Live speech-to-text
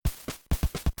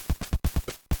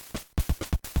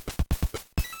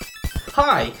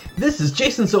Hi, this is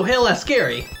Jason Sohail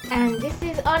Ascari. And this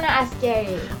is Anna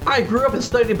Ascari. I grew up and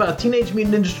studied about Teenage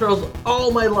Mutant Ninja Turtles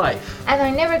all my life. And I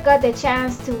never got the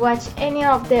chance to watch any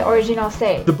of the original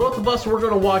series. The both of us were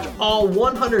going to watch all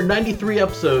 193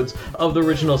 episodes of the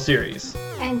original series.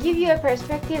 And give you a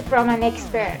perspective from an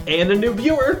expert. And a new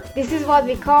viewer. This is what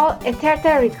we call a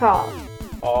Turtle Recall.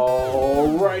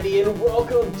 Alrighty, and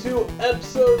welcome to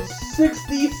episode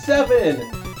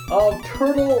 67 of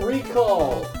Turtle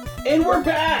Recall. And we're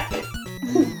back!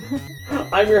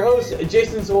 I'm your host,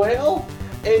 Jason Sohail,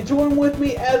 and join with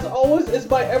me, as always, is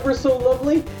my ever so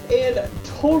lovely and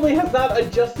totally has not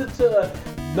adjusted to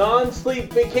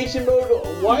non-sleep vacation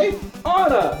mode wife,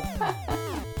 Anna!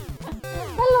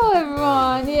 Hello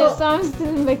everyone! Yes, I'm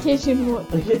still in vacation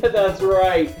mode. Yeah, that's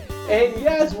right. And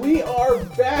yes, we are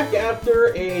back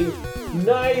after a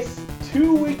nice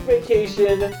 2-week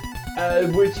vacation,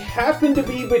 which happened to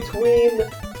be between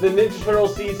the Ninja Turtle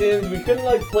seasons. We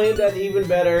couldn't plan that even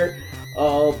better.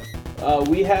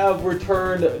 We have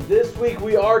returned this week.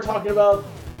 We are talking about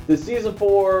the season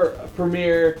 4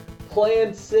 premiere,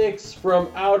 Plan 6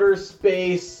 from Outer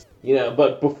Space.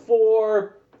 But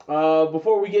before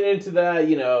we get into that,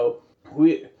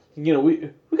 we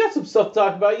got some stuff to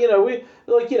talk about.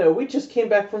 We just came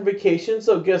back from vacation,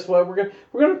 so guess what? We're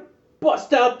gonna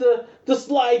bust out the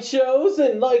slideshows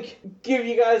and give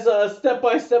you guys a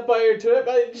step-by-step to it.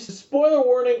 But just spoiler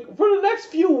warning, for the next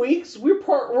few weeks we're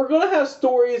gonna have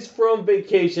stories from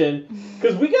vacation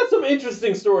because we got some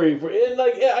interesting stories, and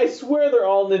I swear they're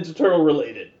all Ninja Turtle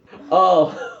related,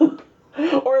 or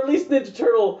at least Ninja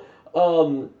Turtle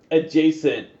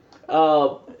adjacent.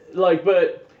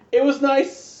 But it was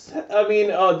nice. I mean,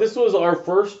 this was our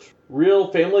first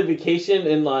real family vacation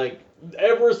in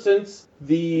ever since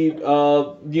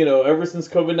ever since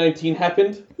COVID-19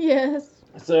 happened. Yes.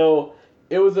 So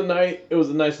it was a nice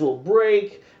little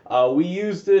break. We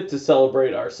used it to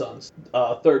celebrate our son's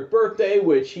 3rd birthday,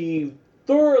 which he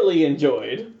thoroughly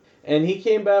enjoyed, and he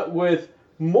came back with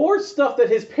more stuff that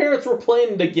his parents were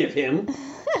planning to give him.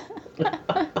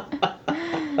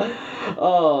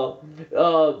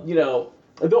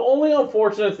 The only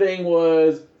unfortunate thing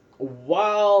was,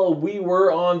 while we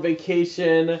were on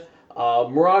vacation,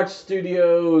 Mirage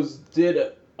Studios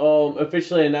did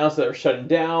officially announce that they're shutting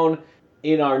down.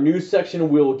 In our news section,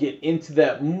 we'll get into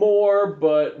that more,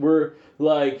 but we're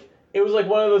it was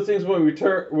one of those things when we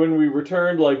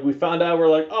returned, we found out,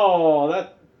 we're oh,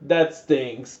 that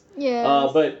stinks.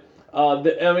 Yeah.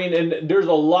 And there's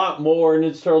a lot more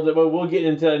Ninja Turtles, but we'll get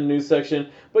into that news section.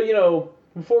 But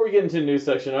before we get into the news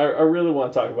section, I really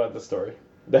want to talk about the story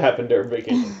that happened during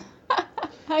vacation.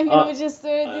 I know which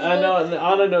story this is. I know,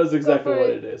 Anna knows exactly what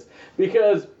it is.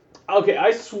 Because, okay,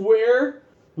 I swear,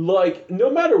 no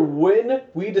matter when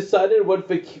we decided when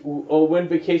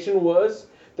vacation was,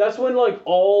 that's when,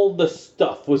 all the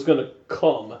stuff was going to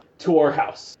come to our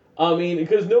house. I mean,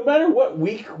 because no matter what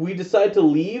week we decide to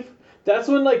leave, that's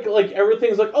when,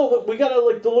 everything's oh, look, we got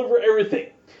to, deliver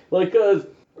everything.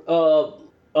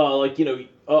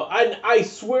 I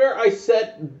swear I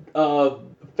set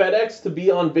FedEx to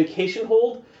be on vacation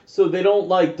hold so they don't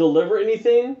deliver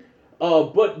anything,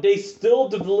 but they still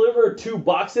deliver 2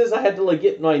 boxes. I had to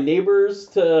get my neighbors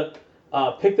to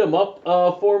pick them up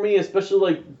for me,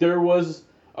 especially there was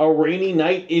a rainy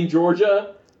night in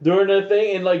Georgia during that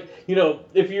thing. And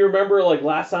if you remember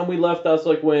last time we left, that's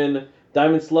when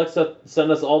Diamond Select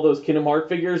sent us all those Kingdom Hearts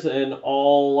figures, and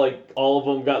all of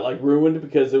them got ruined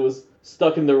because it was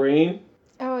stuck in the rain.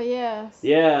 Oh yes.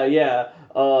 Yeah.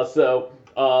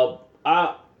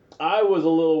 I was a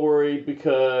little worried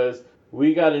because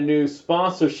we got a new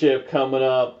sponsorship coming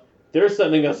up. They're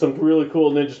sending us some really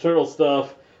cool Ninja Turtle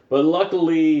stuff, but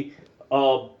luckily,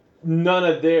 none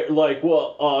of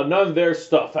their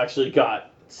stuff actually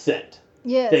got sent.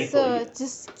 Yeah, so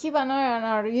just keep an eye on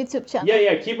our YouTube channel.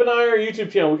 Yeah, keep an eye on our YouTube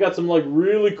channel. We got some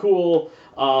really cool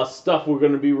stuff we're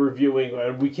going to be reviewing,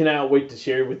 and we cannot wait to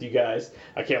share it with you guys.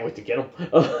 I can't wait to get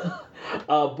them.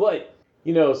 But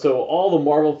so all the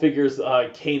Marvel figures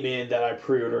came in that I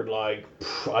pre-ordered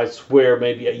I swear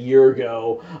maybe a year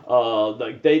ago.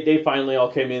 They finally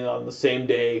all came in on the same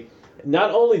day.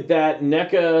 Not only that,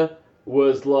 NECA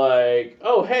was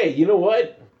oh hey, you know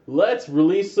what? Let's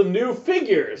release some new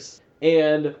figures.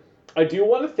 And I do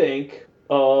want to thank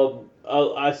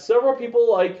several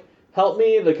people helped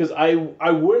me, because I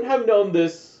wouldn't have known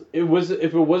this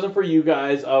if it wasn't for you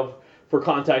guys for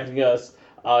contacting us.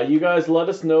 You guys let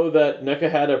us know that NECA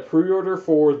had a pre-order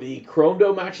for the Chrome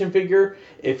Dome action figure.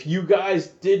 If you guys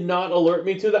did not alert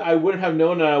me to that, I wouldn't have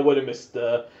known, and I would have missed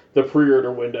the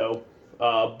pre-order window.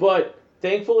 But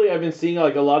thankfully, I've been seeing a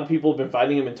lot of people have been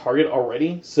finding them in Target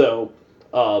already. So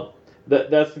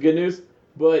That's the good news.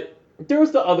 But there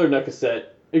was the other NECA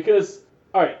set because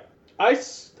all right, I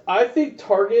think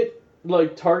Target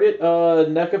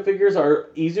NECA figures are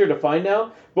easier to find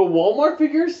now, but Walmart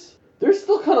figures they're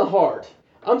still kind of hard.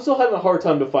 I'm still having a hard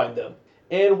time to find them.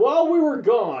 And while we were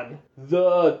gone,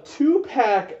 the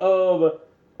 2-pack of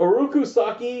Oroku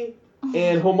Saki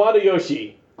and Homada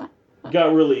Yoshi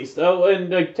got released. Oh, and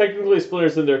technically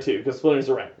Splinter's in there too, because Splinter's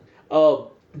around.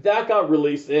 That got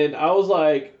released, and I was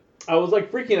like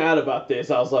freaking out about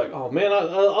this. I was like, oh man, I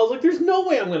was like, there's no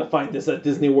way I'm gonna find this at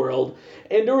Disney World.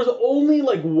 And there was only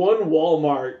like one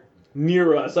Walmart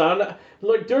near us.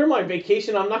 Like during my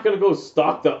vacation, I'm not gonna go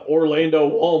stalk the Orlando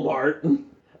Walmart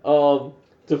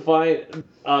to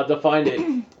find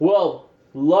it. Well,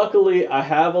 luckily I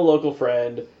have a local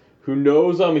friend who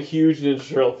knows I'm a huge Ninja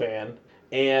Turtle fan,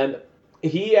 and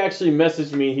he actually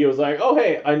messaged me. He was like, oh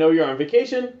hey, I know you're on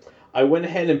vacation. I went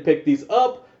ahead and picked these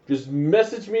up. Just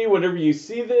message me whenever you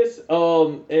see this,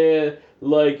 and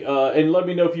let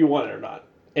me know if you want it or not.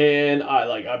 And I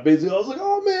was like,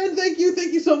 oh man, thank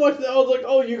you so much. I was like,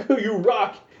 oh, you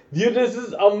rock. Dude, this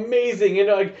is amazing.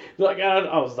 And I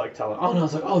was like telling, oh, no, I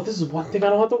was like, oh, this is one thing I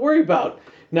don't have to worry about.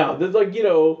 Now, there's like, and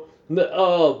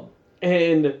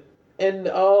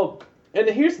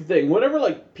here's the thing. Whenever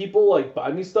like people like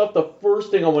buy me stuff, the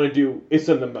first thing I want to do is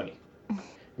send them money,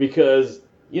 because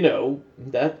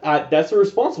that's a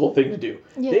responsible thing to do.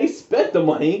 Yeah. They spent the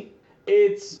money.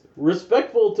 It's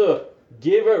respectful to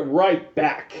give it right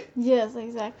back. Yes,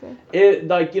 exactly.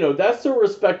 That's a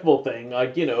respectful thing.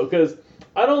 Because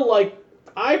I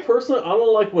personally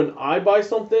don't like when I buy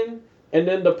something and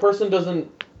then the person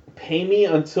doesn't pay me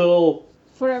until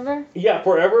forever. Yeah,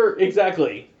 forever.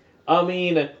 Exactly. I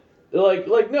mean,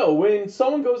 no, when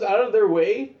someone goes out of their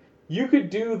way, you could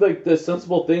do like the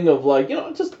sensible thing of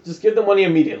just give them money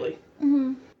immediately.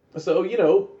 Mm-hmm. So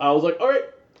I was like, all right,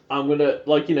 I'm gonna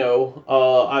I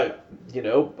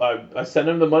send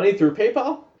them the money through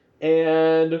PayPal,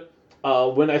 and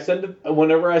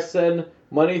whenever I send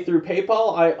money through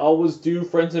PayPal, I always do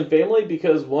friends and family,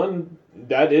 because one,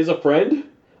 that is a friend,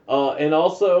 and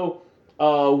also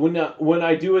when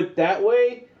I do it that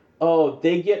way,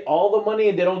 they get all the money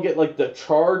and they don't get like the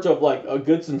charge of like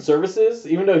goods and services,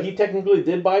 even though he technically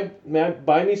did buy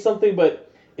me something,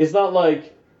 but it's not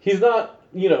like he's not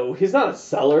a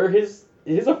seller.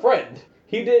 He's a friend.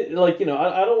 He did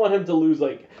I don't want him to lose,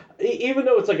 like, even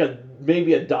though it's like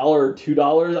maybe $1 or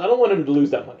 $2, I don't want him to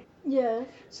lose that money. Yeah.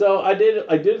 So I did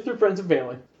it through friends and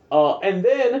family. And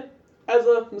then as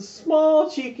a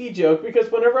small cheeky joke,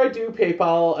 because whenever I do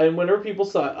PayPal and whenever people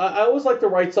sign, I always like to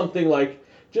write something like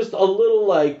just a little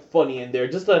like funny in there,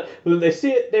 when they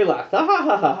see it, they laugh. Ha ha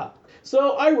ha ha.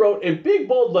 So I wrote in big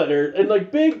bold letters, in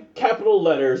like big capital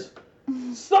letters,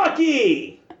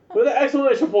 Saki! With an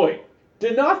exclamation point.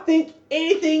 Did not think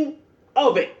anything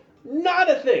of it.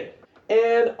 Not a thing.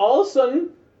 And all of a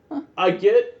sudden, I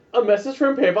get a message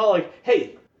from PayPal like,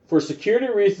 hey, for security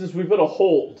reasons, we put a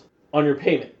hold on your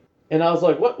payment. And I was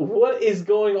like, what is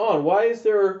going on? Why is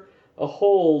there a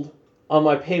hold on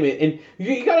my payment? And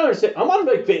you gotta understand, I'm on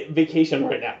vacation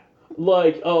right now.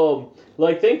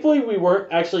 Thankfully we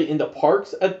weren't actually in the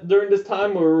parks during this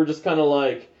time, where we were just kind of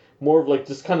like, more of like,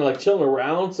 just kind of like chilling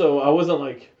around. So I wasn't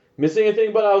like missing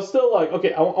anything, but I was still like,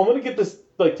 okay, I want to get this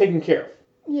like taken care of.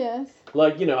 Yes.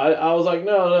 I was like,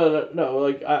 no.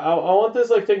 Like, I want this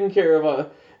like taken care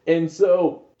of. And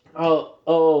so,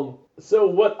 so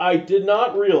what I did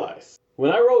not realize,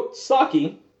 when I wrote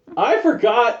Saki, I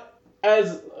forgot,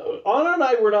 as Anna and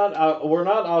I were not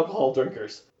alcohol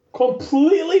drinkers,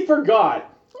 completely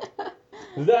forgot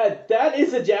that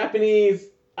is a Japanese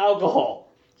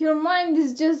alcohol. Your mind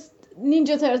is just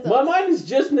Ninja Turtles. My mind is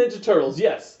just Ninja Turtles,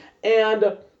 yes.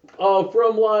 And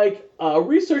from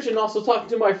research and also talking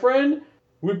to my friend,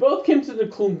 we both came to the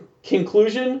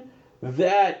conclusion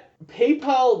that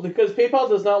PayPal, because PayPal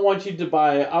does not want you to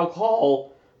buy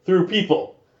alcohol through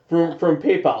people from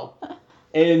PayPal.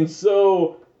 And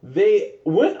so they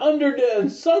went under the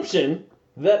assumption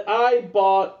that I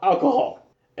bought alcohol.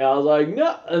 And I was like,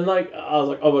 no. And I was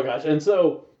like, oh my gosh. And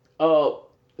so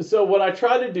what I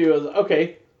tried to do is,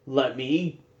 okay, let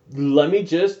me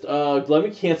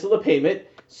cancel the payment,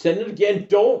 send it again.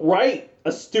 Don't write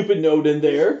a stupid note in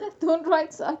there. Don't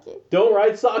write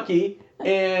Saki.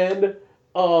 And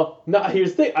now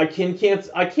here's the thing. I can't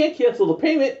cancel the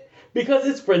payment because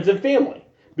it's friends and family.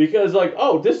 Because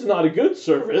this is not a good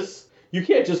service. You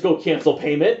can't just go cancel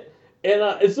payment.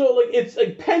 And so it's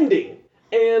pending.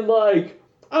 And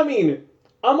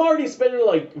I'm already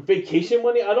spending vacation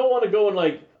money. I don't want to go and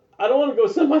I don't want to go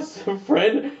send my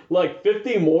friend like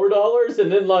 $50 more,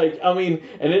 and then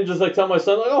and then just like tell my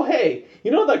son like, oh hey, you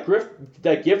know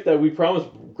that gift that we promised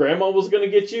Grandma was gonna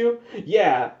get you?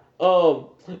 Yeah,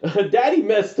 Daddy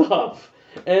messed up,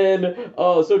 and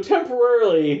so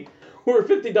temporarily we're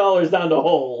 $50 down the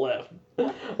hole left.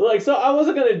 Like, so I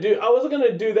wasn't gonna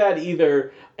do that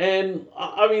either, and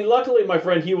I mean, luckily my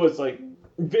friend, he was like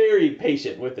very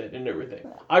patient with it and everything.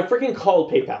 I freaking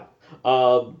called PayPal,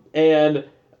 and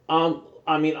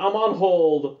I mean, I'm on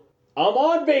hold. I'm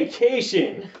on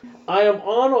vacation. I am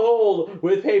on hold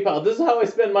with PayPal. This is how I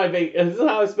spend this is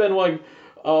how I spend like,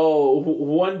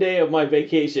 one day of my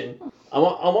vacation. I'm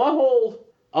on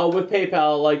hold with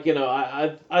PayPal. Like, you know,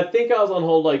 I think I was on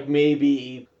hold like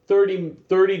maybe 30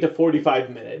 to 45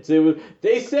 minutes.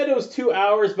 They said it was 2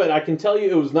 hours, but I can tell you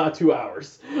it was not 2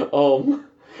 hours.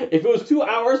 If it was 2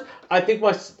 hours, I think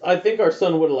our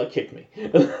son would have like kicked me.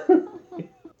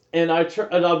 And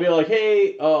I'll be like,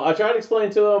 hey, I try to explain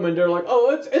to them, and they're like,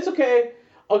 oh, it's okay,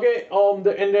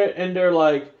 they're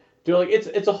like,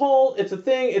 it's a hold, it's a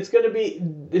thing, it's gonna be,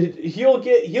 he'll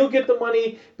get the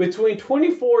money between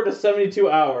 24 to 72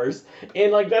 hours,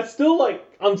 and like that's still like,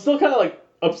 I'm still kind of like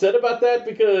upset about that,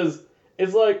 because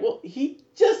it's like, well, he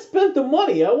just spent the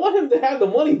money, I want him to have the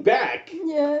money back.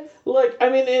 Yes. Like, I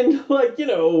mean, and like, you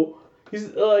know, he's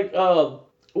like,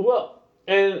 well.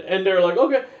 And they're like,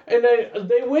 okay. And then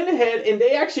they went ahead and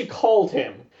they actually called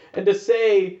him. And to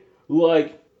say,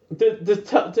 like,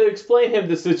 to explain him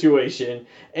the situation.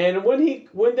 And when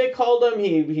they called him,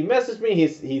 he messaged me.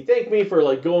 He thanked me for,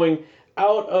 like, going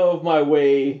out of my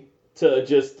way to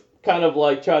just kind of,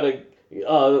 like, try to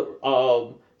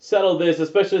settle this,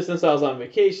 especially since I was on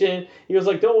vacation. He was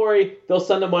like, don't worry. They'll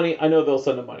send the money. I know they'll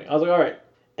send the money. I was like, all right.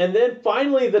 And then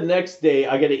finally the next day,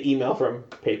 I get an email from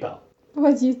PayPal.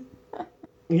 What you...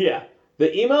 Yeah.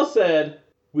 The email said,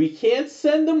 we can't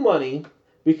send the money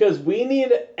because we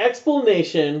need an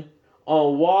explanation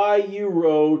on why you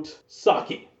wrote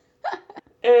Saki.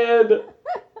 And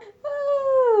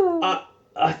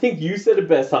I think you said it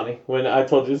best, honey, when I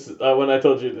told you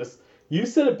this. You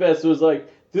said it best. It was like,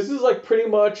 this is like pretty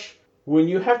much when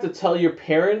you have to tell your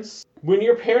parents, when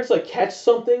your parents like catch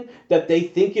something that they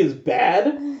think is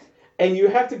bad, and you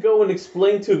have to go and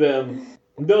explain to them,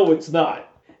 no, it's not.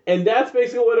 And that's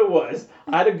basically what it was.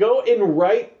 I had to go and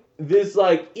write this,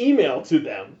 like, email to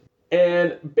them.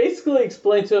 And basically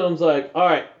explain to them, like,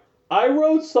 alright, I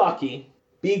wrote Saki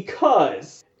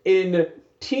because in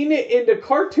the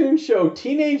cartoon show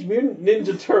Teenage Mutant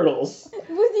Ninja Turtles... Would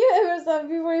you ever, stop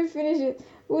before you finish it,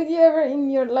 would you ever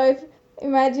in your life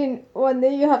imagine one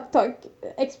day you have to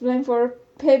explain for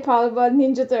PayPal about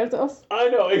Ninja Turtles? I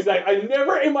know, exactly. I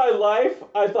never in my life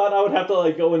I thought I would have to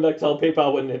like go and like tell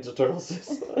PayPal what Ninja Turtles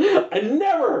is. I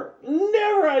never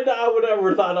I would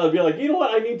ever thought I'd be like, you know what,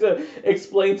 I need to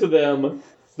explain to them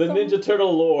the Ninja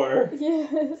Turtle lore.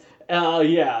 Yes.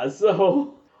 Yeah,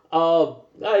 so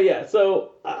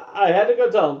so I had to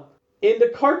go tell them. In the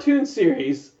cartoon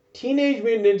series Teenage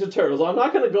Mutant Ninja Turtles, I'm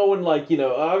not going to go and like, you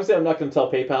know, obviously I'm not going to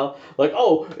tell PayPal, like,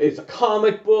 oh, it's a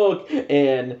comic book,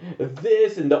 and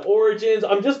this, and the origins.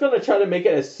 I'm just going to try to make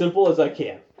it as simple as I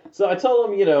can. So I tell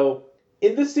them, you know,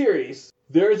 in the series,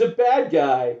 there is a bad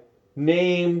guy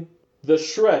named the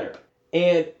Shredder,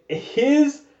 and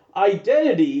his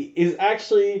identity is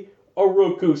actually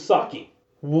Oroku Saki.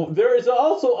 There is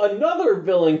also another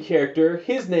villain character,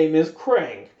 his name is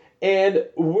Krang, and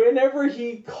whenever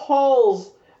he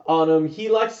calls on him, he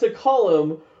likes to call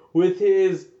him with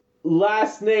his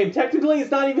last name. Technically,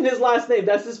 it's not even his last name.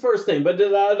 That's his first name. But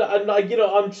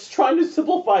I'm just trying to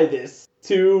simplify this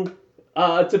to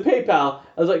PayPal.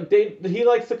 I was like, he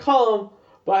likes to call him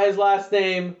by his last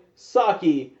name,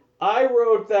 Saki. I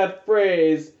wrote that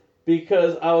phrase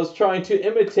because I was trying to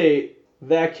imitate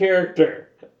that character.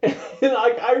 And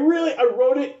I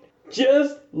wrote it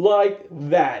just like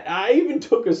that. I even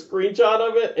took a screenshot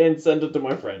of it and sent it to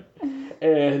my friend.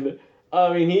 And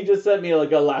I mean, he just sent me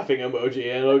like a laughing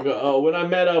emoji, and when I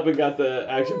met up and got the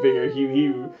action figure,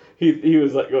 he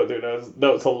was like, oh dude,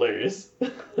 that was hilarious. I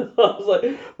was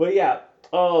like, but yeah.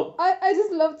 I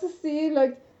just love to see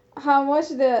like how much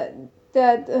that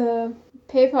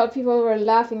PayPal people were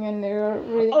laughing and they were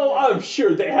really... Oh, I'm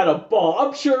sure they had a ball.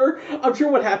 I'm sure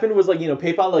what happened was, like, you know,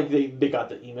 PayPal, like, they got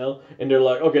the email, and they're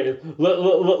like, okay,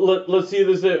 let's see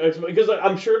this, because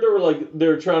I'm sure they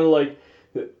were trying to, like,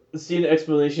 see an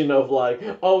explanation of, like,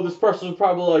 oh, this person was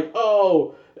probably like,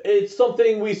 oh, it's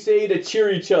something we say to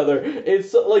cheer each other.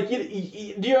 It's like, do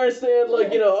you understand? Like,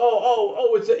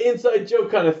 it's an inside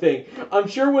joke kind of thing. I'm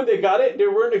sure when they got it, they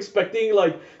weren't expecting,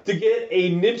 like, to get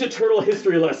a Ninja Turtle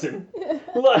history lesson.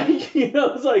 Like,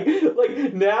 it's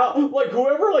like now, like,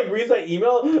 whoever, like, reads that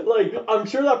email, like, I'm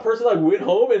sure that person, like, went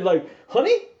home and, like,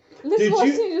 honey? Let's watch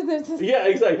Ninja Turtles. Yeah,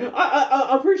 exactly.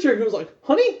 I'm pretty sure he was like,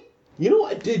 honey, you know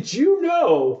what? Did you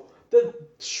know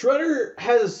that Shredder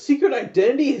has a secret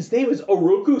identity? His name is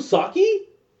Oroku Saki?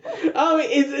 I mean,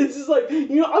 it's just like,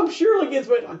 I'm sure, like, it's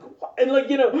like, and,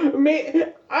 like,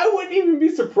 I wouldn't even be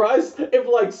surprised if,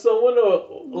 like, someone,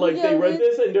 they read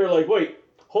this and they're like, wait,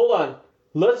 hold on.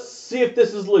 Let's see if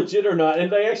this is legit or not.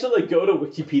 And they actually, like, go to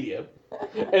Wikipedia.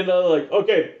 And they're like,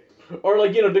 okay. Or,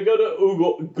 like, to go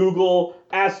to Google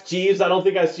Ask Jeeves. I don't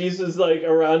think Ask Jeeves is, like,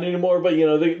 around anymore. But,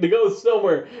 they go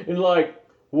somewhere and, like,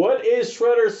 what is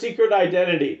Shredder's secret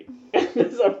identity? And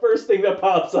it's the first thing that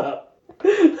pops up.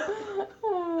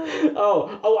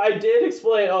 I did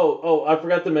explain. I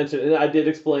forgot to mention. And I did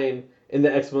explain in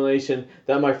the explanation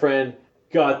that my friend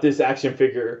got this action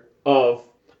figure of.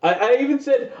 I even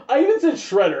said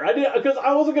Shredder. I did, because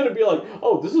I wasn't gonna be like,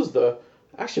 oh, this is the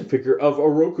action figure of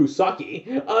Oroku Saki.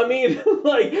 I mean,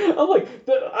 like, I'm like,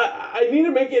 I need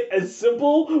to make it as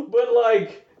simple, but,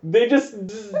 like, they just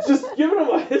giving him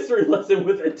a history lesson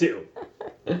with it too.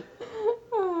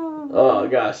 Oh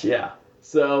gosh, yeah.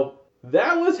 So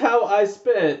that was how I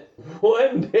spent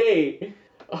one day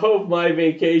of my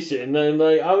vacation, and,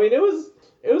 like, I mean, that was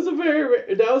a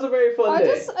very fun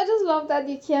day. I just love that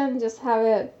you can just have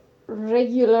a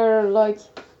regular, like,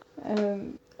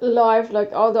 life,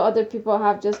 like all the other people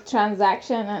have, just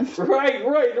transaction and right,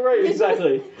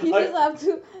 exactly. You just have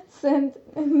to send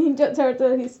Ninja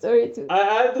Turtle history to.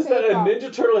 I have to send a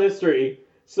Ninja Turtle history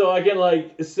so I can,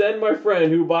 like, send my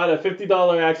friend who bought a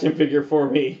 $50 action figure for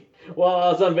me while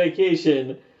I was on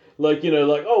vacation, like,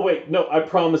 oh wait, no, I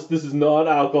promise this is not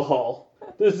alcohol.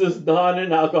 This is not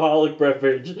an alcoholic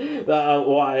beverage. That's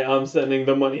why I'm sending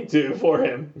the money for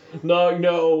him.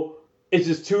 No, it's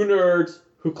just two nerds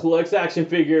who collects action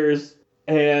figures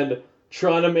and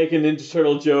trying to make a Ninja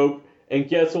Turtle joke. And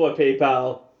guess what,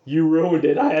 PayPal? You ruined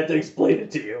it. I had to explain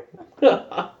it to you.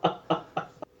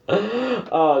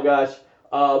 Oh, gosh.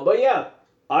 But yeah,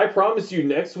 I promise you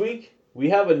next week, we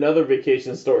have another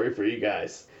vacation story for you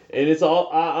guys. And it's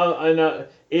all,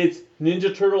 it's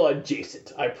Ninja Turtle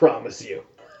adjacent. I promise you.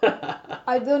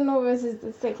 I don't know this is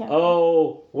the second.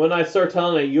 Oh, when I start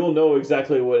telling it, you'll know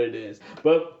exactly what it is.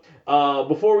 But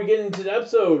before we get into the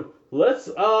episode, let's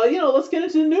get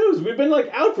into the news. We've been,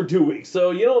 like, out for 2 weeks, so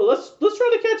let's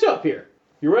try to catch up here.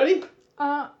 You ready?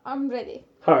 I'm ready.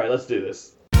 All right, let's do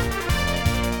this.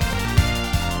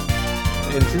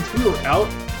 And since we were out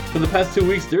for the past 2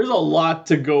 weeks, there's a lot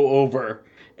to go over,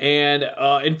 and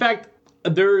in fact,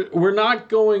 we're not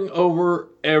going over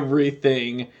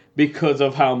everything because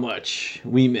of how much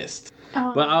we missed.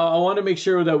 But I want to make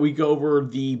sure that we go over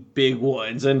the big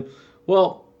ones. And,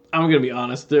 well, I'm going to be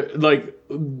honest. Like,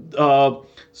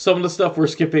 some of the stuff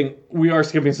we are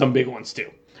skipping some big ones too.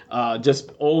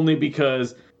 Just only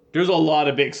because there's a lot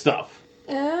of big stuff.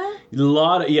 Yeah,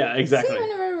 exactly. See,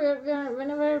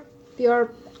 whenever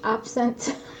you're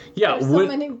absent, yeah, there's so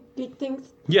many big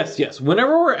things. Yes.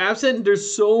 Whenever we're absent,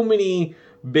 there's so many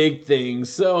big things.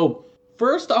 So,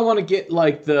 first, I want to get,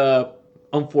 like, the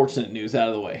unfortunate news out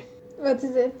of the way. What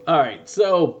is it? All right,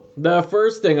 so the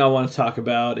first thing I want to talk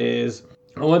about is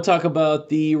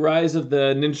the rise of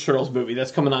the Ninja Turtles movie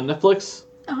that's coming on Netflix.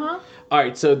 Uh-huh. All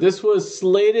right, so this was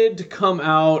slated to come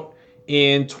out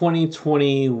in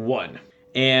 2021.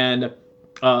 And,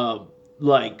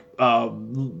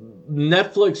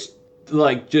 Netflix,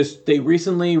 they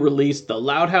recently released the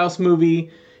Loud House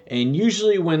movie. And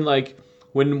usually when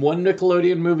one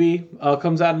Nickelodeon movie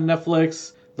comes out on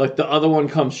Netflix, like, the other one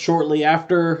comes shortly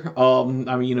after.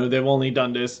 They've only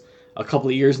done this a couple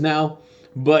of years now.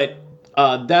 But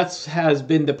that has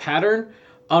been the pattern.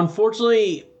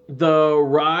 Unfortunately, the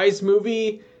Rise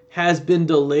movie has been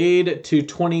delayed to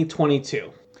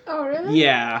 2022. Oh, really?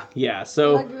 Yeah.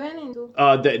 So, like when into?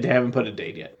 They haven't put a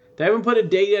date yet.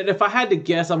 If I had to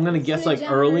guess, I'm going to guess, like,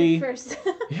 January early. 1st.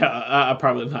 Yeah,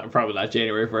 probably not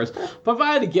January 1st. But if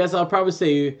I had to guess, I'll probably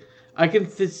say I can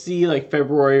see, like,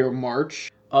 February or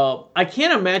March. I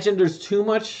can't imagine there's too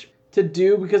much to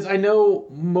do because I know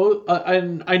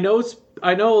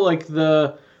like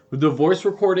the voice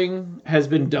recording has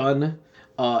been done,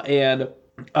 and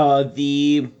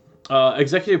the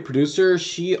executive producer,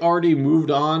 she already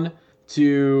moved on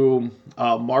to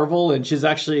Marvel, and she's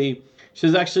actually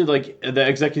like the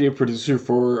executive producer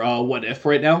for What If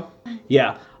right now.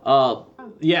 Yeah.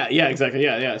 Yeah, exactly.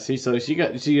 Yeah. See, so she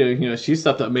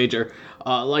stepped up major.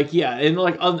 And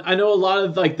like I know a lot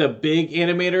of like the big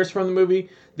animators from the movie,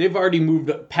 they've already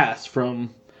moved past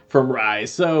from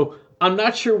Rise. So I'm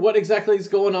not sure what exactly is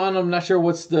going on. I'm not sure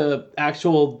what's the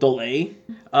actual delay.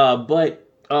 But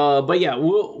yeah,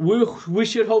 we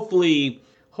should hopefully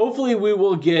we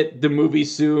will get the movie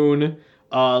soon.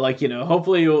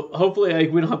 Hopefully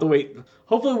like we don't have to wait.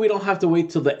 Hopefully we don't have to wait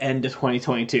till the end of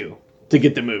 2022 to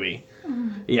get the movie.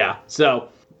 Yeah. So,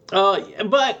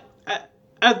 but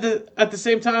at the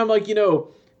same time, like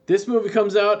this movie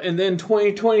comes out, and then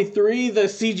 2023 the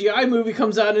CGI movie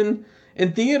comes out in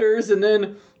theaters, and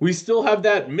then we still have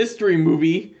that mystery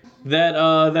movie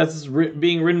that's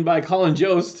being written by Colin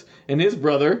Jost and his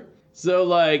brother. So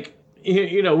like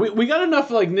we got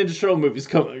enough like Ninja Turtle movies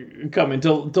coming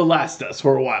to last us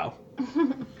for a while.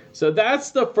 So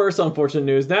that's the first unfortunate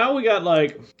news. Now we got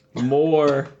like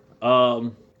more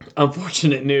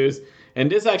unfortunate news, and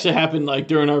this actually happened like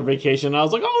during our vacation. I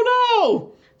was like, oh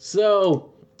no!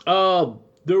 So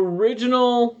the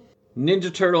original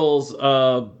Ninja Turtles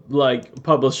like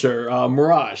publisher,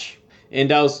 Mirage,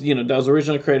 and that was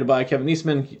originally created by Kevin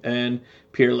Eastman and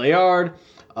Peter Layard.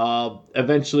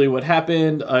 Eventually what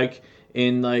happened like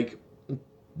in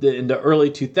the early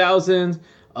 2000s,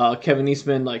 Kevin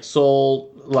Eastman sold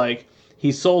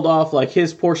off like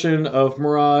his portion of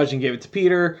Mirage and gave it to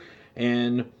Peter,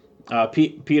 and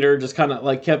Peter just kind of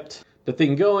like kept the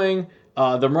thing going.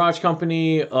 The Mirage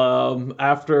Company,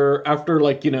 after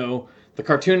like the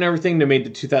cartoon and everything, they made the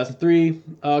 2003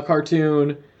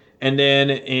 cartoon, and then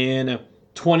in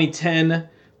 2010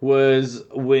 was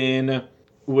when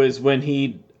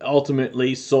he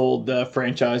ultimately sold the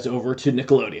franchise over to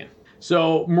Nickelodeon.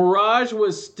 So Mirage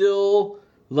was still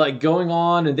like going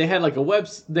on, and they had like a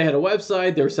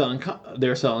website. They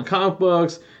were selling comic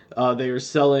books. They were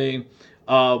selling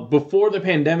before the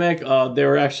pandemic. They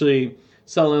were actually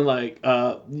selling like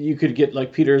you could get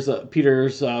like Peter's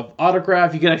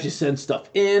autograph. You could actually send stuff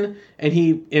in, and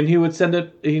he would send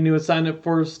it. He would sign up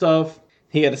for stuff.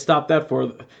 He had to stop that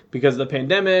because of the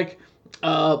pandemic.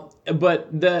 But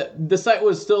the site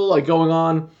was still like going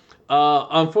on.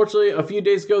 Unfortunately, a few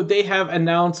days ago, they have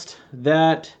announced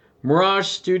that Mirage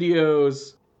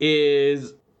Studios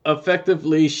is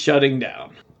effectively shutting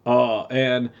down.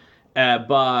 And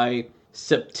by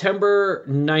September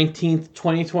 19th,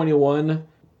 2021,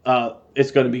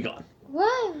 it's going to be gone.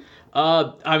 What?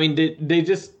 I mean, they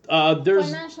just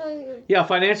there's Financially. Yeah,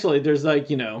 financially, there's like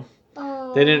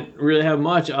Oh. they didn't really have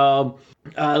much.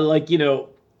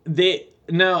 They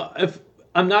now if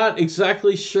I'm not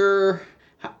exactly sure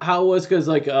how it was, because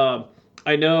like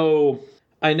I know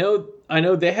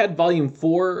they had volume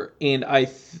 4, and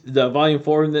the volume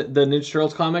 4 in the Ninja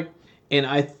Turtles comic, and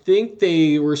I think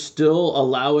they were still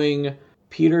allowing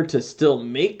Peter to still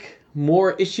make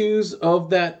more issues of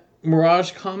that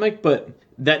Mirage comic, but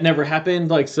that never happened.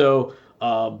 Like so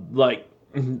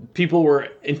people were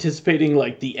anticipating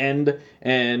like the end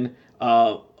and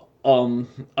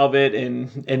of it,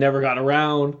 and it never got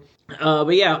around.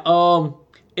 But yeah,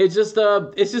 it's just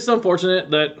unfortunate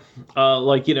that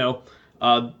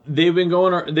they've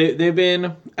been they've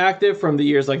been active from the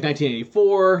years like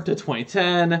 1984 to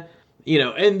 2010,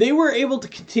 and they were able to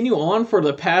continue on for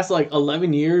the past like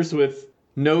 11 years with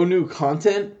no new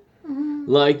content. Mm-hmm.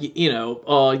 Like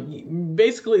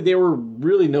basically they were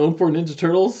really known for Ninja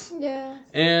Turtles. Yeah.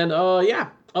 And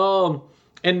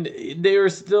and they were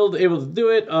still able to do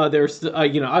it. They were still,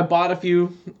 I bought a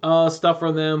few stuff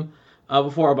from them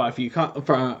before. I bought a few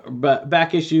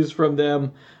back issues from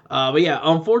them. But yeah,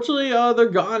 unfortunately, they're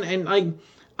gone. And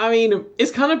I mean,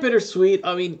 it's kind of bittersweet.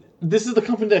 I mean, this is the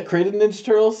company that created Ninja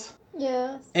Turtles.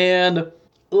 Yes. And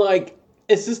like,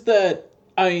 it's just that.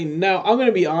 I mean, now I'm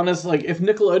gonna be honest. Like, if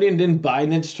Nickelodeon didn't buy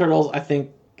Ninja Turtles, I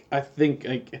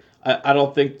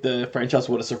don't think the franchise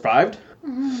would have survived.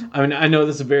 Mm-hmm. I mean, I know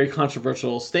this is a very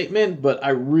controversial statement, but I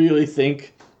really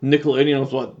think Nickelodeon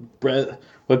was what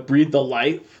breathed the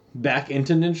life back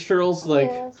into Ninja Turtles.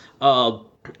 Like, Yes.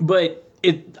 But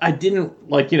I didn't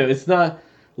it's not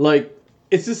like,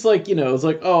 it's just like, it's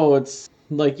like, oh, it's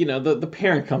like, the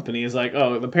parent company is like,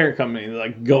 oh, the parent company is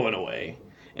like going away,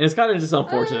 and it's kind of just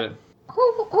unfortunate.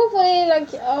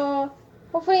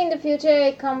 Hopefully in the future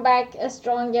it come back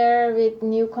stronger with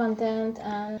new content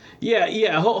and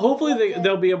Hopefully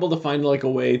they'll be able to find like a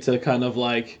way to kind of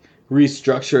like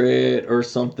restructure it or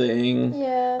something.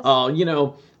 yes.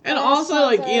 And honestly,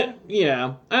 like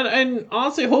and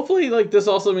honestly, hopefully, like this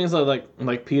also means that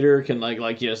like Peter can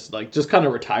just kind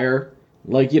of retire,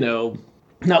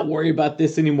 not worry about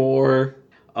this anymore.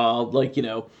 And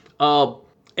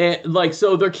like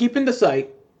so they're keeping the site.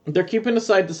 they're keeping the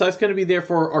site. The site's going to be there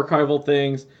for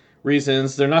archival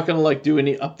reasons. They're not going to like do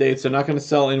any updates. They're not going to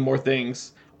sell any more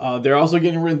things. They're also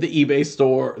getting rid of the eBay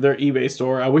store. Their eBay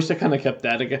store. I wish they kind of kept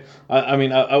that again.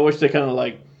 I wish they kind of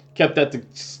like kept that to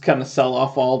kind of sell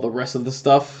off all the rest of the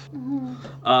stuff.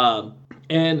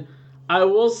 And I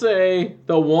will say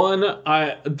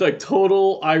the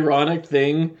total ironic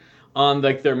thing on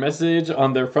like their message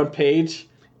on their front page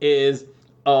is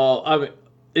that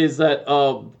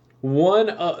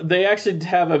they actually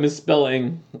have a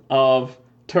misspelling of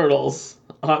turtles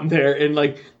on there, and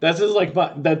like that's just like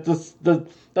that's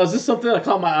just something that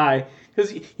caught my eye,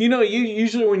 because you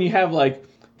usually when you have like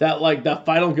that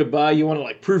final goodbye, you want to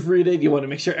like proofread it, you want to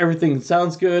make sure everything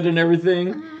sounds good and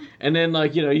everything. And then,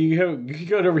 like, you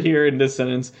go over here in this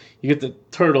sentence, you get the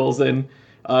turtles, and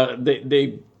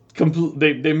they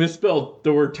misspelled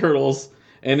the word turtles,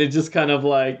 and it just kind of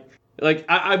like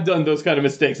I've done those kind of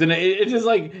mistakes, and it just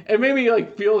like it made me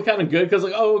like feel kind of good, because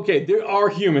like, oh, okay, there are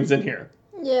humans in here.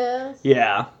 Yes.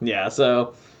 Yeah.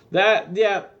 So that's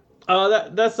the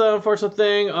unfortunate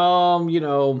thing.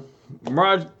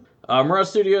 Mirage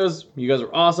Studios, you guys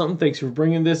are awesome. Thanks for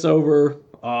bringing this over.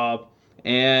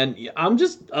 And I'm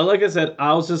just, like I said,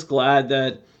 I was just glad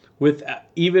that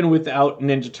even without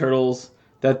Ninja Turtles,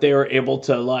 that they were able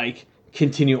to like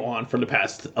continue on for the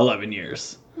past 11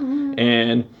 years. Mm-hmm.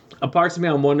 And apart from me,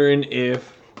 I'm wondering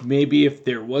if maybe if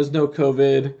there was no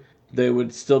COVID, they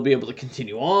would still be able to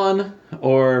continue on,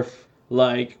 or if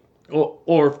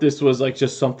or if this was like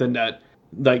just something that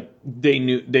like they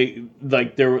knew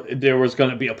there was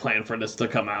going to be a plan for this to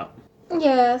come out.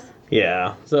 Yes.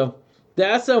 Yeah. So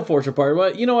that's the unfortunate part.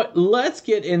 But you know what? Let's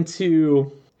get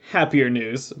into happier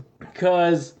news.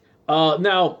 Because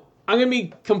now, I'm going to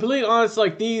be completely honest.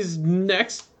 Like, these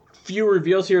next few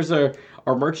reveals here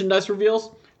are merchandise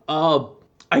reveals.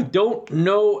 I don't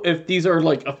know if these are,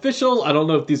 like, official. I don't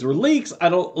know if these were leaks. I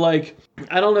don't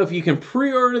know if you can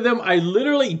pre-order them. I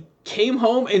literally came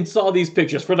home and saw these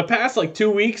pictures. For the past, like,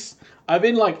 2 weeks, I've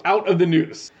been, like, out of the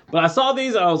news. But I saw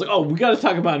these, and I was like, oh, we got to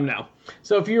talk about them now.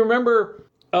 So if you remember,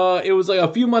 it was like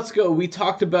a few months ago, we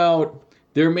talked about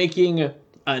they're making a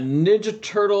Ninja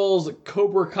Turtles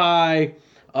Cobra Kai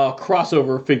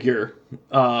crossover figure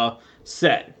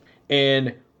set.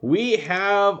 And we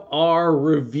have our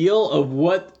reveal of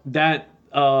what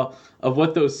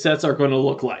those sets are going to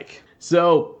look like.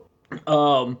 So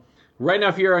right now,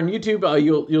 if you're on YouTube,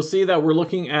 you'll see that we're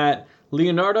looking at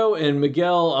Leonardo and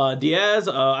Miguel Diaz.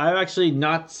 I've actually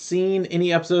not seen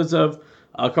any episodes of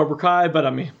Cobra Kai, but I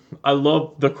mean, I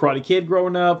love the Karate Kid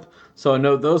growing up, so I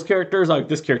know those characters. Like,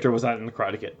 this character was not in the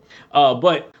Karate Kid.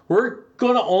 But we're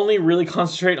going to only really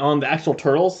concentrate on the actual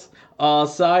Turtles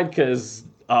side, because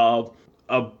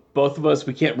both of us,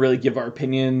 we can't really give our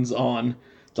opinions on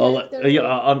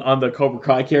on the Cobra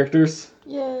Kai characters.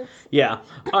 Yes. Yeah.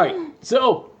 All right.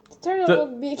 So Turtles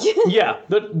look big. Yeah,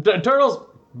 the Turtles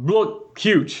look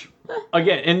huge.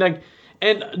 Again,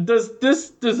 and does this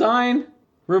design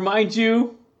remind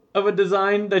you of a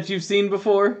design that you've seen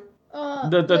before?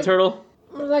 The turtle?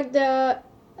 Like the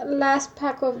last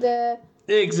pack of the...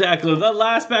 Exactly, the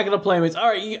last pack of the Playmates.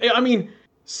 Alright, I mean,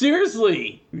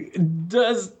 seriously,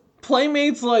 does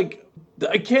Playmates, like,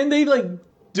 can they, like,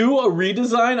 do a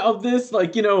redesign of this?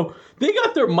 Like, they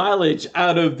got their mileage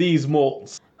out of these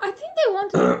molds. I think they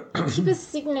want to keep a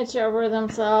signature over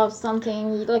themselves,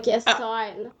 something like a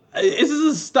style. Is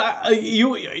this a style?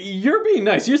 You're being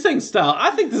nice. You're saying style.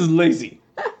 I think this is lazy.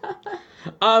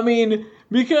 I mean,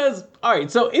 because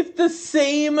alright, so it's the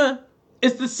same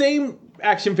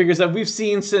action figures that we've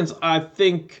seen since I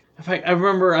think like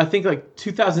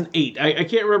 2008. I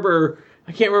can't remember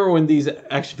when these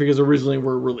action figures originally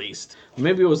were released.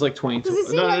 Maybe it was like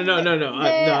 2012. No.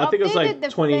 I think it was like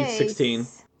 2016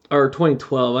 or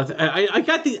 2012. I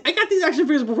got these action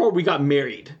figures before we got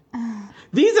married.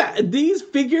 These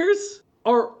figures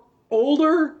are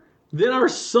older than our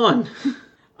son.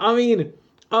 I mean,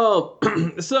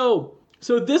 so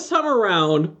this time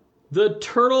around, the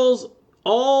turtles,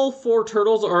 all four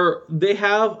turtles they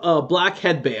have a black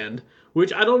headband,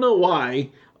 which I don't know why.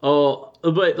 But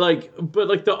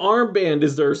the armband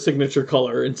is their signature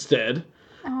color instead.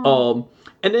 Oh.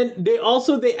 And then they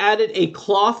added a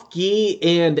cloth gi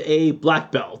and a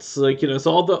black belt. So, like,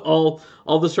 so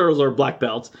all the turtles are black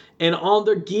belts. And on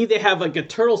their gi they have like a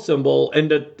turtle symbol,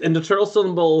 and the turtle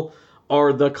symbol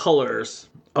are the colors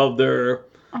of their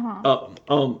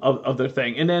of their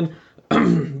thing. And then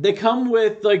they come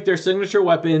with like their signature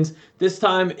weapons. This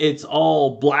time it's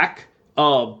all black.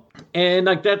 And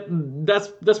like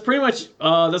that's pretty much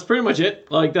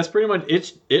it. Like, that's pretty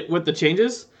much it with the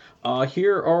changes.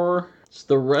 Here are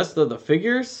the rest of the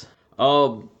figures.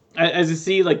 as you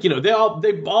see, like, they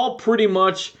all pretty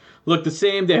much look the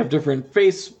same. They have different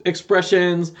face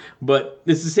expressions, but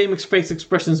it's the same face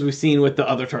expressions we've seen with the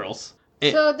other turtles.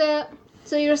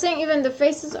 So you're saying even the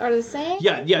faces are the same?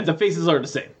 Yeah, the faces are the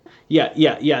same. Yeah.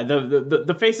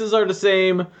 The faces are the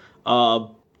same.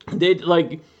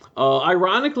 They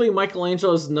ironically,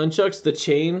 Michelangelo's nunchucks, the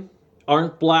chain,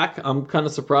 aren't black. I'm kind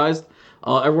of surprised.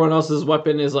 Everyone else's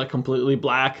weapon is like completely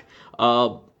black.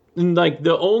 Like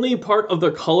the only part of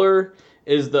their color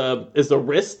is the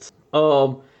wrist.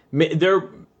 They're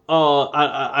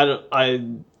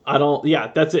I don't.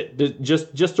 Yeah, that's it.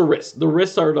 Just the wrist. The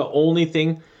wrists are the only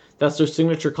thing that's their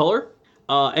signature color.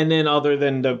 And then other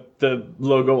than the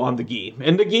logo on the gi,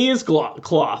 and the gi is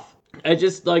cloth. I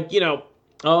just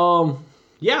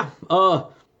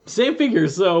same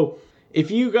figures. So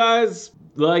if you guys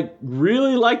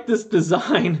really like this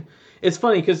design, it's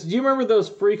funny because do you remember those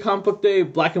free comic book day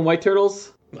black and white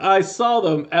turtles? I saw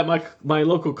them at my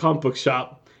local comic book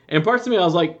shop, and parts of me I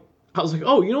was like,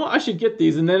 oh, you know what? I should get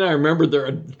these. And then I remembered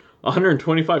they're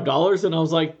 $125, and I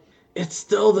was like, it's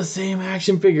still the same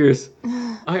action figures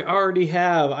I already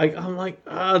have. I'm like,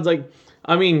 it's like,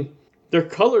 I mean, they're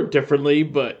colored differently,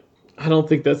 but I don't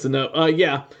think that's enough. I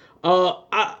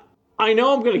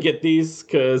know I'm gonna get these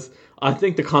because I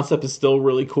think the concept is still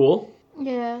really cool.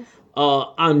 Yes.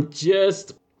 I'm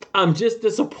just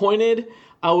disappointed.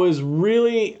 I was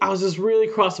just really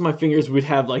crossing my fingers we'd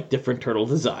have like different turtle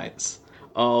designs.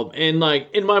 And like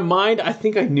in my mind, I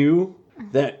think I knew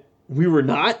that we were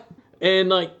not. And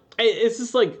like it's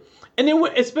just like, and then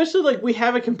especially like we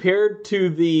have it compared to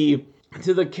the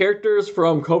characters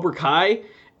from Cobra Kai,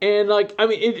 and like I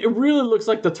mean it really looks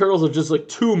like the turtles are just like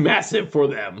too massive for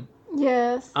them.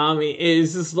 Yes. I mean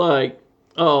it's just like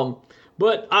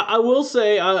but I will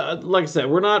say, like I said,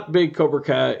 we're not big Cobra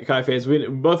Kai fans.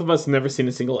 Both of us never seen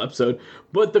a single episode,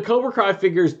 but the Cobra Kai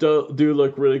figures do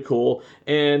look really cool,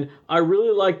 and I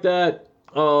really like that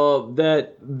Daniel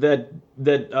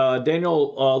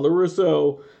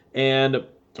LaRusso and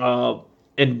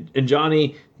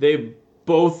Johnny, they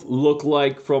both look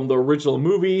like from the original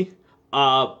movie,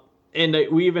 and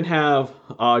we even have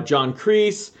John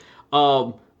Kreese.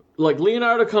 Like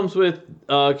Leonardo comes with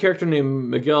a character named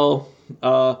Miguel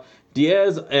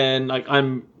Diaz, and like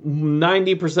I'm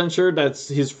 90% sure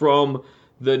he's from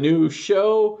the new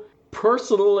show.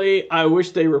 Personally, I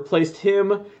wish they replaced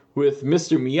him with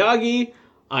Mr. Miyagi.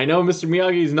 I know Mr.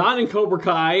 Miyagi is not in Cobra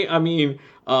Kai. I mean,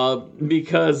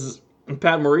 because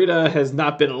Pat Morita has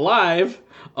not been alive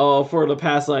for the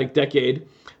past like decade.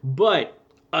 But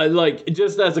like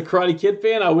just as a Karate Kid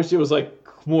fan, I wish it was like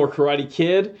more Karate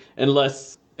Kid and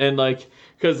less, and like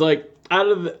because like out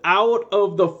of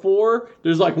the four,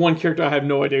 there's like one character I have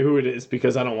no idea who it is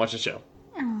because I don't watch the show.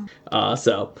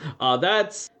 So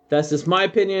that's just my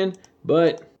opinion.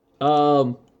 But we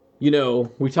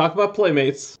talk about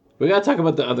Playmates. We gotta talk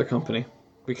about the other company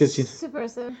because Super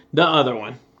Sim. The other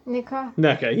one.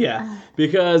 NECA, yeah.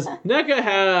 Because NECA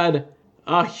had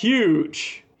a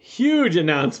huge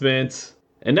announcement,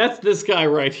 and that's this guy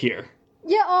right here.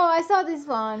 Yeah, I saw this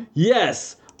one.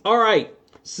 Yes. All right.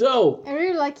 So I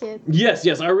really like it. Yes,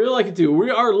 I really like it too. We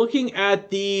are looking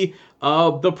at the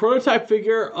prototype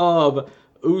figure of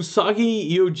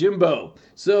Usagi Yojimbo.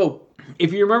 So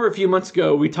if you remember a few months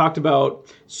ago, we talked about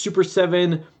Super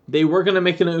 7. They were going to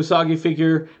make an Usagi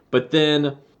figure, but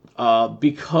then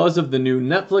because of the new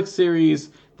Netflix series,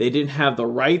 they didn't have the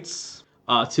rights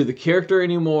to the character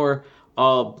anymore.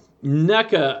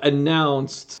 NECA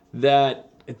announced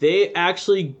that they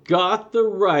actually got the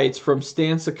rights from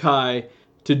Stan Sakai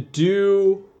to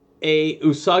do a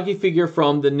Usagi figure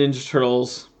from the Ninja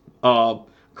Turtles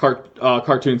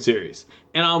cartoon series,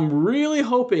 and I'm really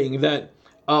hoping that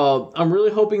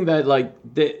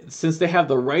since they have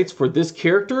the rights for this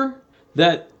character,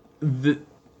 that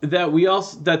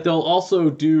they'll also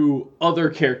do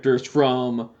other characters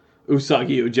from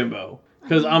Usagi Yojimbo,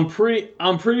 because I'm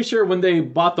pretty sure when they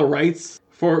bought the rights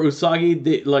for Usagi,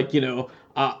 they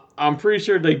I'm pretty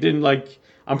sure they didn't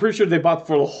I'm pretty sure they bought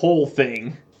for the whole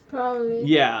thing. Probably.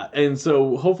 Yeah, and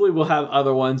so hopefully we'll have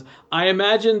other ones. I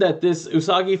imagine that this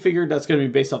Usagi figure that's going to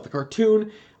be based off the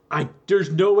cartoon,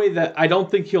 there's no way that I don't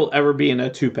think he'll ever be in a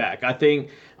 2-pack. I think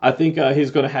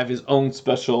he's going to have his own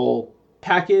special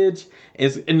package,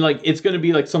 it's going to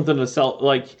be like something to sell,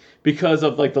 like because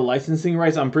of like the licensing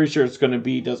rights. I'm pretty sure it's going to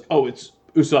be it's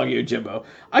Usagi Yojimbo.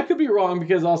 I could be wrong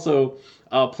because also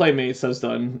Playmates has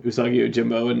done Usagi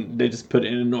Yojimbo and they just put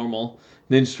it in a normal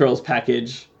Ninja Turtles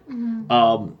package.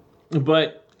 Mm-hmm.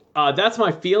 But that's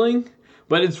my feeling.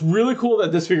 But it's really cool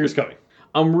that this figure is coming.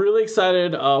 I'm really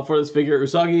excited for this figure.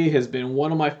 Usagi has been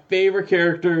one of my favorite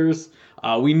characters.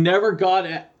 We never got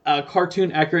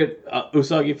cartoon accurate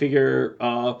Usagi figure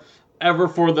ever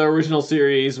for the original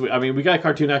series. I mean, we got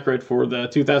cartoon accurate for the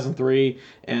 2003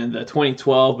 and the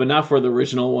 2012, but not for the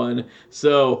original one.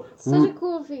 So Such a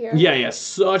cool figure. yeah,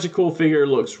 such a cool figure.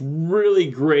 Looks really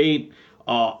great.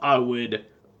 I would.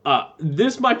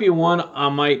 This might be one I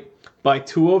might buy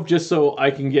two of just so I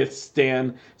can get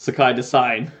Stan Sakai to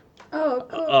sign. Oh,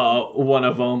 cool. One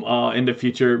of them in the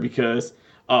future because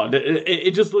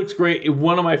it just looks great.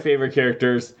 One of my favorite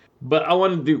characters. But I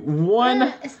want to do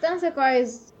one. Stan Sakai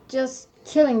is just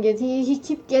killing it. He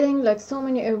keep getting like so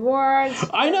many awards.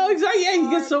 I know exactly. Yeah, he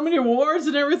gets so many awards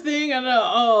and everything. And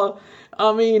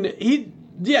I mean, he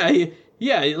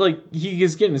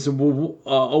is getting some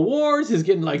awards. He's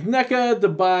getting like NECA to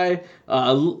buy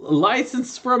a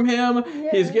license from him.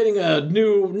 Yes. He's getting a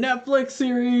new Netflix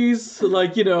series.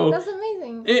 Like, you know, That's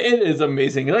amazing. it is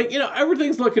amazing. Like, you know,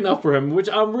 everything's looking up for him, which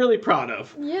I'm really proud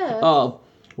of. Yeah.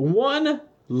 One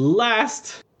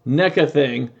last NECA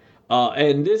thing.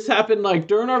 And this happened like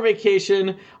during our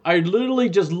vacation. I literally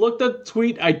just looked at the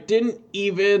tweet. I didn't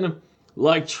even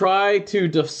like try to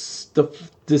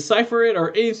decipher it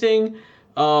or anything,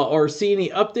 or see any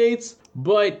updates.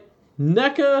 But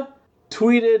NECA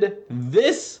tweeted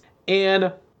this,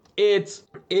 and it's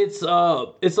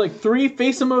like three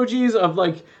face emojis of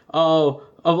like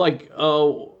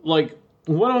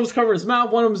one of them's covering his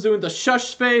mouth, one of them's doing the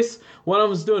shush face, one of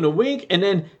them's doing a wink, and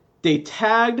then they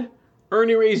tagged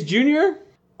Ernie Reyes Jr.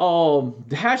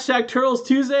 Hashtag Turtles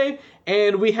Tuesday,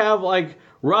 and we have like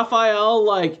Raphael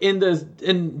like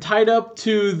tied up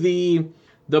to the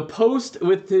post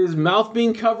with his mouth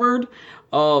being covered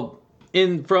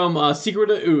from Secret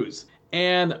of Ooze.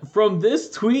 And from this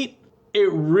tweet,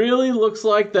 it really looks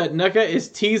like that NECA is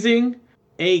teasing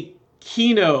a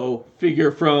Kino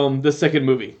figure from the second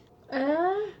movie.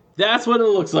 That's what it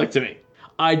looks like to me.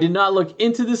 I did not look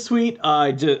into this tweet.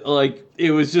 I just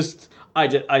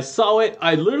I saw it.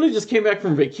 I literally just came back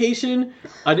from vacation.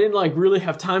 I didn't like really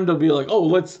have time to be like, oh,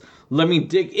 let me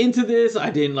dig into this. I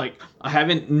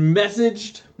haven't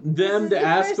messaged them to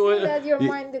ask. That your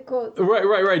mind decode.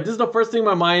 Right. This is the first thing in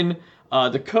my mind,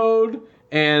 the code,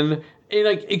 and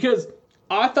like because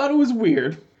I thought it was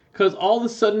weird because all of a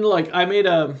sudden like I made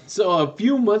a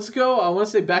few months ago, I want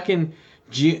to say back in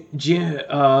June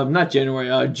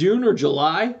or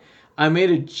July, I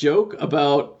made a joke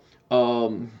about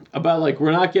like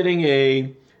we're not getting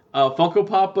a Funko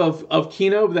Pop of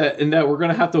Kino that we're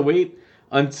gonna have to wait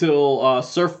until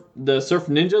the Surf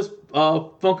Ninjas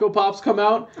Funko Pops come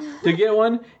out to get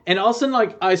one. And all of a sudden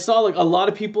like I saw like a lot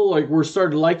of people like were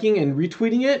started liking and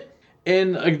retweeting it,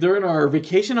 and like during our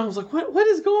vacation I was like what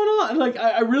is going on? Like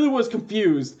I really was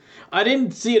confused. I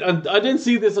didn't see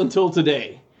this until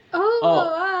today. Oh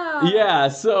wow. Yeah,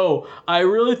 so I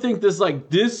really think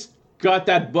this got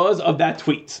that buzz of that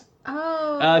tweet.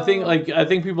 Oh. I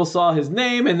think people saw his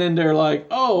name and then they're like,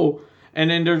 oh, and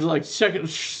then they're like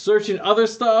searching other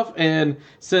stuff, and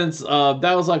since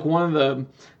that was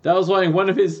one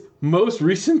of his most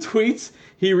recent tweets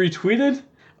he retweeted,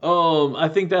 I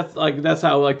think that's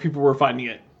how like people were finding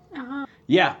it. Uh-huh.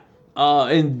 Yeah,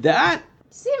 and that.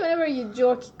 See, whenever you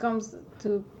joke, it comes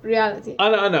to reality.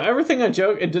 I know. Everything I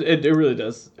joke, it really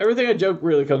does. Everything I joke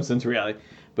really comes into reality.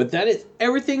 But that is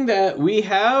everything that we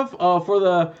have for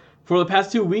the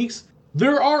past 2 weeks.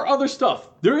 There are other stuff.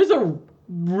 There is a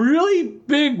really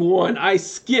big one I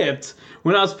skipped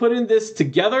when I was putting this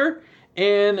together,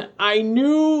 and I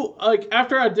knew like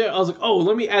after I did, I was like, oh,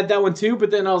 let me add that one too.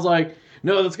 But then I was like,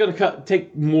 no, that's gonna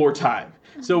take more time.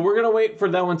 So we're gonna wait for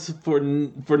that one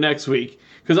for next week.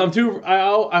 Because I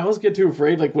always get too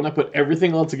afraid, like, when I put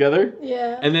everything all together.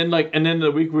 Yeah. And then the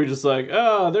week we're just like,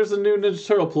 oh, there's a new Ninja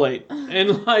Turtle plate.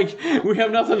 And, like, we have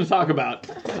nothing to talk about.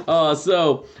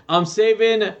 So I'm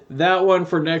saving that one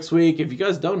for next week. If you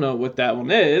guys don't know what that one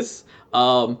is,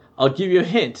 I'll give you a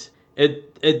hint.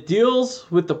 It deals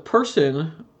with the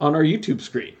person on our YouTube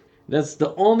screen. That's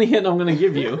the only hint I'm going to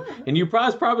give you. And you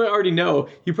probably already know.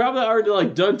 You probably already,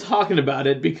 like, done talking about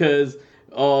it because...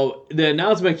 the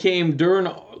announcement came during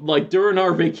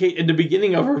our vacation, in the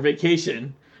beginning of our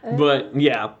vacation. But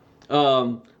yeah,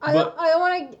 I don't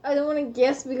want to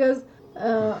guess because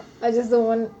I just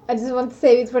want to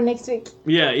save it for next week.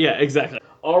 Yeah, exactly.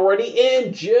 Alrighty,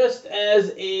 and just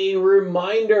as a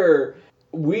reminder,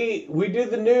 we do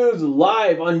the news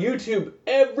live on YouTube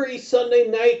every Sunday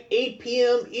night, 8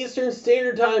 p.m. Eastern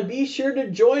Standard Time. Be sure to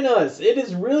join us. It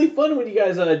is really fun when you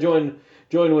guys join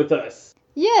with us.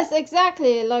 Yes,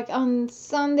 exactly. Like on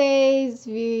Sundays,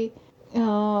 we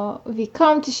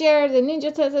come to share the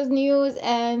Ninja Turtles news,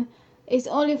 and it's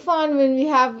only fun when we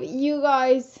have you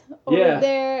guys over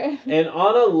there. And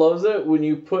Anna loves it when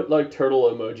you put like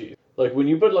turtle emojis. Like when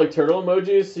you put like turtle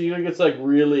emojis, she gets like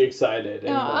really excited.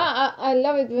 No, I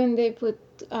love it when they put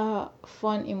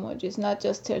fun emojis, not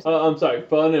just turtle. I'm sorry,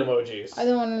 fun emojis. I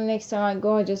don't want to next time I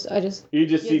go. I just. You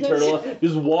just see turtle,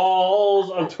 just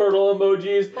walls of turtle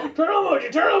emojis. Turtle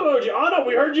emoji. Anna,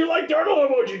 we heard you like turtle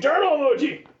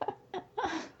emoji.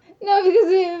 No, because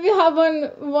we have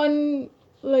one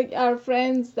like our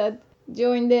friends that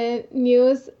join the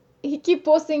news. He keep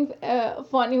posting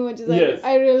fun emojis. Yes.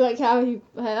 I really like how he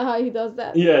does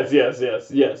that. Yes,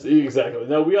 exactly.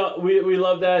 No, we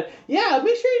love that. Yeah,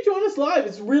 make sure you join us live.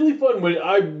 It's really fun. When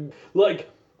I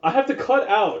have to cut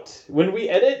out when we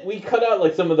edit. We cut out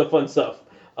like some of the fun stuff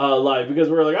live because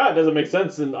we're like, it doesn't make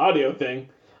sense in the audio thing.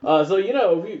 So if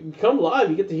you come live,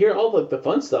 you get to hear all the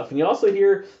fun stuff, and you also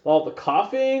hear all the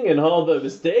coughing and all the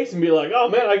mistakes, and be like, "Oh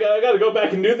man, I got to go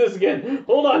back and do this again.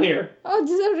 Hold on here." Oh,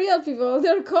 these are real people.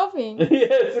 They're coughing.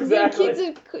 Yes, exactly.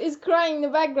 Their kids is crying in the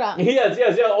background. Yes.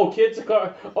 Oh, kids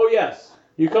are. Oh, yes.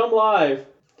 You come live.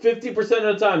 50%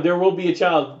 of the time, there will be a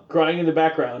child crying in the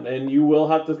background, and you will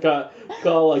have to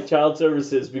call like child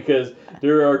services because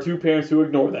there are two parents who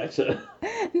ignore that shit.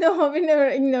 No, we never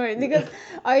ignore it because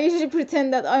I usually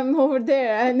pretend that I'm over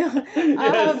there. I know.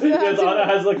 Yes, Anna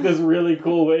has like this really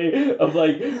cool way of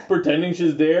like pretending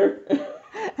she's there.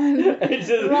 It's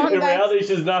just, in reality,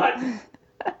 she's not.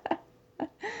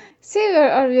 See,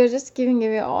 we're just giving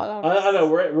away all our... I know,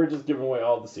 we're just giving away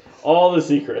all the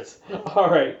secrets. All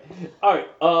right.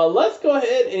 Let's go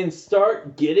ahead and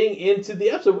start getting into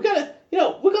the episode. We gotta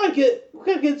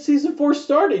get season 4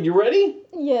 started. You ready?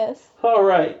 Yes. All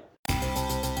right.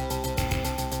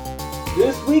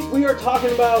 This week we are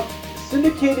talking about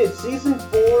syndicated season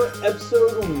 4,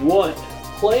 episode 1,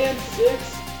 Plan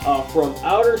 6 from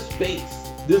Outer Space.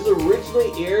 This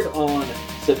originally aired on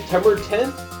September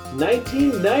 10th,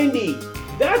 1990.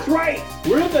 That's right!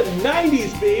 We're in the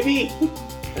 90s, baby!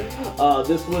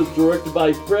 This was directed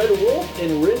by Fred Wolf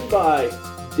and written by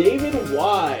David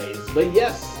Wise. But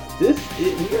yes, we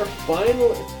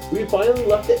finally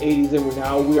left the 80s and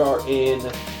we are in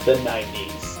the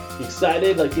 90s.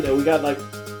 Excited? We got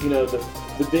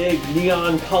the big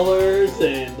neon colors,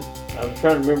 and I'm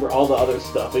trying to remember all the other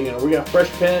stuff. We got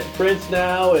Fresh Prince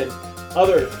now and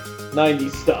other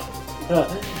 90s stuff.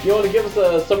 You want to give us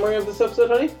a summary of this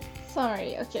episode, honey?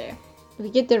 Sorry, okay. We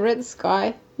get the red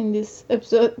sky in this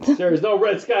episode. There is no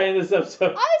red sky in this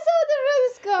episode. I saw the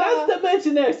red sky. That's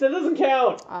Dimension X. That doesn't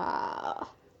count.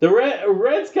 The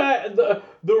red sky. The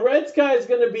red sky is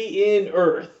going to be in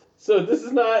Earth. So this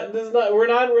is not. We're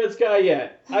not in red sky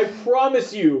yet. I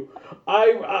promise you.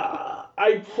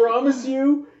 I promise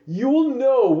you. You will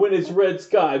know when it's red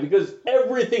sky because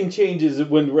everything changes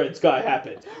when red sky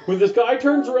happens. When the sky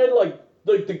turns red,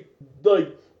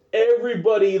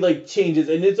 everybody changes,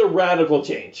 and it's a radical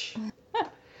change.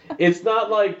 It's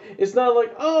not like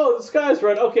oh, the sky's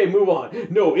red. Okay, move on.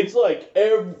 No, it's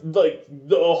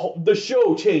the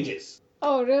show changes.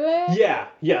 Oh really? Yeah.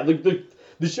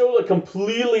 The show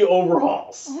completely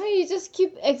overhauls. Oh, you just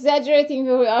keep exaggerating.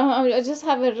 I just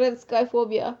have a red sky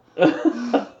phobia.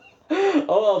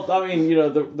 Oh, well, I mean,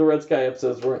 the Red Sky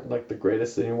episodes weren't the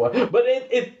greatest anymore, but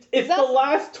it's the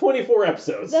last 24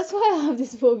 episodes. That's why I have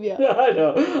this phobia. I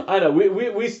know.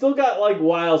 We still got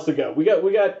whiles to go. We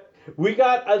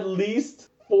got at least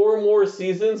 4 more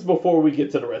seasons before we get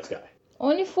to the Red Sky.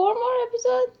 Only 4 more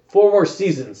episodes? 4 more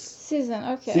seasons. Season,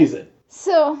 okay. Season.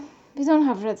 So we don't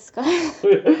have Red Sky.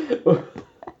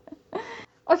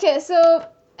 Okay, so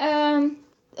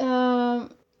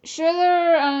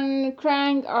Shredder and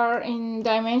Krang are in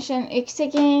Dimension X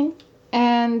again,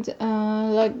 and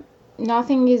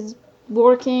nothing is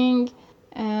working.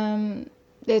 The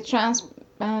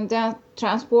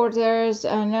transporters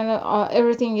and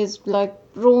everything is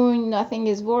ruined. Nothing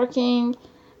is working,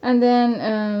 and then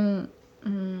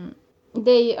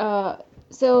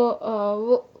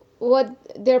what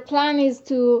their plan is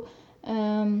to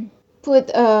put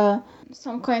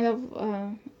some kind of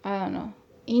I don't know,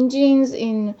 engines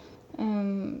in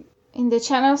the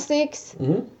Channel 6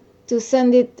 to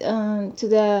send it to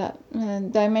the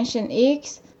Dimension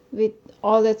X with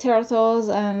all the turtles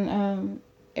and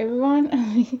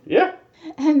everyone. Yeah.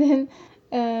 And then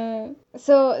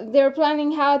so they're planning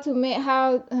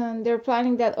they're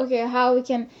planning that how we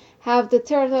can have the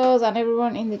turtles and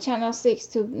everyone in the Channel 6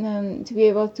 to be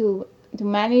able to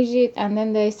manage it. And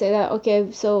then they say that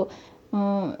so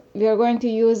we are going to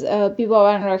use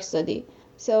Bebop and Rocksteady.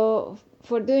 So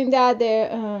for doing that,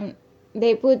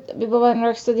 they put Bebop and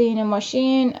Rocksteady in a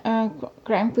machine.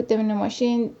 Krang put them in a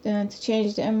machine to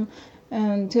change them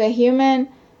to a human.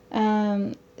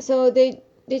 So they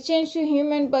change to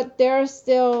human, but they're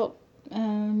still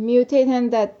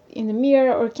mutated, that in the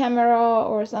mirror or camera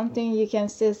or something you can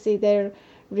still see their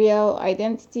real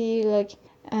identity. Like,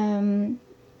 and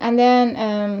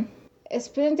then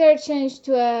Splinter changed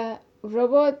to a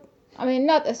robot. I mean,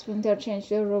 not a Splinter changed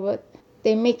to a robot.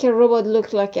 They make a robot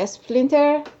look like a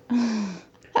Splinter.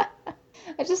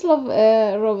 I just love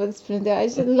robot Splinter. I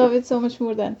just love it so much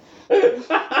more than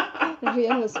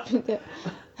real Splinter.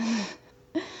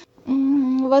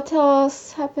 What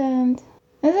else happened?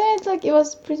 Isn't it like it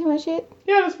was pretty much it?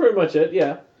 Yeah, that's pretty much it.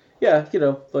 Yeah,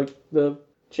 like the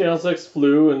Channel 6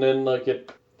 flew and then like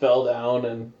it fell down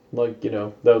and like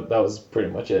that was pretty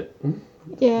much it.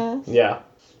 Yeah.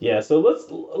 Yeah. So let's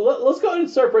go ahead and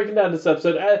start breaking down this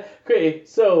episode. Okay,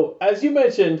 so as you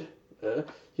mentioned, the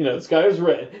sky is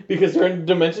red because they're in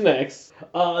Dimension X.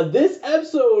 This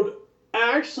episode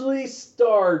actually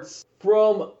starts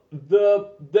from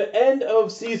the end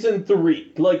of season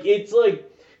 3. Like, it's like,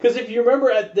 because if you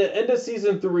remember at the end of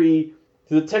season 3,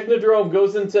 the Technodrome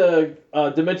goes into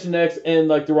Dimension X and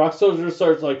like the Rock Soldier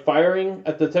starts like firing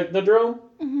at the Technodrome.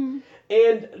 Mm-hmm.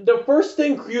 And the first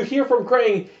thing you hear from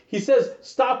Krang, he says,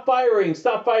 "Stop firing,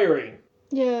 stop firing."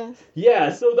 Yeah.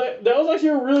 Yeah, so that was actually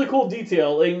a really cool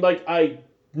detail, and like I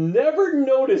never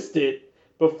noticed it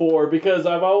before because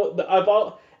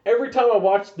every time I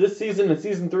watched this season and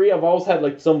season 3, I've always had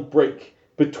like some break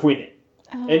between it.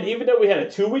 Oh. And even though we had a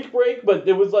 2-week break, but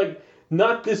it was like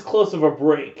not this close of a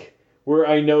break where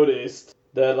I noticed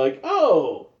that like,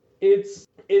 oh, it's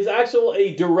actually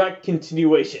a direct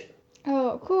continuation.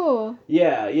 Oh, cool.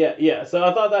 Yeah. So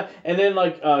I thought that, and then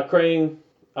like Krang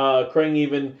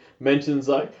even mentions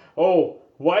like, oh,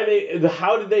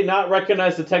 how did they not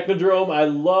recognize the Technodrome? I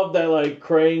love that like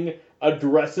Krang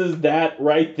addresses that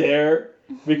right there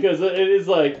because it is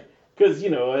like, because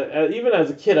even as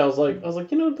a kid I was like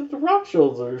the Rock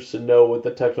Soldiers should know what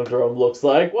the Technodrome looks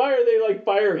like. Why are they like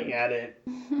firing at it?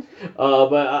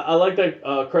 But I like that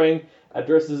Krang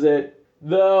addresses it.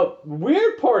 The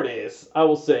weird part is, I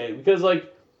will say, because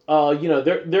like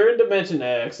they're in Dimension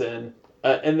X and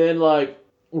then like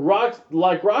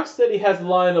Rocksteady has the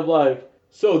line of like,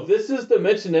 so this is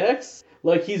Dimension X?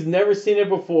 Like he's never seen it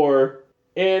before.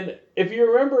 And if you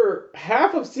remember,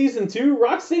 half of season 2,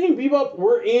 Rocksteady and Bebop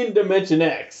were in Dimension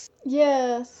X.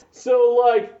 Yes. So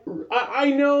like I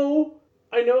know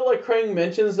like Krang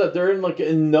mentions that they're in like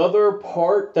another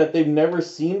part that they've never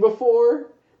seen before.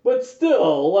 But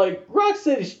still, like,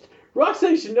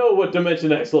 Rocksteady should know what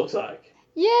Dimension X looks like.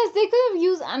 Yes, they could have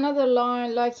used another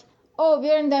line, like, oh,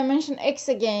 we're in Dimension X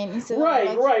again.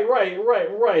 Right,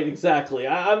 exactly.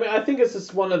 I mean, I think it's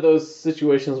just one of those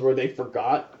situations where they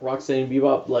forgot Rocksteady and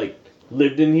Bebop, like,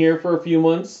 lived in here for a few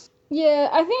months. Yeah,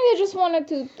 I think they just wanted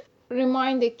to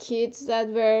remind the kids that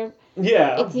where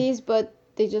it is, but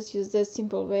they just used the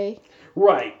simple way.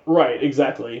 Right,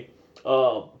 exactly.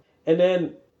 And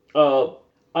then,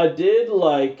 I did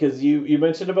like, because you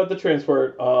mentioned about the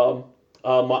transport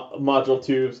module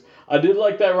tubes. I did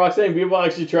like that Roxanne and Bebop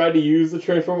actually tried to use the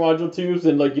transport module tubes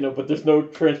and like, but there's no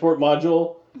transport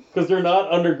module because they're not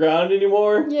underground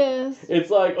anymore. Yes. It's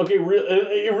like, okay,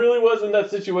 it really was in that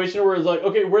situation where it's like,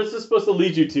 okay, where's this supposed to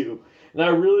lead you to? And I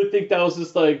really think that was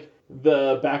just like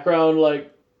the background, like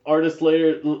artist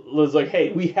later was like,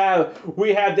 hey, we have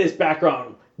this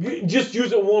background. Just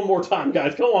use it one more time,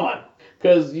 guys. Come on.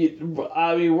 Because,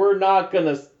 I mean, we're not going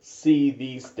to see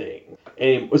these things.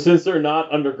 And since they're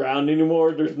not underground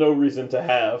anymore, there's no reason to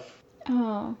have.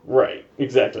 Oh. Right,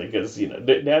 exactly. Because, they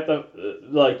have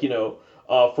to,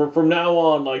 from now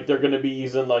on, like, they're going to be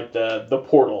using, like, the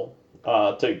portal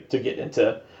to get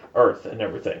into Earth and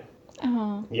everything.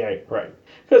 Oh. Yeah, right.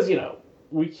 Because,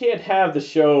 we can't have the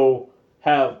show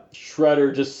have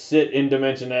Shredder just sit in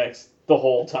Dimension X the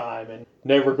whole time and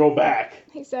never go back.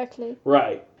 Exactly.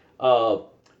 Right.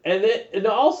 And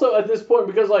also at this point,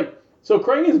 because like, so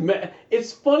Krang is mad.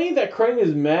 It's funny that Krang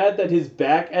is mad that he's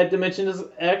back at Dimension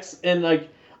X, and like,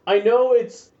 I know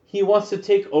he wants to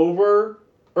take over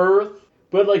Earth,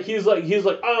 but like he's like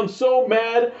I'm so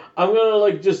mad, I'm gonna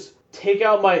like just take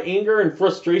out my anger and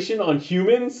frustration on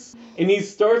humans, and he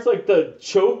starts like the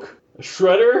choke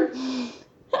Shredder.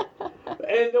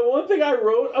 And the one thing I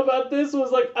wrote about this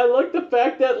was, like, I like the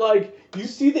fact that, like, you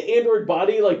see the android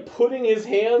body, like, putting his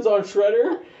hands on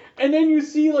Shredder, and then you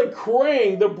see, like,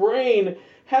 Krang, the brain,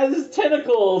 has his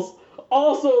tentacles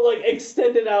also, like,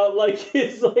 extended out, like,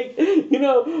 it's, like,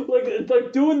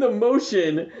 like doing the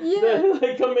motion that,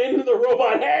 like, commanding the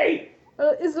robot, hey!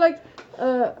 It's like,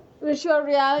 virtual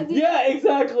reality? Yeah,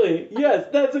 exactly. Yes,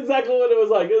 that's exactly what it was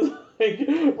like. It was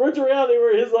like virtual reality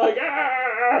where he's like, ah!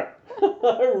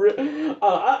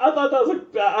 I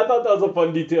thought that was a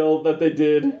fun detail that they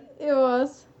did. It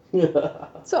was.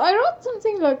 So I wrote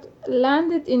something like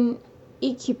landed in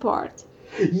icky part.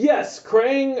 Yes,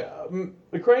 Krang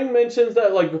mentions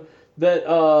that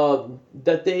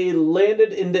that they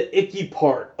landed in the icky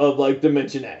part of like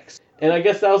Dimension X. And I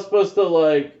guess that was supposed to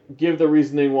like give the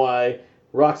reasoning why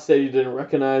Rocksteady didn't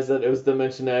recognize that it was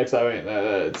Dimension X. I mean,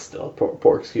 it's still a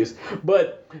poor excuse.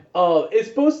 But it's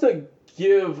supposed to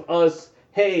give us,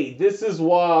 hey, this is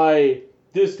why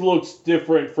this looks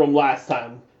different from last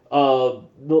time. The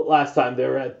last time they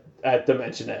were at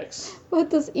Dimension X. What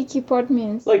does icky part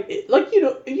means? Like you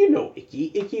know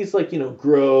icky. Icky's like,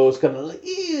 gross, kind of like,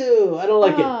 ew, I don't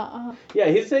like it. Yeah,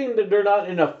 he's saying that they're not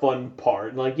in a fun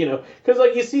part, like, because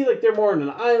like you see like they're more on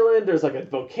an island. There's like a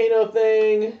volcano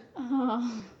thing.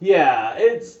 Yeah,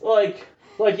 it's like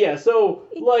yeah. So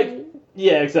icky. Like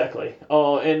yeah, exactly.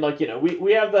 Oh, and like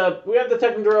we have the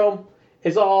Technodrome.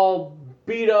 It's all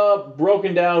beat up,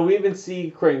 broken down. We even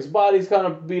see Krang's body's kind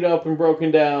of beat up and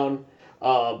broken down.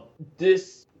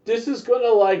 This is gonna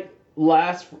like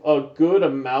last a good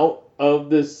amount of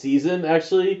this season.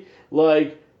 Actually,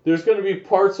 like there's gonna be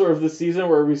parts of the season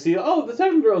where we see, oh, the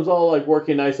Technodrome's all like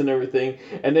working nice and everything,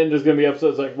 and then there's gonna be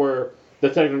episodes like where the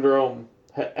Technodrome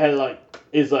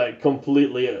is like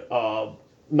completely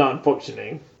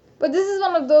non-functioning. But this is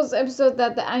one of those episodes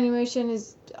that the animation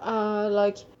is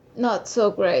like not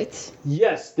so great.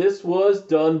 Yes, this was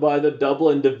done by the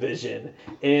Dublin division,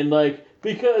 and like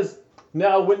because.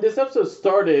 Now, when this episode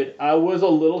started, I was a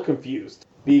little confused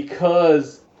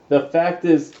because the fact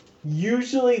is,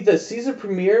 usually the season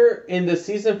premiere and the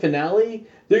season finale,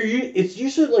 it's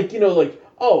usually like,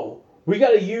 oh, we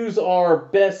got to use our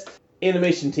best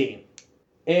animation team.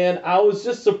 And I was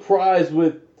just surprised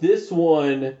with this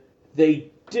one,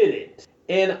 they didn't.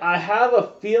 And I have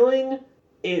a feeling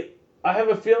it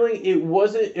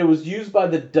was used by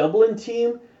the Dublin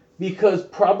team because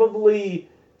probably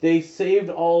they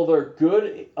saved all their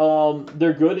good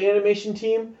animation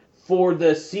team for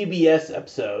the CBS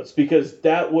episodes because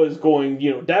that was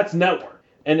going, that's network.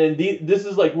 And then this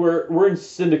is like we're in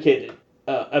syndicated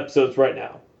episodes right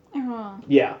now.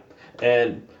 Yeah,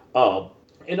 and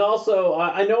also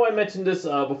I know I mentioned this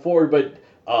before, but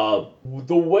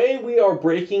the way we are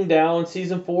breaking down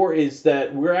season 4 is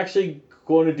that we're actually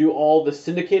going to do all the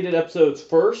syndicated episodes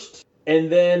first,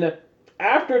 and then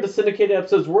after the syndicated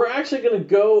episodes, we're actually going to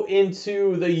go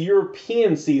into the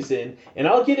European season, and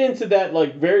I'll get into that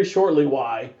like very shortly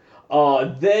why.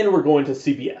 Then we're going to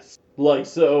CBS. Like,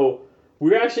 so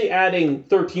we're actually adding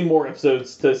 13 more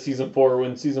episodes to season 4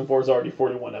 when season 4 is already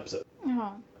 41 episodes.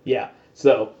 Yeah.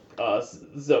 So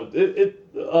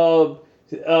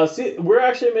we're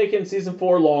actually making season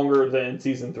 4 longer than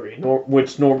season 3,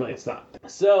 which normally it's not.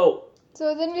 So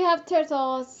then we have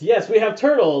Turtles. Yes, we have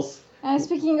Turtles. And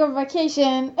speaking of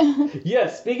vacation.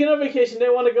 Yes, speaking of vacation, they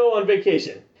want to go on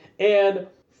vacation. And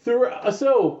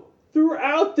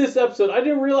throughout this episode, I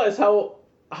didn't realize how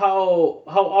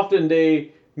often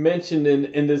they mentioned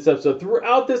in this episode.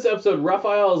 Throughout this episode,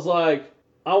 Raphael is like,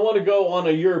 I want to go on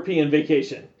a European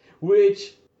vacation.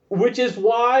 Which is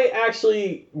why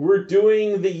actually we're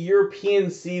doing the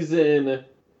European season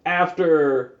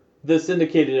after the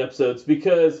syndicated episodes,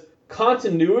 because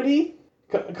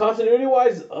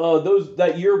continuity-wise,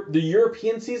 the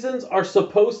European seasons are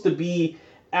supposed to be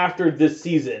after this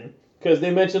season, because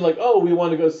they mentioned like, oh, we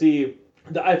want to go see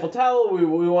the Eiffel Tower, we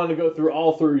want to go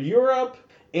through Europe,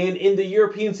 and in the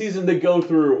European season they go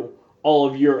through all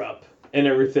of Europe and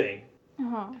everything.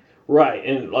 Right,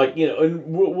 and like and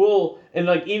we'll and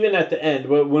like even at the end,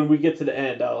 when we get to the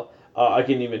end, I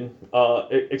can even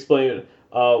explain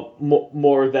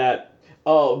more of that.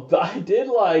 I did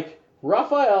like.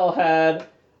 Raphael had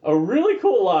a really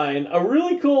cool line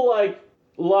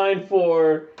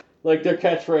for like their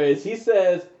catchphrase. He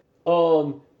says,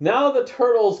 now the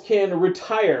Turtles can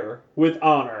retire with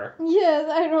honor. Yes,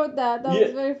 I wrote that. That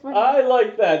was very funny. I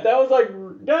like that. That was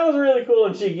really cool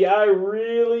and cheeky. I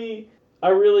really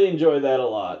enjoyed that a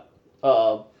lot.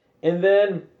 And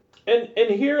then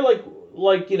and here like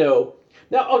now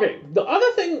okay, the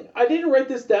other thing, I didn't write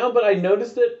this down, but I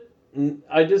noticed it.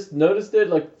 I just noticed it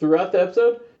like throughout the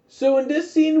episode. So in this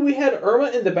scene, we had Irma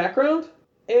in the background,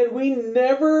 and we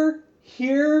never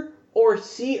hear or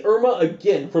see Irma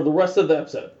again for the rest of the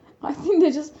episode. I think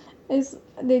they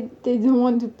don't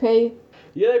want to pay.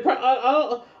 Yeah, they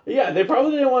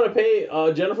probably didn't want to pay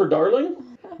Jennifer Darling,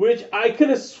 which I could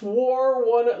have swore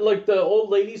like the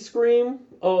old lady scream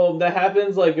that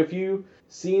happens like a few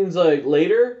scenes like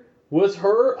later was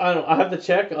her. I don't know. I have to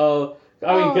check.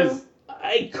 Because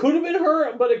It could have been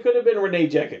her, but it could have been Renee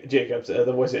Jacobs,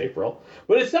 the voice of April.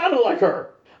 But it sounded like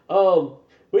her.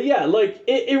 But yeah, like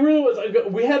it really was.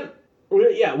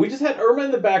 We just had Irma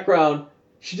in the background.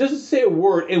 She doesn't say a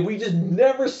word, and we just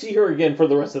never see her again for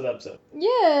the rest of the episode.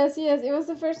 Yes, it was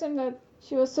the first time that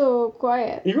she was so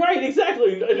quiet. You're right,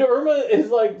 exactly. Irma is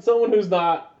like someone who's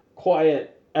not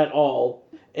quiet at all.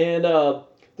 And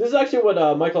this is actually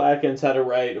what Michael Atkins had to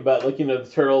write about, like, the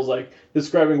Turtles, like,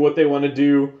 describing what they want to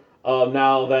do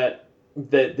now that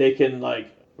they can, like,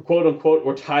 quote unquote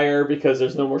retire because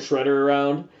there's no more Shredder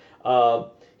around.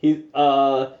 He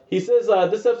says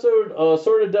this episode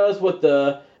sort of does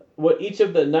what each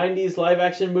of the 90s live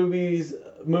action movies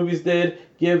did.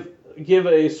 Give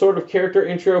a sort of character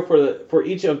intro for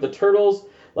each of the turtles.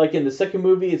 Like in the second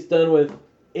movie, it's done with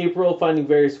April finding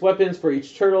various weapons for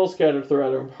each turtle scattered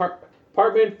throughout her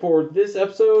apartment. For this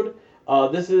episode,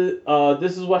 this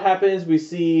is what happens. We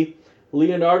see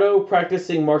Leonardo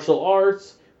practicing martial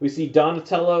arts. We see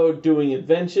Donatello doing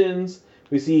inventions.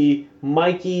 We see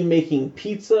Mikey making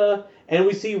pizza, and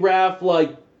we see Raph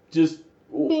like just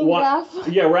being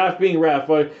Raph. Yeah, Raph being Raph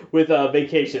with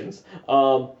vacations.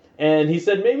 And he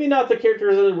said maybe not the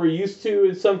characters that we're used to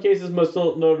in some cases, most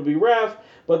notably Raph,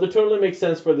 but they totally makes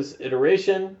sense for this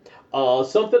iteration.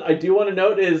 Something I do want to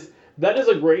note is that is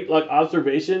a great like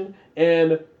observation,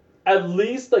 and at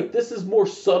least like this is more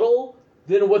subtle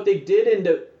than what they did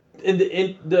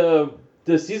in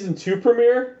the season 2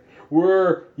 premiere,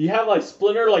 where you have like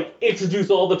Splinter like introduce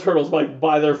all the turtles like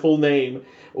by their full name,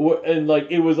 and like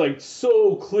it was like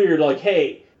so clear like,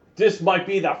 hey, this might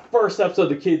be the first episode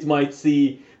the kids might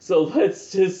see, so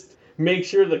let's just make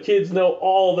sure the kids know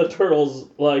all the turtles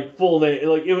like full name.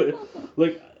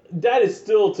 Like that is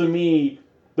still to me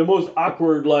the most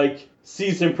awkward like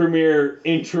season premiere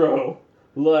intro.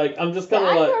 Like I'm just kind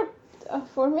of like,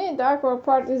 for me the awkward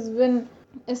part is when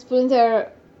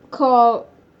Splinter call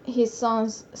his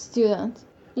son's student.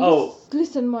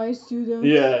 Listen, my student.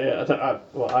 Yeah.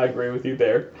 I agree with you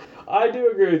there. I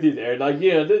do agree with you there. Like,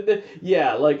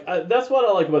 that's what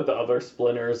I like about the other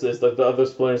Splinters is that the other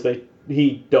Splinters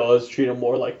he does treat them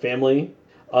more like family.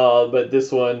 But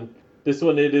this one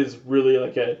it is really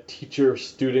like a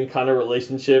teacher-student kind of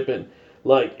relationship, and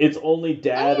like it's only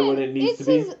dad when it needs to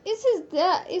be. It's his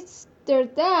dad. It's their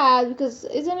dad, because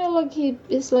isn't it like he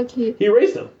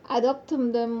raised them,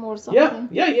 adopted them or something?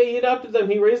 Yeah, he adopted them,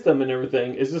 he raised them and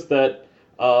everything. It's just that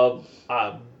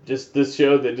just this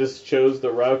show that just chose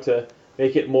the route to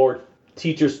make it more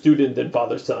teacher student than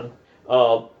father son.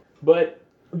 But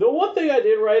the one thing I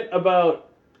did right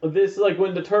about this, like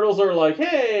when the turtles are like,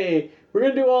 hey, we're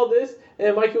gonna do all this,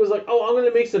 and Mikey was like, oh, I'm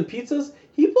gonna make some pizzas,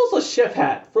 he pulls a chef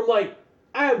hat from like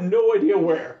I have no idea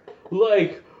where.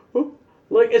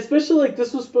 Like, especially, like,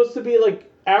 this was supposed to be,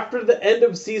 like, after the end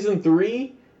of season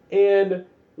 3, and,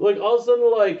 like, all of a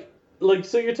sudden, like,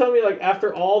 so you're telling me, like,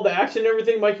 after all the action and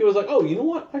everything, Mikey was like, oh, you know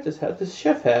what? I just had this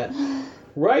chef hat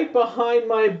right behind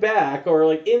my back, or,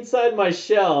 like, inside my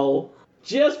shell,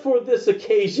 just for this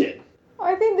occasion.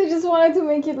 I think they just wanted to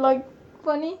make it, like,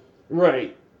 funny.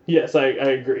 Right. Yes, I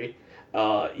agree.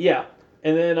 Yeah.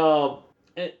 And then,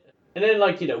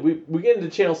 like, we get into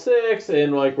Channel 6,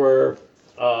 and, like,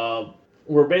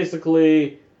 we're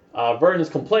basically, Vernon's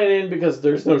complaining because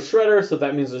there's no Shredder, so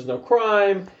that means there's no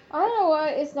crime. I don't know why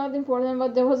it's not important,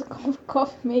 but there was a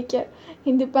coffee maker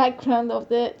in the background of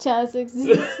the Channel 6. Did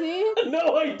you see it?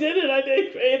 No, I didn't. I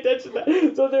didn't pay attention to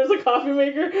that. So there's a coffee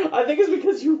maker? I think it's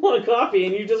because you want coffee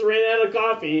and you just ran out of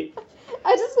coffee.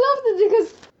 I just loved it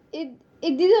because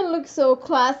it didn't look so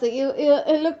classic.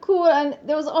 It looked cool, and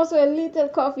there was also a little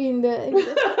coffee in the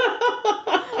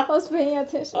I was paying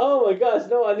attention. Oh my gosh,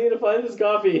 no, I need to find this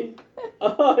coffee.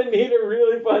 I need to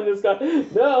really find this coffee.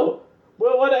 No,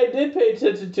 but what I did pay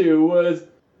attention to was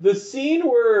the scene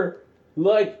where,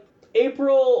 like,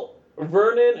 April,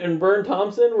 Vernon, and Vern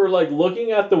Thompson were, like,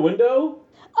 looking at the window.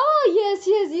 Oh, yes.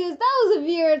 That was a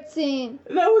weird scene.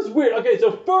 That was weird. Okay,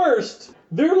 so first,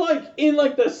 they're, like, in,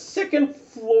 like, the second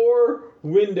floor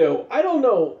window. I don't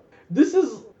know. This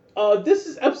is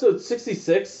episode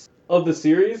 66 of the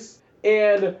series,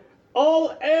 and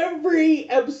every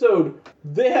episode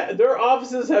their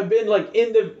offices have been like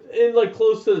in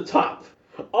close to the top.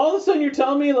 All of a sudden you're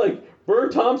telling me like Vern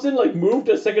Thompson like moved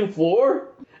to second floor,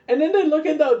 and then they look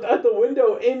at the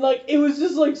window, and like it was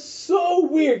just like so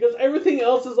weird because everything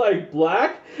else is like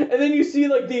black, and then you see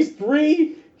like these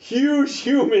 3 huge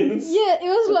humans. Yeah, it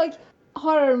was like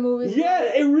horror movies. Yeah,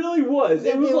 it really was.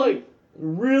 It was like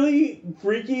really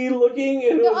freaky looking.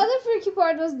 And the other freaky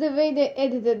part was the way they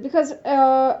edited, because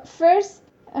first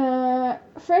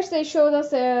they showed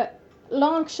us a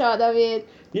long shot of it.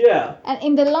 Yeah. And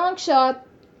in the long shot,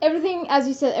 everything, as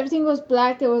you said, everything was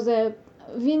black. There was a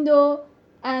window,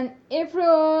 and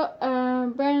April,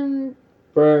 Burn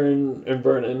and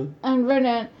Vernon. and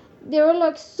Vernon, they were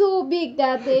like so big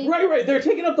that they Right. They're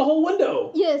taking up the whole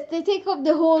window. yes, they take up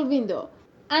the whole window,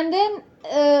 and then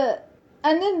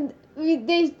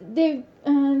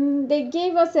they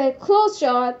gave us a close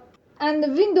shot, and the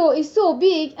window is so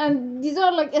big, and these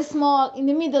are like a small in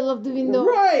the middle of the window.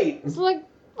 Right. It's like,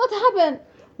 what happened?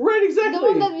 Right, exactly. The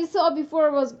one that we saw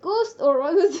before was Ghost, or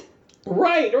what was it?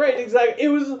 Right, exactly. It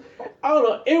was, I don't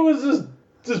know, it was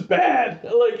just bad.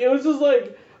 Like, it was just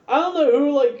like, I don't know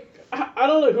who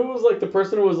was like the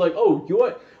person who was like, oh, you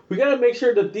what? We gotta make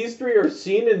sure that these three are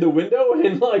seen in the window,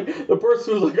 and like the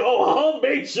person was like, oh, I'll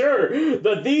make sure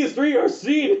that these three are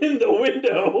seen in the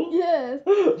window. Yes.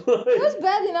 Like, It was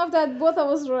bad enough that both of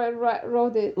us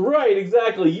wrote it. right,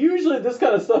 exactly. Usually this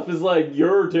kind of stuff is like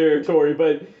your territory,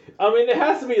 but I mean it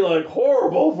has to be like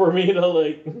horrible for me to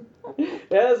like.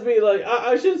 It has to be like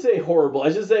I shouldn't say horrible.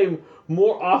 I should say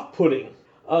more off-putting.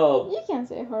 You can't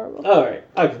say horrible. All right,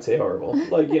 I can say horrible.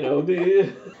 Like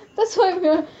the. That's why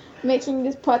we're making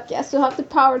this podcast, to have the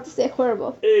power to say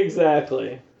horrible.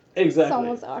 Exactly.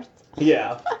 Someone's art.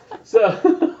 Yeah. So.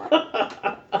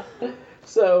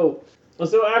 so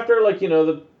after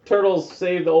the turtles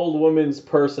save the old woman's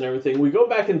purse and everything, we go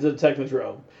back into the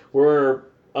Technodrome where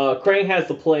Krang has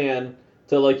the plan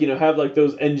to have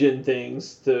those engine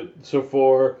things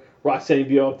for Roxanne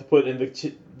and Bebop to put in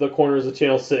the corners of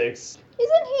Channel 6.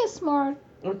 Isn't he smart?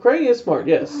 Krang is smart,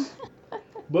 yes.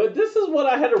 But this is what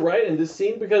I had to write in this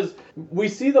scene because we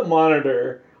see the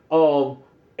monitor,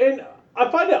 and I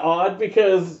find it odd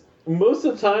because most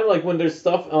of the time, like when there's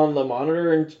stuff on the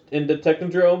monitor in the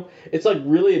Technodrome, it's like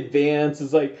really advanced.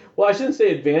 It's like, well, I shouldn't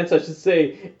say advanced. I should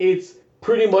say it's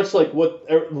pretty much like what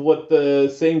the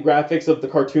same graphics of the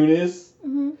cartoon is.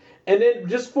 Mm-hmm. And then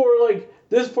just for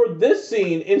this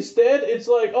scene, instead it's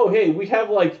like, oh hey, we have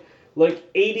like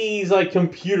 80s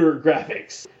computer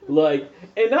graphics.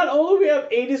 And not only we have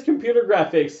 80s computer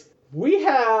graphics, we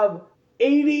have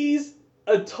 80s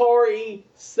Atari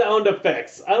sound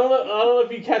effects. I don't know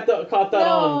if you caught that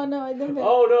on. No, I didn't.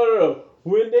 Oh no.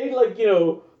 When they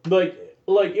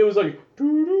it was like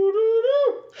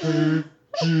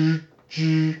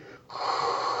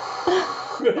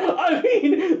I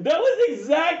mean, that was the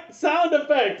exact sound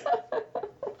effect.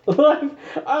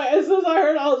 As soon as I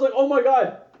heard it, I was like, oh my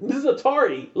god, this is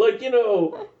Atari.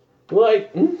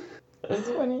 That's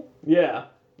funny. Yeah.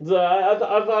 So I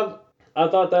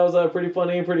thought that was pretty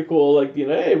funny and pretty cool.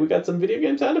 Hey, we got some video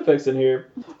game sound effects in here.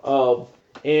 And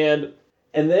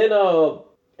then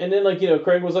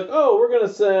Craig was like, oh, we're gonna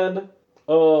send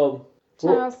Channel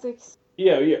 6.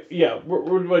 Yeah.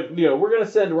 We're gonna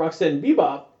send Roxanne and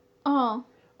Bebop.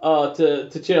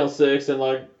 To Channel 6,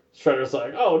 and Shredder's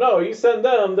like, oh no, you send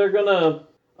them, they're gonna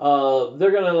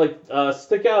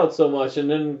stick out so much. And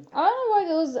then I don't know why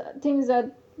those things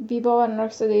that Bebop and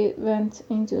Rocksteady went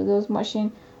into those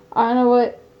machines. I don't know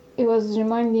what it was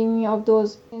reminding me of,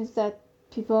 those things that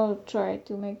people try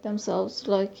to make themselves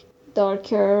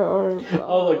darker or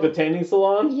like the tanning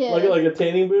salon, yes. like a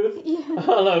tanning booth. Yeah. I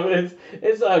don't know. It's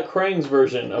Krang's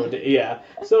version of it. Yeah.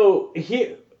 So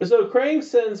Krang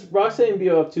sends Roxanne and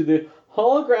Bebop to the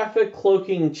holographic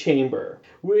cloaking chamber,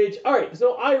 which, alright,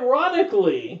 so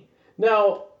ironically,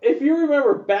 now, if you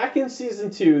remember back in season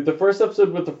 2, the first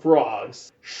episode with the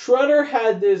frogs, Shredder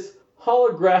had this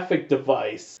holographic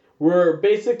device where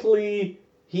basically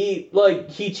he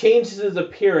changed his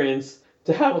appearance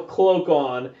to have a cloak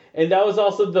on, and that was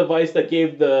also the device that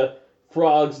gave the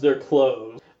frogs their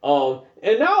clothes.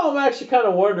 And now I'm actually kind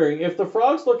of wondering if the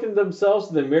frogs look at themselves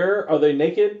in the mirror, are they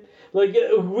naked?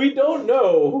 We don't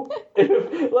know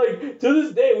if, to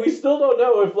this day, we still don't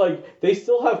know if, they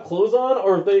still have clothes on,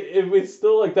 or if it's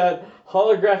still, that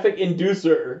holographic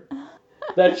inducer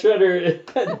that Shredder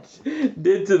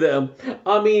did to them.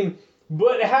 I mean,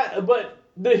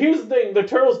 here's the thing, the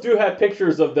turtles do have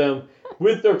pictures of them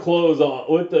with their clothes on,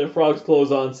 with the frogs'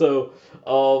 clothes on, so,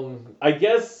 I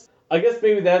guess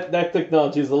maybe that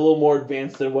technology is a little more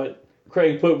advanced than what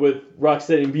Krang put with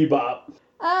Rocksteady and Bebop.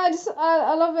 I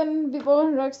love when Bebop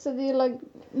and Rocksteady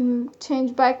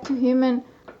change back to human.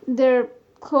 Their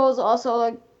clothes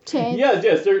also change. Yes,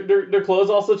 their clothes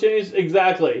also changed.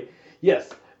 Exactly. Yes,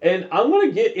 and I'm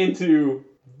gonna get into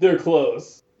their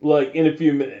clothes in a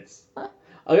few minutes.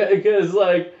 Okay, because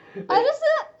I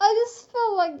just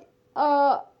felt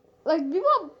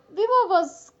Bebop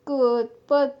was good,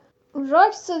 but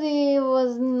Rocksteady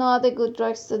was not a good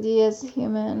Rocksteady as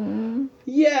human.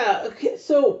 Yeah, okay,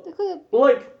 so They could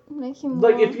make him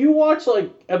more. if you watch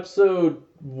episode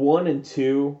 1 and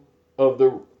 2 of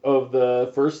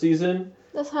the first season,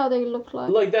 That's how they look like.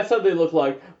 Like, that's how they look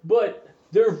like. But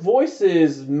their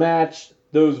voices match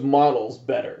those models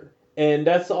better. And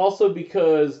that's also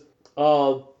because,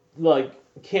 like,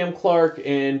 Cam Clark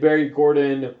and Barry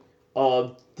Gordon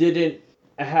didn't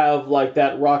have, like,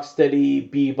 that rocksteady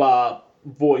bebop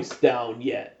voice down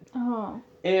yet. Oh.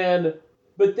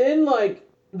 But then, like,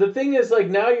 the thing is, like,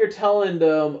 now you're telling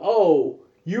them, oh,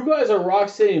 you guys are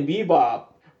rocksteady and bebop,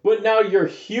 but now you're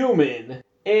human.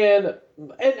 And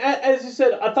as you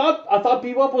said, I thought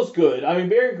Bebop was good. I mean,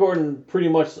 Barry Gordon pretty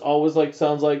much always like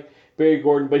sounds like Barry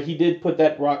Gordon, but he did put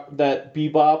that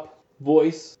Bebop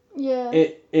voice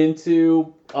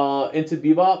into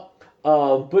Bebop.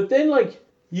 But then like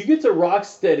you get to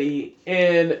Rocksteady,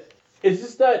 and it's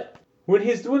just that when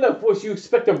he's doing that voice, you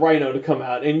expect a rhino to come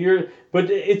out,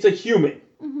 but it's a human,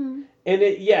 Mm-hmm. and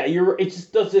it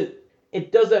just doesn't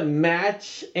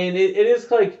match, and it is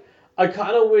like I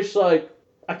kind of wish like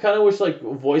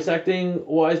voice acting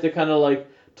wise they kind of like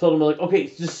told him like, okay,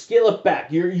 just scale it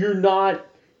back. You're not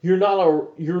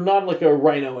like a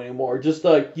rhino anymore. Just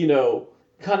like,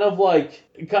 kind of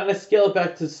scale it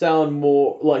back to sound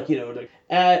more like, like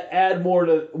add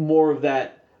more of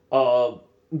that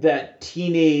that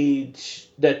teenage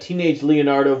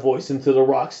Leonardo voice into the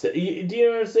Rocksteady. Do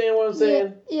you understand what I'm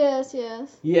saying? Yes.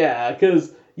 Yeah,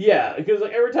 because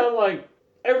like every time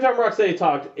Rocksteady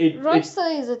talked,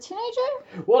 Rocksteady is a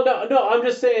teenager? Well, no, I'm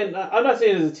just saying. I'm not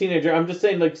saying as a teenager. I'm just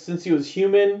saying like since he was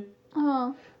human,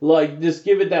 like just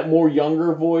give it that more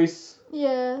younger voice.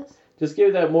 Yes. Just give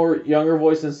it that more younger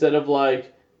voice instead of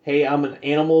like, hey, I'm an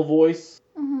animal voice.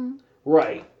 Mm-hmm.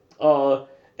 Right.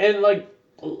 And like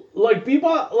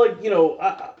Bebop, like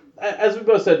as we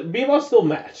both said, Bebop still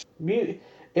matched.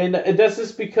 And that's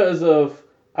just because of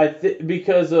it's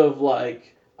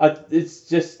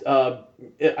just I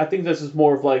think this is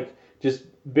more of like just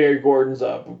Barry Gordon's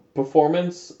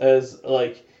performance as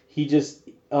like he just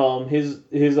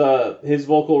his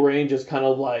vocal range is kind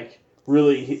of like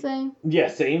really same. Yeah,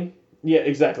 same. Yeah,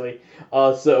 exactly.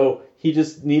 So he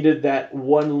just needed that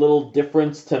one little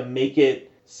difference to make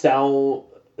it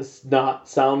not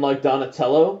sound like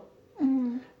Donatello.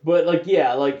 Mm-hmm. But like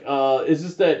it's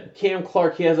just that Cam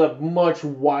Clark, he has a much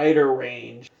wider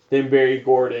range than Barry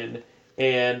Gordon,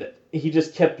 and he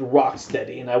just kept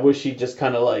Rocksteady, and I wish he just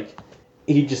kind of like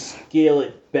he just scale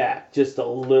it back just a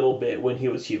little bit when he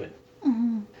was human.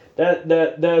 Mm-hmm.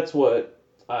 That's what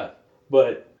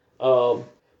but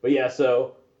yeah,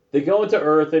 so they go into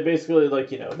Earth. They basically like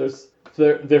there's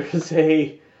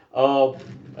a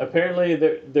apparently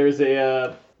there's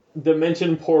a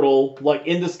dimension portal like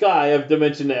in the sky of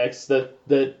Dimension X that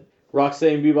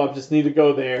Roxanne and Bebop just need to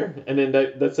go there, and then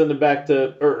that send them back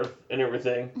to Earth and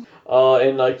everything.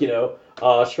 And like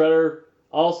Shredder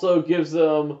also gives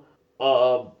them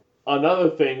another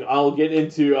thing I'll get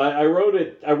into. I wrote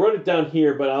it down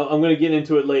here, but I'm going to get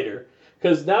into it later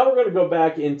because now we're going to go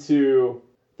back into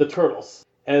the Turtles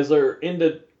as they're in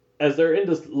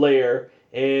this lair,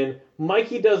 and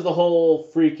Mikey does the whole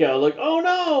freak out, like, oh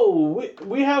no,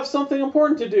 we have something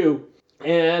important to do.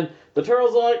 And the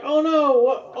Turtles are like, oh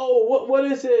no, what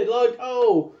is it? Like,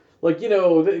 oh, like,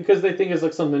 because they think it's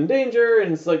like something in danger,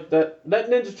 and it's like that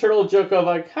Ninja Turtle joke of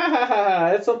like, ha ha ha ha,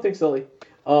 it's something silly.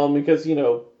 Because,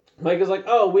 Mike is like,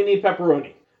 oh, we need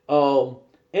pepperoni.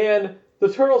 And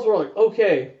the Turtles were like,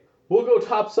 okay, we'll go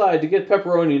topside to get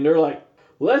pepperoni, and they're like,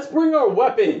 let's bring our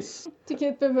weapons to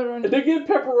get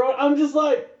pepperoni. I'm just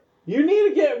like, you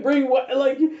need to bring what,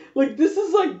 like this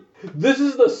is the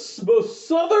most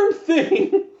southern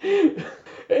thing.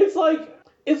 It's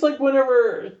like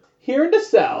whenever here in the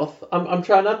South, I'm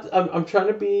trying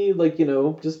to be like,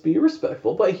 just be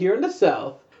respectful, but here in the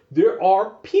South, there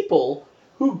are people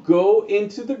who go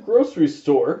into the grocery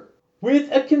store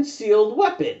with a concealed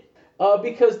weapon,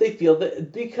 because they feel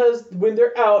because when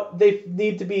they're out, they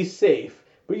need to be safe.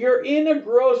 But you're in a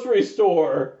grocery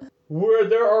store where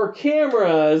there are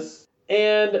cameras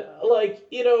and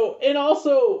and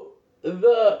also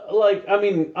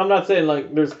I'm not saying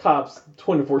like there's cops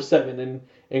 24/7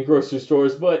 in grocery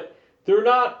stores, but they're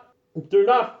not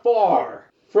far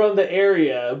from the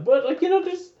area. But they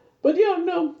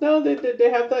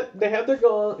have their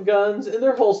guns in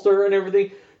their holster and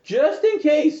everything just in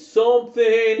case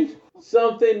something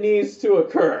needs to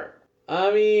occur.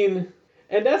 I mean.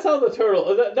 And that's how the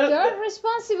turtle. They're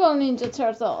responsible Ninja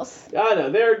Turtles. I know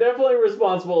they're definitely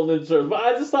responsible Ninja Turtles, but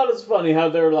I just thought it's funny how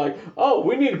they're like, "Oh,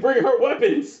 we need to bring our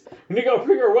weapons. We need to go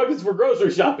bring our weapons for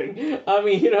grocery shopping." I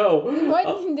mean,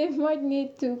 They might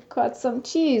need to cut some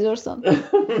cheese or something.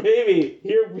 Maybe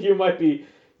you might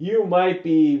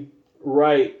be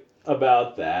right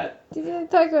about that. Did you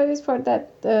talk about this part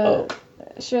that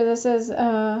Shredder says,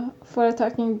 for a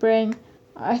talking brain,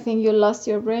 I think you lost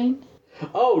your brain.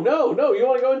 Oh no! You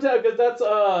want to go into that because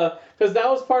because that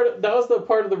was the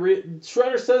part of the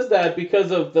Shredder says that because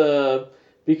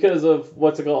of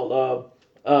what's it called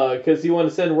because he wanted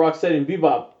to send Rocksteady and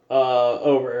Bebop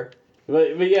over.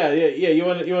 But yeah, you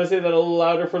want to say that a little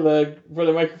louder for the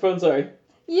microphone? Sorry.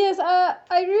 Yes, I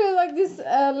really like this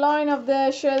line of the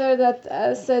Shredder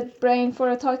that said brain for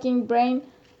a talking brain.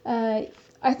 I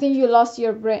think you lost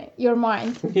your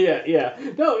mind. Yeah.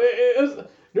 No, it was.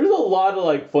 There's a lot of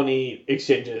like funny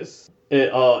exchanges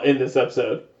in this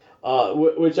episode,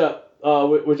 which I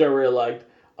really liked.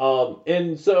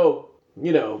 And so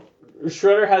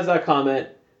Shredder has that comment.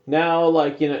 Now,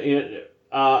 like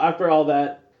after all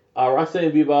that, Rocksteady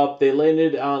and Bebop they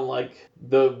landed on like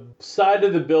the side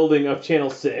of the building of Channel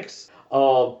 6.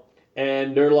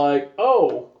 And they're like,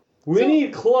 oh, we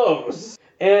need clothes.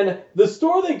 And the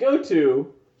store they go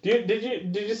to,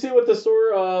 did you see what the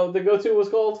store they go to was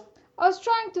called? I was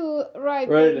trying to write.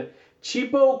 Right.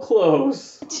 Cheapo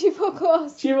Clothes. Cheapo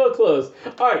Clothes. Cheapo Clothes.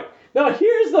 All right. Now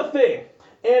here's the thing,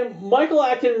 and Michael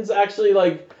Atkins actually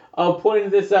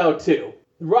pointed this out too.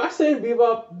 Roxanne and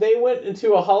Bebop they went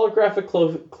into a holographic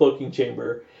cloaking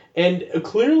chamber, and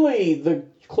clearly the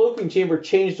cloaking chamber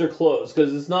changed their clothes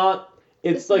because it's not.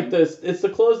 It's like this. It's the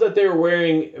clothes that they were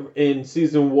wearing in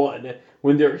season 1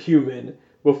 when they're human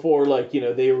before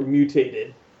they were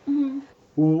mutated. Mm-hmm.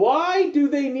 Why do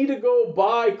they need to go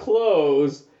buy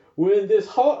clothes when this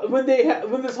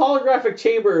holographic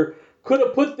chamber could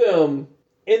have put them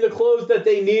in the clothes that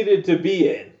they needed to be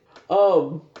in?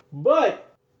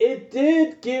 But it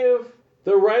did give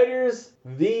the writers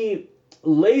the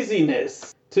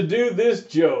laziness to do this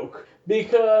joke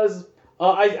because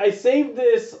I saved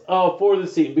this for the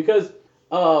scene because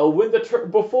when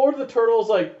before the turtles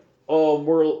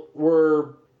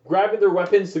were grabbing their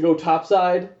weapons to go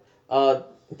topside.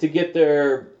 To get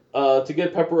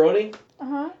pepperoni.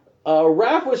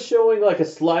 Raph was showing like a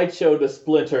slideshow to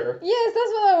Splinter. Yes,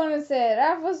 that's what I want to say.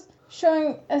 Raph was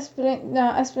showing a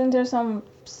Splinter some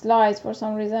slides for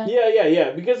some reason.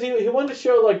 Yeah. Because he wanted to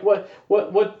show like what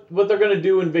they're gonna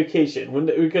do in vacation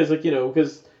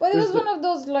because. But it was one of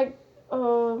those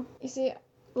you see.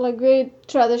 Like very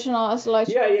traditional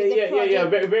slideshow. Yeah.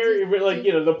 Very like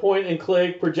the point and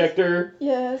click projector.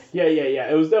 Yes. Yeah.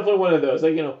 It was definitely one of those.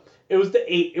 It was the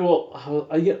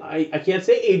I can't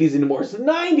say 80s anymore. It's the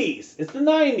 90s. It's the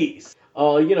 90s.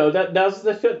 That was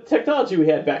the technology we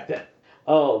had back then.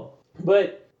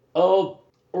 But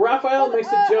Raphael makes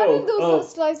a joke. I think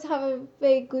those slides have a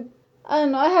very good. I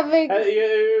don't know. I have very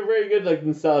good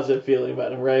nostalgia feeling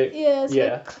about them, right? Yes.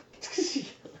 Yeah.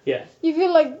 Yeah. You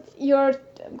feel like you're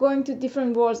going to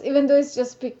different worlds, even though it's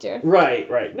just picture.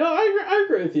 Right. No, I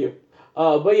agree with you.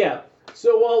 But yeah.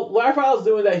 So while Raphael's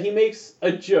doing that, he makes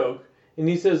a joke, and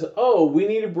he says, "Oh, we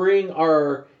need to bring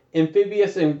our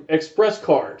amphibious and express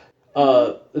card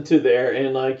to there,"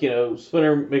 and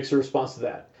Splinter makes a response to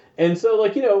that, and so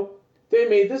they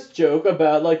made this joke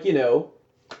about a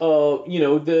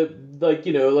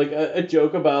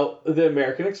joke about the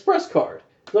American Express card.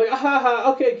 Like,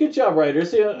 okay, good job,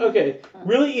 writers. Okay,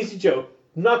 really easy joke.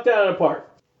 Knocked it out of the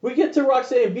park. We get to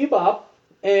Roxanne and Bebop,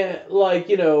 and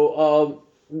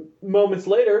moments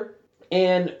later,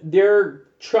 and they're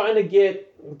trying to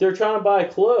buy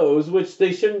clothes, which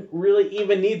they shouldn't really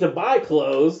even need to buy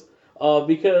clothes,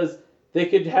 because they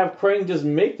could have Krang just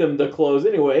make them the clothes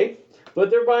anyway. But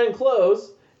they're buying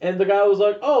clothes, and the guy was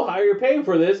like, "Oh, how are you paying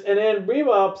for this?" And then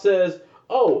Bebop says,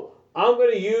 "Oh, I'm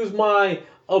gonna use my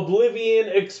Oblivion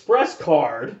Express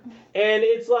card." And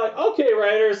it's like, okay,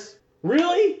 writers,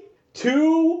 really?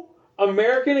 2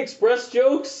 American Express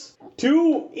jokes?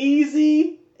 2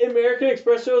 easy American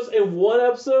Express jokes in 1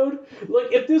 episode?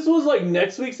 If this was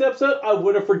next week's episode, I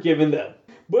would have forgiven them.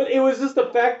 But it was just the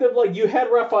fact that you had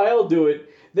Raphael do it.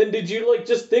 Then did you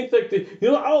just think you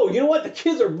know what, the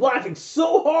kids are laughing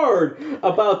so hard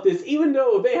about this, even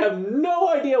though they have no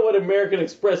idea what American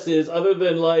Express is, other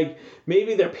than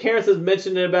maybe their parents have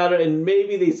mentioned about it, and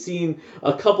maybe they've seen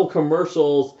a couple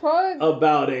commercials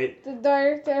about it. The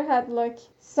director had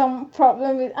some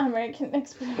problem with American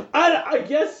Express. I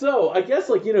guess so. I guess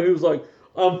he was like,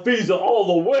 "I'm Visa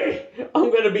all the way.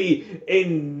 I'm gonna be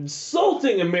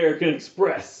insulting American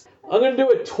Express. I'm gonna do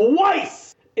it twice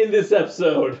in this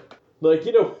episode.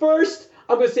 First,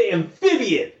 I'm going to say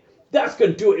amphibian. That's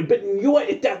going to do it. But you know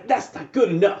what? That's not good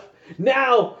enough.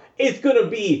 Now, it's going to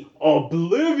be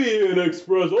Oblivion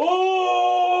Express.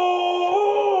 Oh!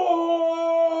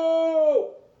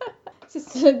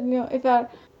 Just if our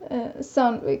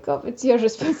son wake up, it's your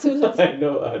responsibility. I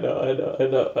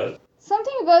know.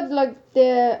 Something about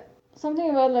the something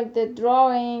about like the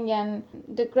drawing and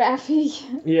the graphic.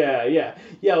 Yeah.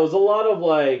 It was a lot of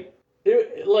like,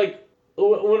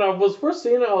 when I was first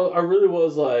seeing it, I really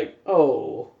was like,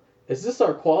 oh, is this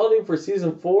our quality for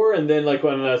season 4? And then like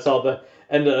when I saw the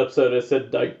end of the episode, it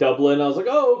said like Dublin. I was like,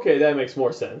 oh, okay, that makes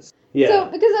more sense. Yeah. So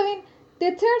because I mean,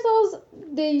 the turtles,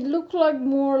 they look like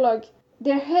more like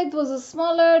their head was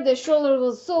smaller, their shoulder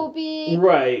was so big.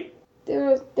 Right.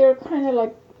 They're kind of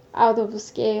like out of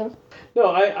scale. No,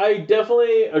 I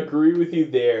definitely agree with you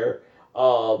there.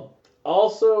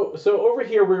 Also, so over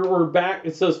here we're back.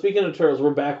 So speaking of turtles,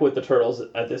 we're back with the turtles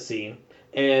at this scene,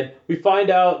 and we find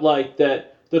out like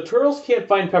that the turtles can't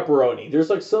find pepperoni. There's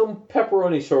like some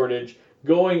pepperoni shortage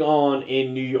going on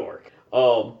in New York.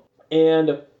 And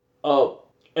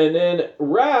then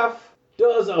Raph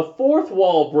does a fourth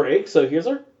wall break. So here's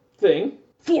our thing.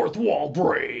 Fourth wall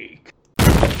break.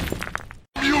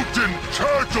 Mutant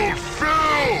turtle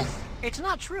filth! It's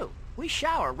not true. We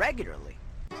shower regularly.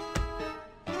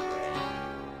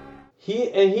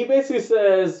 He basically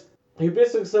says,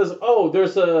 oh,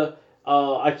 there's a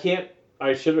I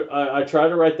tried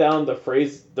to write down the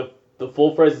phrase, the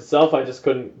full phrase itself. I just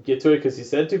couldn't get to it because he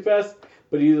said too fast.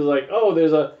 But he was like, oh,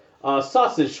 there's a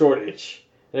sausage shortage,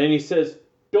 and then he says,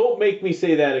 don't make me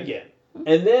say that again.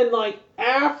 And then like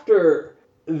after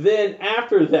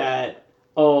that,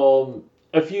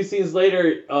 a few scenes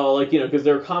later, because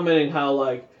they're commenting how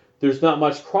like there's not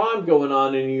much crime going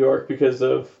on in New York because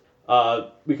of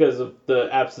the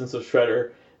absence of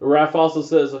Shredder. Raph also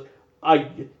says,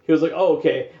 he was like, oh,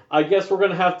 okay, I guess we're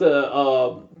gonna have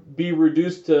to be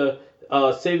reduced to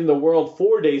saving the world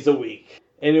 4 days a week.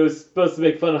 And it was supposed to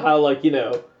make fun of how like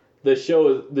the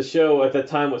show at that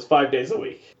time was 5 days a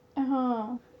week.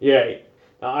 Yeah.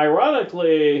 Now,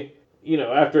 ironically,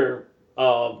 after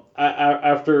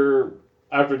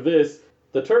this,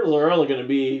 the turtles are only going to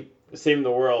be saving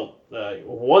the world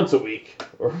once a week,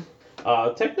 or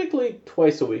technically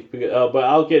twice a week. But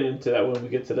I'll get into that when we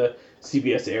get to the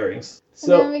CBS airings.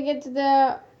 So and then we get to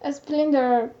the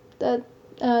Splinter,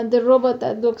 the robot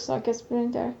that looks like a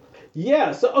Splinter.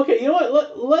 Yeah. So okay, you know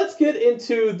what? Let's get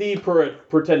into the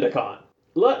Pretendicon.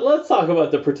 Let's talk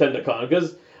about the Pretendicon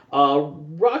because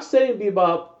Rocksteady and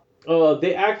Bebop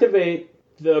they activate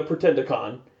the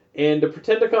Pretendicon, and the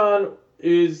Pretendicon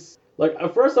is like,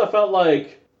 at first I felt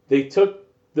like they took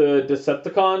the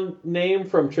Decepticon name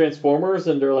from Transformers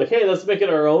and they're like, hey, let's make it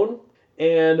our own.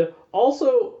 And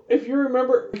also, if you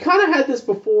remember, we kind of had this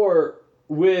before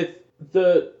with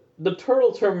the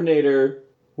Turtle Terminator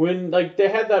when like they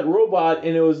had that robot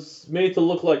and it was made to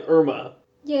look like Irma.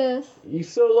 Yes.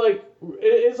 So like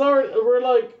we're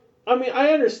like, I mean,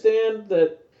 I understand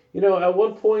that, at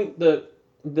one point the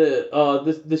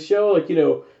show, like,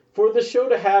 for the show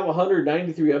to have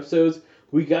 193 episodes,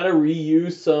 we gotta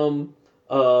reuse some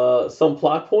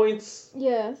plot points.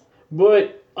 Yes.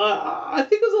 But I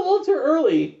think it was a little too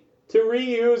early to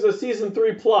reuse a season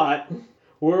 3 plot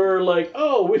where like,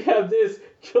 oh, we have this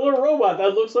killer robot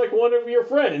that looks like one of your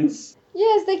friends.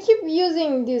 Yes, they keep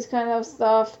using this kind of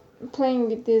stuff, playing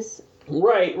with this.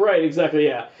 Right, exactly,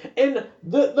 yeah. And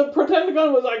the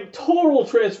Pretendicon was like total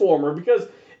Transformer because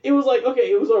it was like,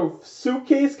 okay, it was a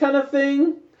suitcase kind of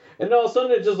thing, and all of a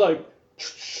sudden it just like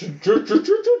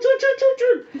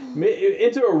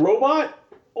into a robot,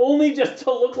 only just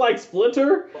to look like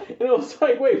Splinter. And it was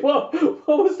like, wait, what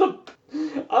was the...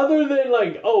 Other than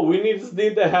like, oh, we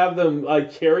need to have them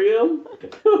like carry him.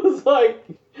 It was like,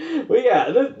 well,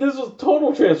 yeah, this was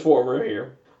total Transformer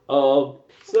here. So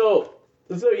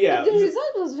yeah. The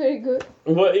result was very good.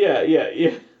 Well,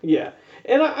 yeah.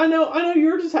 And I know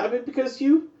you're just happy because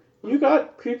you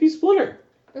got creepy Splinter.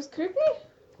 It was creepy?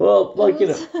 Well, like, it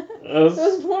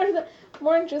was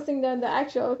more interesting than the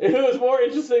actual. It was more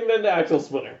interesting than the actual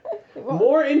Splinter.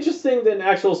 More interesting than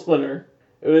actual Splinter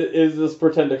is this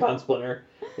Pretendicon Splinter.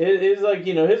 It is like,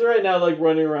 he's right now like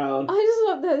running around. I just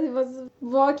love that he was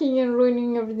walking and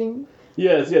ruining everything.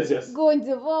 Yes. Going to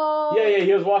the wall. Yeah,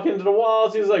 he was walking into the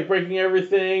walls. He was like breaking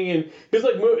everything, and he was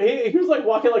like he was like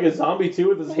walking like a zombie too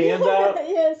with his hands out.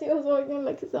 Yes, he was walking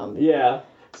like a zombie. Yeah.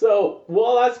 So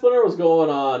while that Splinter was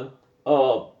going on,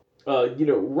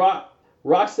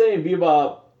 Rocksteady and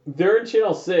Bebop, they're in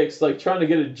Channel 6, like trying to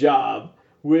get a job.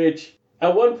 Which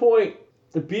at one point,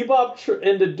 Bebop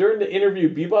during the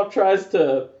interview, Bebop tries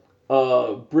to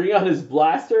bring out his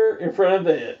blaster in front of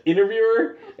the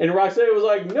interviewer, and Rocksteady was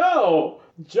like, no,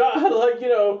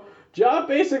 job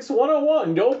basics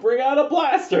 101, don't bring out a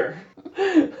blaster.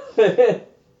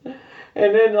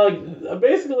 And then, like,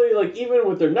 basically, like, even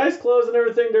with their nice clothes and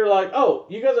everything, they're like, oh,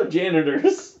 you guys are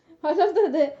janitors. I love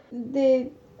that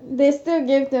they still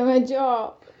gave them a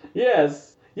job.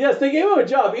 Yes. Yes, they gave him a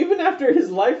job even after his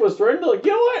life was threatened. They're like,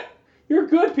 you know what? You're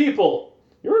good people.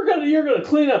 You're gonna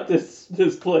clean up this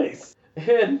place.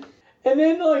 And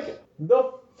then like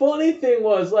the funny thing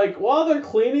was like while they're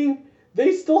cleaning,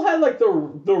 they still had like the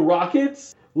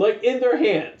rockets like in their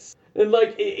hands. And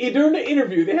like during the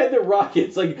interview, they had the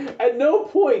rockets. Like at no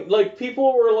point, like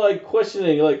people were like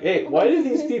questioning, like, "Hey, why do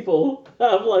these people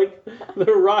have like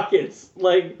the rockets?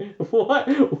 Like what?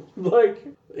 Like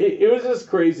it was just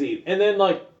crazy." And then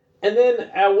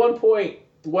at one point,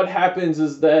 what happens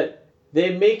is that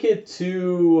they make it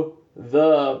to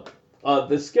the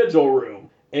schedule room,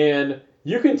 and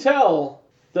you can tell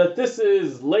that this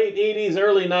is late '80s,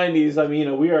 early '90s. I mean,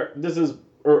 this is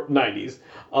 '90s.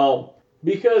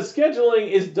 Because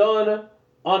scheduling is done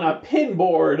on a pin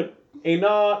board and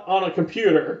not on a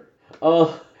computer.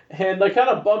 And I kind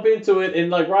of bump into it, and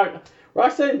like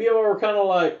Roxanne and Bill were kind of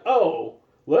like, oh,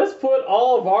 let's put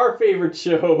all of our favorite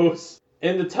shows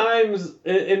in the times,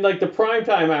 in like the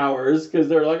primetime hours, because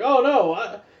they're like, oh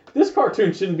no, this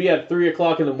cartoon shouldn't be at 3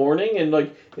 o'clock in the morning. And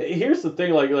like, here's the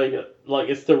thing, like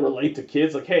it's to relate to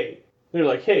kids. Like, hey, they're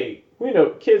like, hey, we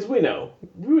know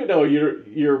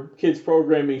your kids'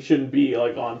 programming shouldn't be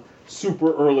like on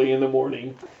super early in the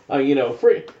morning. When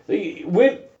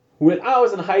I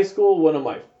was in high school, one of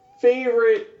my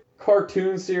favorite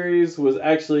cartoon series was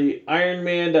actually Iron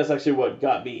Man. That's actually what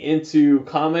got me into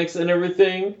comics and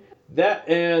everything. That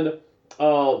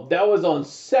was on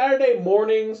Saturday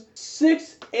mornings,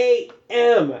 6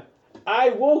 a.m. I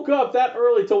woke up that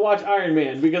early to watch Iron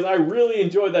Man because I really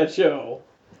enjoyed that show.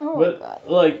 Oh but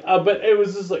my God. but it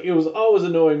was just like it was always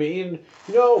annoying me. And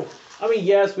I mean,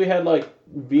 yes, we had like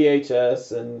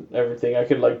VHS and everything. I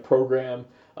could like program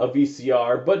a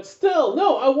VCR, but still,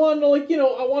 no. I want to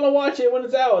I want to watch it when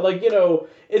it's out. Like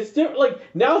it's different.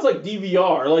 Like now it's like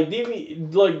DVR. Like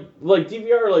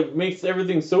DVR like makes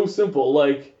everything so simple.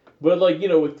 Like but like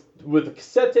with the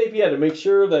cassette tape, you had to make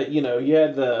sure that you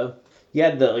had the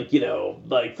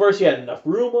like first you had enough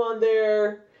room on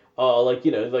there. So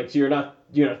you're not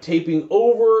taping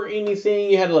over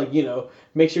anything. You had to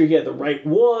make sure you had the right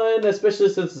one, especially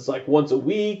since it's like once a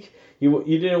week. You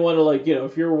didn't want to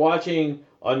if you're watching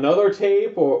another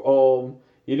tape or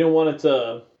you didn't want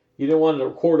to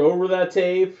record over that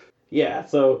tape. Yeah,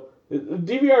 so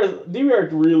DVR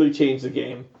really changed the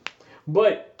game.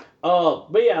 But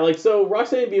yeah, so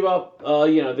Roxanne and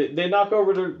Bebop, they knock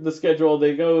over the schedule,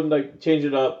 they go and change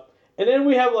it up. And then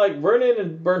we have Vernon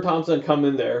and Vern Thompson come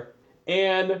in there,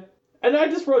 and I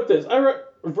just wrote this.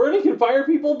 Vernon can fire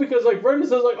people because Vernon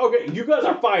says okay, you guys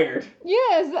are fired.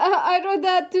 Yes, I wrote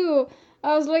that too.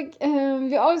 I was like,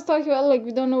 we always talk about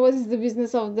we don't know what is the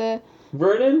business of the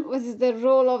Vernon. What is the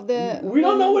role of the? We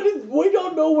don't know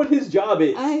what his job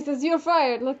is. And he says you're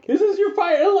fired. Look. He says you're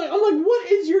fired. I'm like,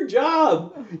 what is your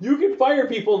job? You can fire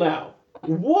people now.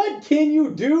 What can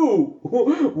you do?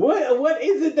 What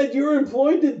is it that you're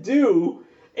employed to do?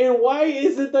 And why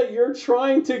is it that you're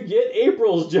trying to get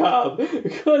April's job?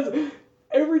 Because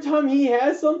every time he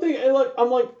has something, I'm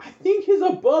like, I think he's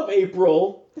above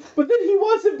April, but then he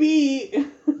wants to be,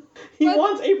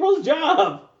 wants April's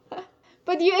job.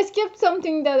 But you skipped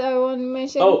something that I want to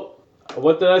mention. Oh,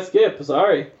 what did I skip?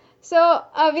 Sorry. So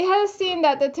we have seen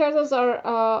that the turtles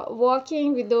are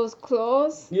walking with those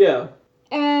claws. Yeah.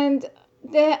 And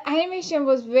the animation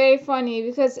was very funny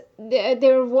because they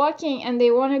were walking and they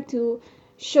wanted to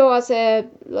show us a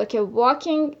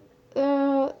walking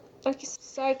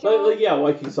cycle. Yeah,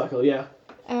 walking cycle. Yeah.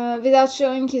 Without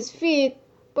showing his feet,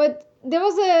 but there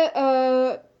was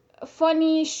a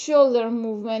funny shoulder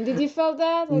movement. Did you feel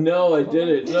that? No, I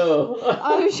didn't. No.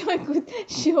 I wish I could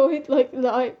show it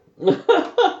live.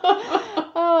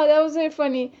 Oh, that was very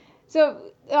funny. So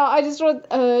I just wrote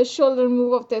a shoulder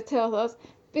move of the turtles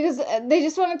because they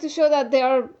just wanted to show that they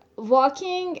are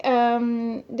walking,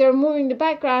 they're moving the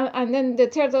background, and then the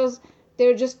turtles,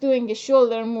 they're just doing a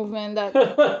shoulder movement. That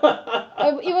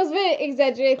it was very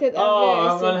exaggerated.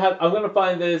 I'm gonna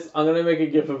find this. I'm gonna make a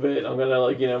gif of it. I'm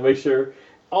gonna make sure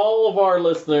all of our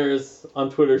listeners on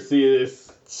Twitter see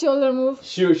this shoulder move.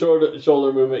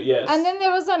 Shoulder movement. Yes. And then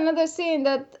there was another scene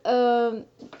that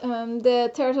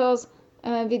the turtles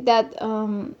with that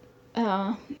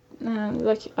I don't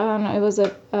know, it was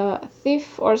a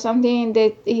thief or something.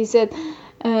 That he said,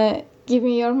 "Give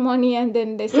me your money," and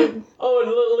then they said, "Oh,"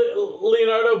 and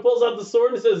Leonardo pulls out the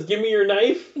sword and says, "Give me your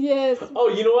knife." Yes. Oh,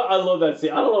 you know what? I love that scene.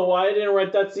 I don't know why I didn't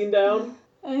write that scene down.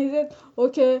 And he said,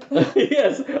 "Okay."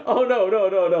 Yes. Oh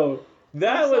no.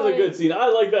 That was a good scene. I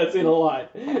like that scene a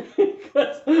lot.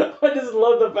 Because I just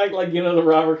love the fact, the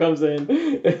robber comes in,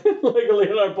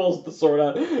 Leonardo pulls the sword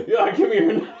out. Yeah, give me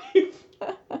your knife.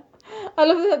 I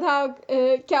love that how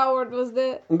Coward was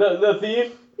the The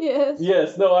thief? yes.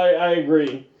 Yes, no, I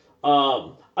agree.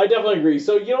 I definitely agree.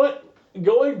 So you know what?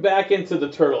 Going back into the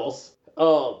Turtles,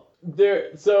 so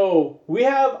we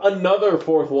have another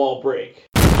fourth wall break.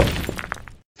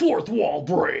 Fourth wall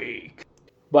break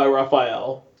by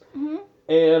Raphael. Mm-hmm.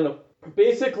 And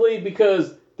basically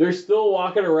because they're still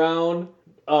walking around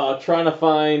trying to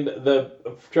find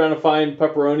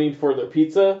pepperoni for their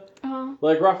pizza. Uh-huh.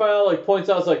 Like Raphael like points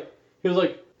out, he was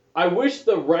like, I wish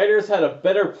the writers had a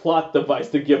better plot device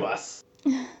to give us.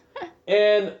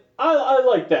 And I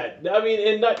like that. I mean,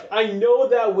 and I know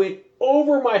that went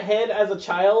over my head as a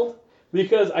child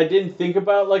because I didn't think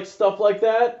about like stuff like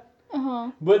that.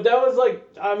 Uh-huh. But that was like,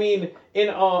 I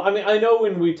know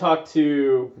when we talked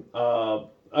to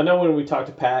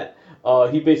Pat,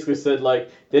 he basically said like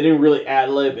they didn't really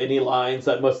ad-lib any lines,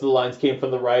 that most of the lines came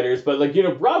from the writers, but like,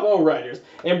 bravo writers,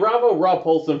 and bravo Rob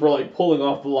Paulson for like pulling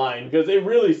off the line, because it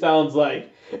really sounds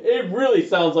like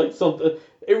something.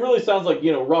 It really sounds like,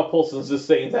 Rob Paulson's just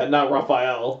saying that, not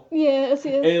Raphael. Yes.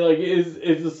 And like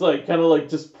it's just like kind of like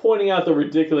just pointing out the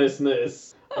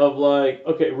ridiculousness of like,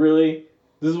 okay, really?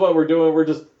 This is what we're doing. We're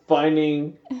just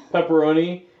finding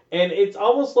pepperoni. And it's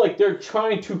almost like they're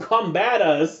trying to combat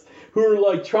us, who are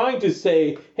like trying to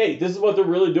say, hey, this is what they're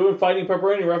really doing, finding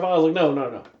pepperoni. And Raphael's like,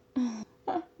 no.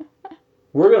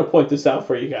 We're going to point this out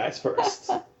for you guys first.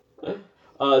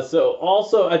 So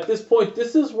also at this point,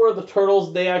 this is where the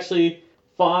Turtles, they actually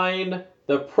find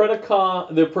the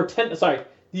Pretendicon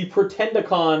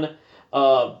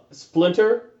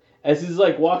Splinter, as he's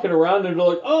like walking around, and they're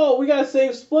like, oh, we gotta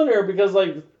save Splinter because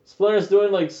like Splinter's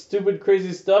doing like stupid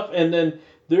crazy stuff, and then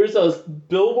there's a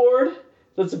billboard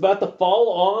that's about to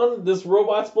fall on this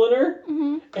robot Splinter,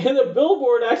 Mm-hmm. and the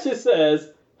billboard actually says,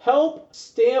 help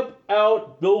stamp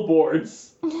out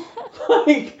billboards.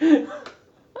 Like,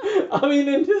 I mean,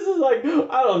 and this is like,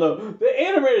 I don't know, the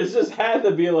animators just had to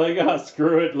be like,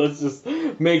 screw it, let's just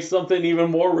make something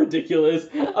even more ridiculous.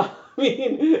 I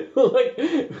mean, like,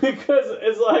 because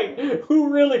it's like,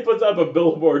 who really puts up a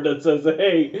billboard that says,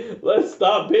 hey, let's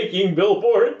stop making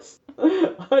billboards?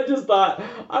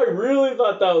 I really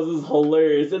thought that was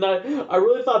hilarious, and I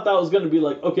really thought that was going to be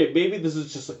like, okay, maybe this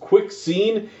is just a quick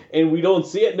scene, and we don't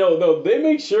see it. No, they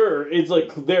make sure it's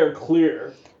like, they're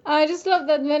clear. I just love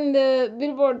that when the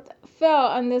billboard fell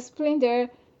on the Splinter,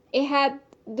 it had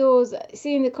those,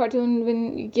 see in the cartoon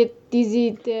when you get dizzy.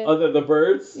 The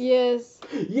birds? Yes.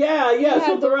 Yeah.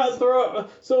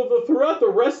 So throughout the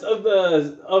rest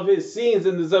of his scenes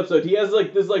in this episode, he has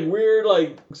like this like weird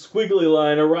like squiggly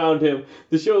line around him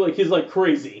to show like he's like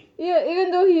crazy. Yeah,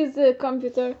 even though he's a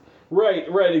computer. Right,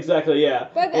 exactly, yeah.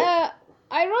 But I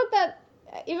wrote that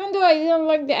even though I didn't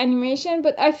like the animation,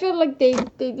 but I feel like they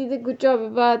did a good job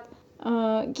about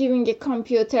giving a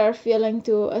computer feeling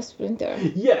to a Splinter.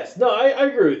 Yes, no, I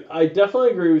agree. I definitely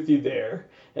agree with you there.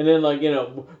 And then, like,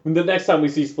 the next time we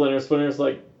see Splinter's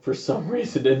like, for some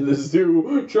reason in the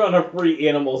zoo trying to free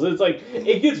animals. It's like,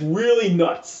 it gets really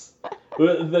nuts,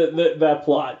 that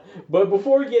plot. But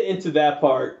before we get into that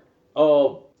part,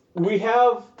 we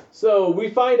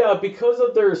find out because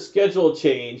of their schedule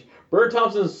change, Bert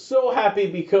Thompson's so happy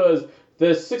because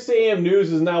the 6 a.m. news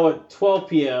is now at 12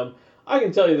 p.m. I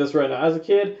can tell you this right now. As a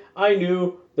kid, I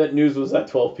knew that news was at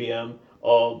 12 p.m.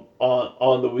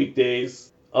 On the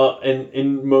weekdays and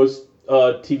in most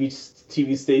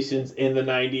TV stations in the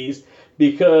 90s,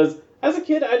 because as a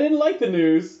kid I didn't like the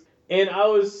news, and I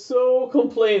was so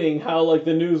complaining how like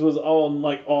the news was on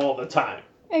like all the time.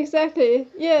 Exactly.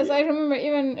 Yes, yeah. I remember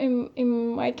even in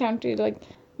my country, like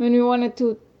when we wanted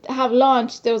to have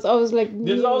lunch, there was always like news.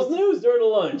 There's always news during the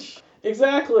lunch.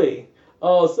 Exactly.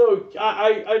 So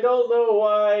I don't know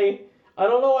why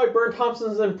Bert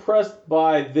Thompson's impressed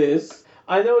by this.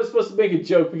 I know it's supposed to make a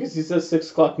joke because he says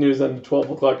 6 o'clock news on the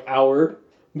 12 o'clock hour,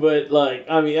 but like,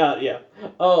 I mean, yeah.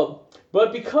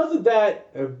 But because of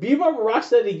that, Bebop and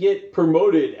Rocksteady get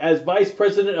promoted as vice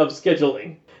president of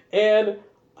scheduling, and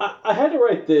I had to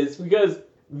write this because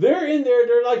they're in there,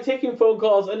 they're like taking phone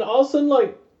calls, and all of a sudden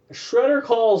like Shredder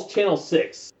calls Channel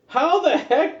 6. How the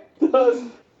heck does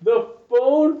the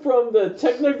phone from the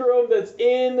Technodrome that's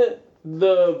in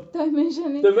the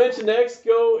Dimension X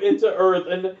go into Earth?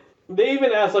 And they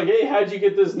even ask like, hey, how'd you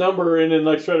get this number? And then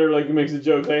like Shredder like makes a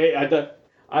joke, hey,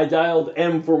 I dialed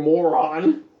M for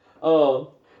moron.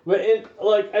 But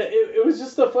it was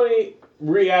just a funny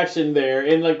reaction there,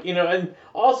 and like, and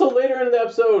also later in the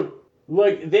episode,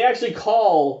 like they actually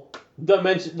call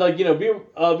Dimension, like, Bebop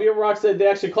Rocksteady, they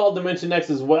actually call Dimension X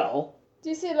as well. Do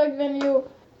you see like when you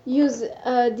use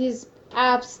these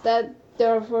apps that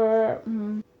they're for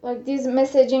like these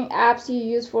messaging apps you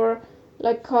use for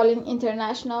like calling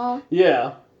international,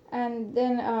 Yeah. and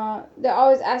then they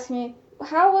always ask me,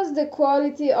 how was the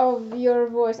quality of your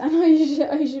voice? I know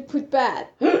I should put bad.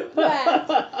 Bad.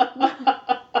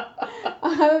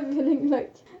 I have a feeling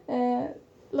like.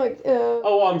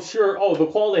 Oh, I'm sure. Oh, the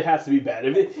quality has to be bad.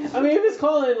 If it's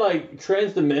calling like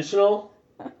transdimensional,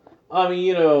 I mean,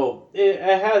 you know, it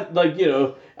has like, you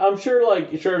know, I'm sure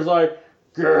like it's like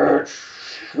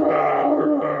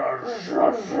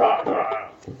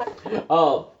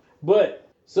but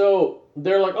so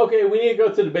they're like, okay, we need to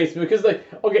go to the basement because like,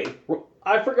 okay,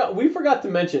 we forgot to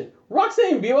mention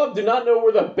Roxanne and Bebop do not know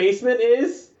where the basement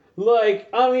is. Like,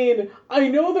 I mean, I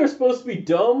know they're supposed to be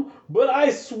dumb, but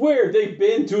I swear they've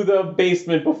been to the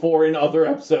basement before in other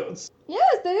episodes.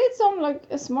 Yes, they did some like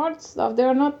smart stuff.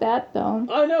 They're not that dumb.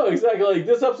 I know, exactly. Like,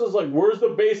 this episode's like, where's the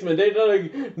basement? They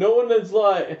like, no one is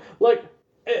like,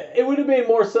 it would have made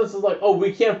more sense as like, oh,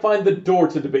 we can't find the door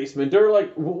to the basement. They're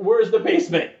like, where's the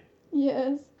basement?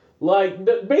 Yes. Like,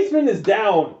 the basement is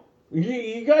down.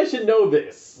 You guys should know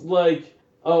this. Like,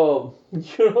 you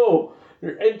know,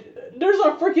 and there's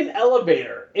a freaking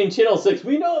elevator in Channel 6.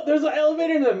 We know there's an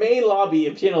elevator in the main lobby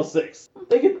of Channel 6.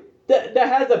 That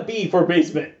has a B for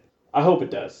basement. I hope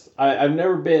it does. I've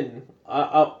never been.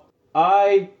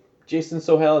 Jason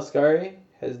Sohail Ascari,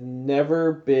 has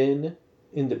never been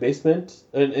in the basement,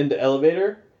 in the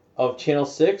elevator of Channel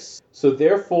 6. So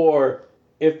therefore,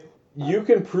 if you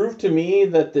can prove to me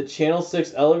that the Channel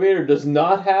 6 elevator does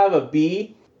not have a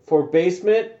B for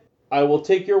basement, I will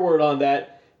take your word on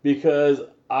that. Because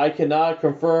I cannot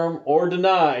confirm or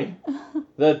deny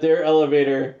that their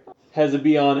elevator has a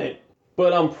B on it.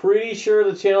 But I'm pretty sure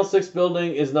the Channel 6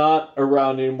 building is not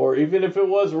around anymore. Even if it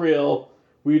was real,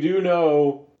 we do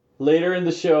know later in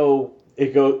the show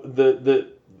the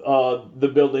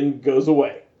building goes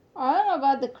away. I don't know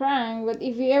about the crying, but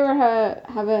if you ever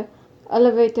have a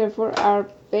elevator for our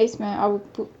basement,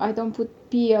 I don't put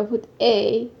B, I put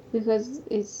A because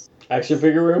it's Action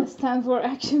figure room? Stand for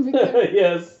action figure.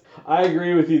 Yes, I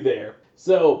agree with you there.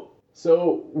 So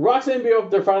Roxanne and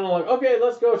Bebop, they're finally like, okay,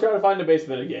 let's go try to find the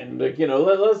basement again. Like, you know,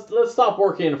 let's stop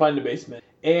working and find the basement.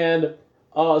 And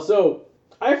so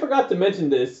I forgot to mention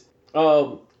this.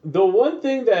 The one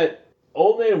thing that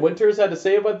Old Man Winters had to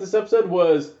say about this episode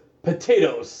was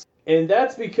potatoes, and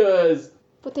that's because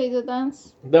Potato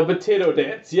dance. The potato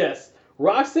dance, yes.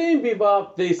 Roxanne and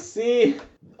Bebop, they see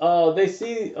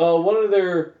one of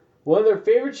their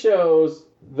favorite shows,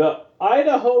 the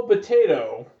Idaho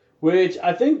Potato, which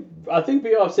I think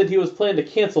Bebop said he was planning to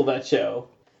cancel that show.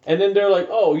 And then they're like,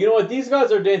 oh, you know what? These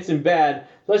guys are dancing bad.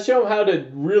 Let's show them how to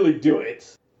really do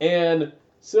it. And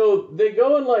so they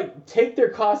go and like take their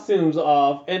costumes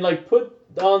off and like put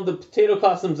on the potato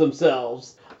costumes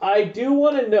themselves. I do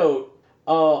want to note,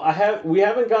 we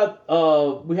haven't got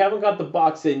the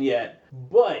box in yet,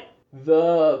 but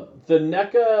the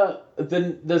NECA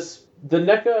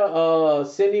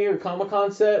San Diego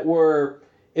Comic-Con set where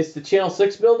it's the Channel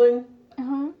 6 building.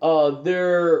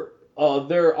 Their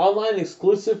online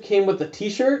exclusive came with a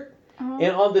t-shirt,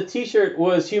 and on the t-shirt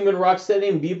was Human Rocksteady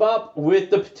and Bebop with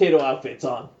the potato outfits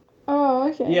on. Oh,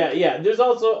 okay. Yeah. There's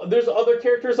other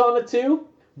characters on it too,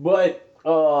 but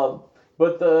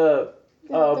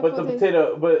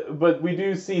we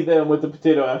do see them with the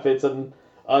potato outfits, and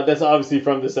that's obviously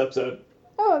from this episode.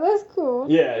 Oh, that's cool.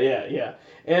 Yeah.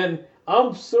 And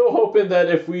I'm so hoping that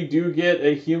if we do get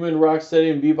a Human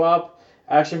Rocksteady and Bebop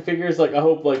action figures, like I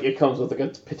hope like it comes with like a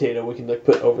potato we can like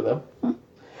put over them.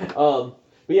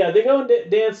 But yeah, they go and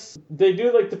dance. They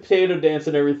do like the potato dance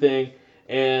and everything.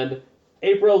 And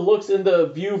April looks in the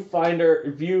view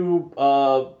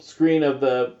screen of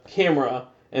the camera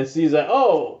and sees that,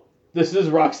 oh, this is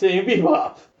Roxanne and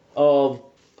Bebop.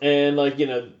 And like, you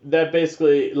know, that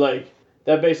basically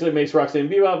makes Roxanne and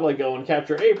Bebop like go and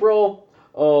capture April.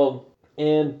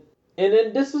 And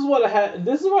then this is what I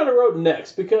wrote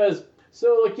next, because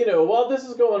so like, you know, while this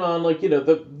is going on, like, you know,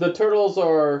 the turtles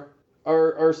are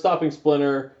stopping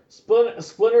Splinter.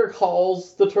 Splinter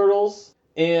calls the turtles,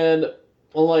 and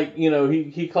like, you know,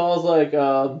 he calls like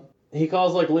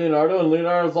Leonardo, and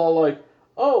Leonardo's all like,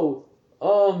 oh,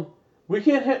 we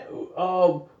can't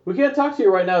talk to you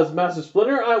right now as Master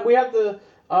Splinter. We have to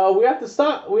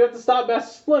stop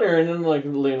Master Splinter. And then like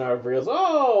Leonardo goes,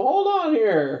 oh, hold on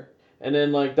here. And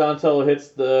then like Donatello hits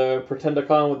the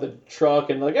Pretendicon with the truck,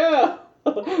 and like,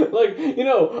 like, you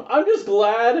know, I'm just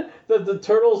glad that the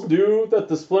turtles knew that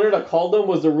the Splinter that called them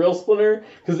was the real Splinter,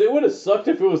 because it would have sucked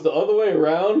if it was the other way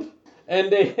around.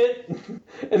 And they hit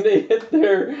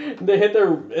their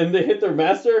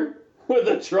master with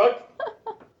a truck.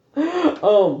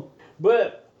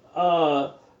 But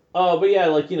yeah,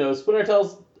 like, you know, Splinter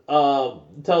tells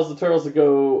tells the turtles to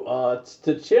go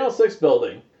to Channel 6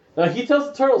 building. Now he tells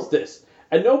the turtles this.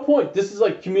 At no point this is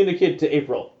like communicated to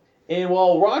April. And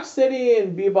while Rocksteady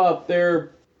and Bebop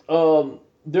they're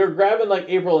grabbing like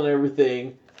April and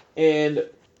everything, and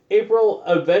April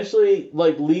eventually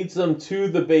like leads them to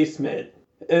the basement,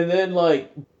 and then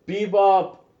like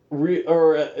Bebop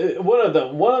one of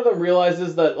them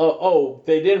realizes that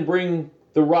they didn't bring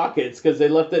the rockets because they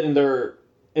left it in their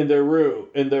room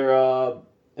in their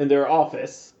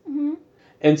office. Mm-hmm.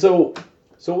 And so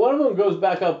one of them goes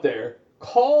back up there,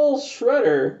 calls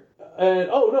Shredder, and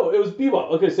it was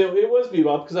Bebop. Okay, so it was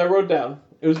Bebop because I wrote down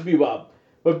it was Bebop.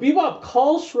 But Bebop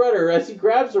calls Shredder as he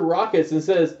grabs the rockets and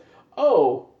says,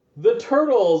 "Oh, the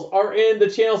turtles are in the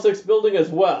Channel 6 building as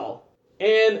well."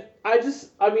 And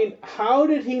how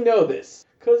did he know this?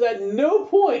 Because at no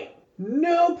point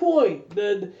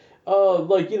did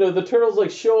the turtles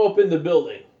like show up in the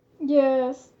building.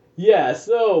 Yes. Yeah,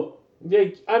 so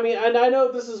and I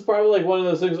know this is probably like one of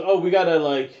those things. Oh, we gotta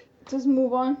like just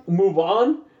move on.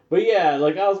 But yeah,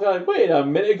 like I was like, wait a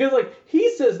minute, because like he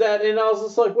says that, and I was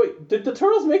just like, wait, did the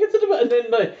turtles make it to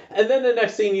the? And then the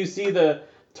next scene, you see the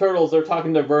turtles. They're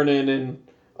talking to Vernon, and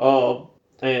like,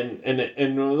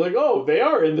 oh, they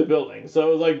are in the building. So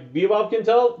it was like Bebop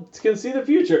can see the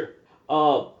future.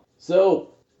 So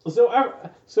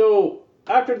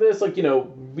after this, like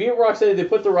Bebop and Rocksteady, they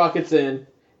put the rockets in,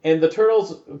 and the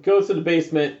turtles go to the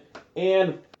basement,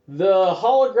 and the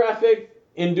holographic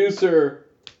inducer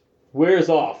wears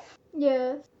off.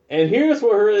 Yes. And here's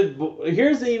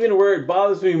even where it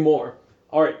bothers me more.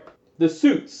 All right, the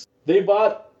suits.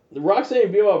 Rocksteady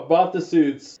and Bebop bought the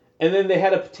suits, and then they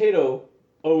had a potato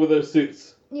over those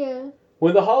suits. Yeah.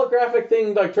 When the holographic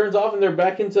thing like turns off and they're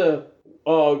back into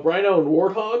Rhino and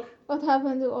Warthog. What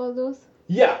happened to all those?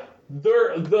 Yeah,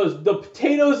 the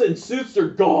potatoes and suits are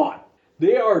gone.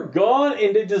 They are gone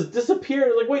and they just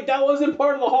disappeared. Like, wait, that wasn't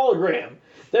part of the hologram.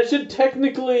 That should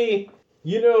technically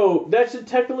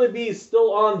be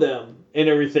still on them and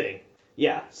everything.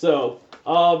 Yeah, so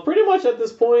pretty much at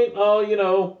this point,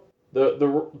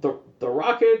 the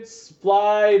rockets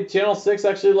fly. Channel 6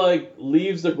 actually like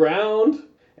leaves the ground,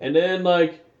 and then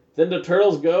the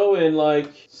turtles go and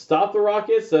like stop the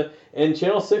rockets, and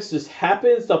Channel 6 just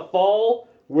happens to fall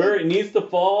where it needs to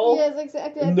fall. Yes,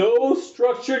 exactly. No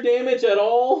structure damage at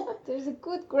all. There's a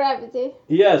good gravity.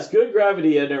 Yes, good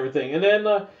gravity and everything. And then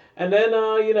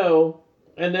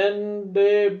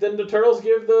the turtles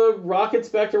give the rockets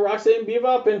back to Rocksteady and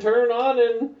Bebop and turn it on,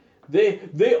 and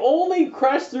they only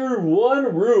crash through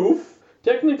one roof.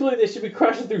 Technically, they should be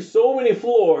crashing through so many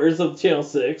floors of Channel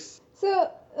 6.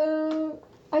 So,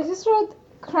 I just wrote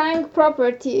crank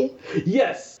property.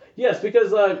 Yes,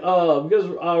 because one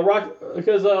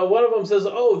of them says,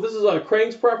 "Oh, this is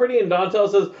Krang's property," and Donatello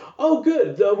says, "Oh,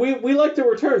 good. We like to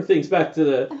return things back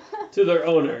to their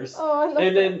owners." Oh, I love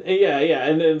and then that.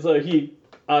 and then so he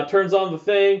turns on the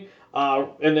thing,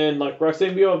 and then like Roxanne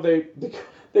and Bebop,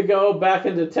 they go back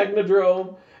into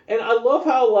Technodrome, and I love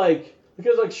how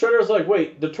because Shredder's like,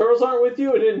 "Wait, the turtles aren't with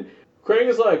you," and then Krang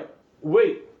is like,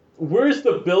 "Wait, where's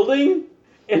the building?"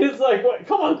 And it's like, what?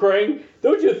 Come on, Krang.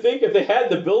 Don't you think if they had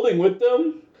the building with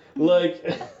them,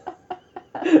 it's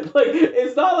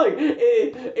not like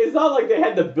they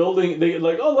had the building. They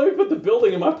let me put the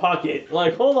building in my pocket.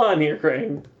 Like, hold on here,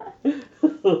 Krang.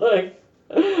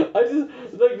 I just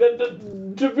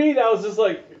to me that was just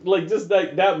just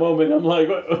that moment. I'm like,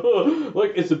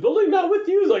 is the building not with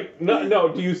you? It's like, no.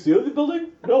 Do you see the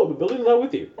building? No, the building's not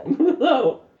with you.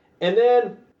 No. And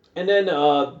then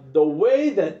the way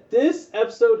that this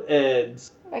episode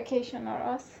ends. Vacation or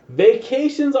Us.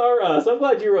 Vacations Are Us. I'm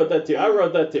glad you wrote that too. I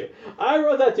wrote that too.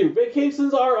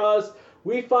 Vacations Are Us.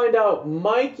 We find out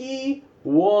Mikey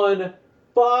won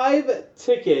 5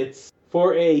 tickets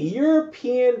for a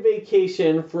European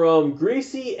vacation from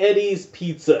Greasy Eddie's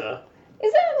Pizza.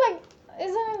 Isn't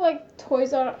it like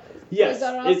Toys R Us? Yes.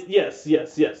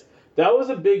 Yes. That was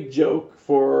a big joke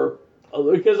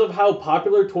because of how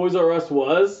popular Toys R Us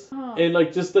was, and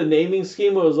just the naming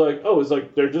scheme was they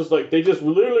just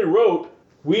literally wrote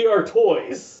 "We are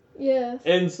toys." Yes.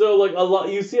 And so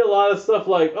you see a lot of stuff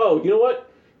like, oh, you know what,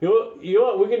 we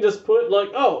can just put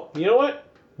you know what,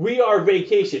 we are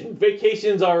vacation.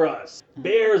 Vacations are us.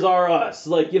 Bears are us. A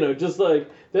lot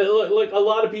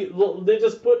of people, they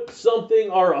just put something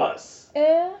are us.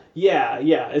 Yeah.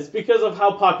 It's because of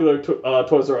how popular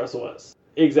Toys R Us was.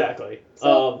 Exactly.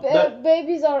 So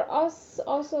Babies Are Us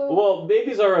also. Well,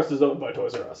 Babies Are Us is owned by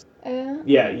Toys R Us.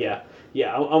 Yeah.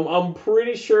 I'm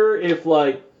pretty sure if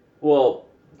not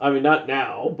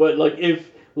now, but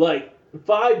if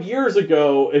 5 years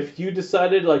ago, if you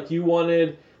decided you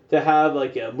wanted to have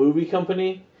a movie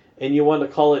company, and you want to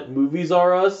call it Movies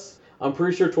R Us, I'm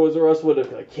pretty sure Toys R Us would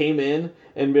have like, came in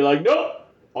and be like, no,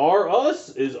 R Us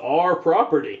is our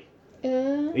property.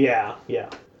 Yeah,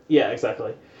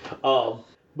 exactly.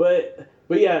 But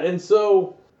yeah, and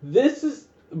so this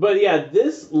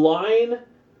line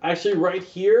actually right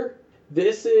here,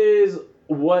 this is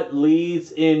what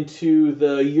leads into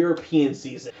the European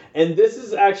season. And this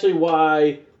is actually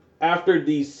why after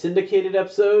these syndicated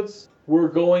episodes, we're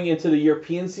going into the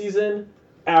European season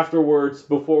afterwards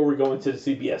before we go into the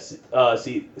CBS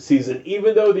season.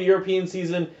 Even though the European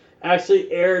season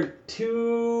actually aired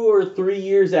 2 or 3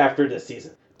 years after this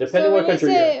season, depending on what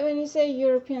country you're in. When you say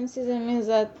European season, means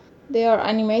that they are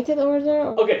animated over there?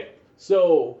 Or? Okay,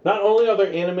 so not only are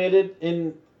they animated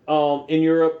in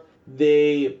Europe,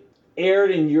 they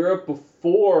aired in Europe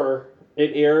before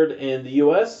it aired in the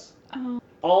US.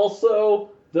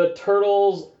 Also, the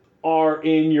Turtles are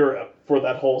in Europe for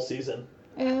that whole season.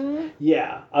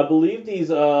 Yeah, I believe these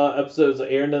episodes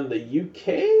aired in the UK.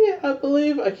 I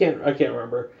believe I can't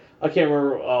remember. I can't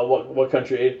remember what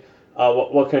country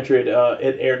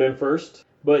it aired in first.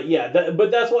 But yeah, but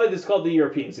that's why it's called the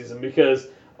European season because.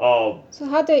 So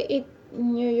how do they eat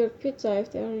New York pizza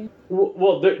if they're in?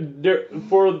 Well, they're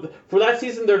for that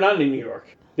season they're not in New York.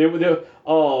 They'll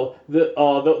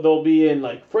be in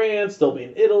like France. They'll be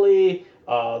in Italy.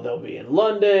 They'll be in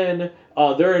London.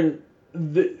 They're in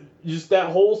just that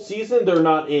whole season. They're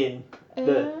not in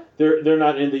they're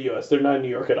not in the U.S. They're not in New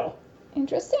York at all.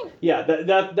 Interesting. Yeah,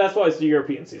 that's why it's the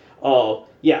European season.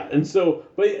 Yeah, and so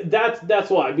but that's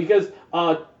why because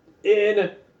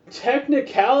in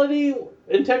technicality,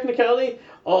 the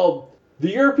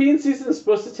European season is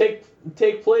supposed to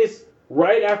take place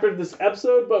right after this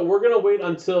episode, but we're gonna wait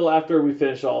until after we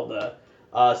finish all the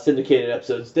syndicated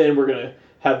episodes. Then we're gonna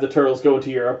have the Turtles go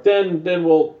into Europe. Then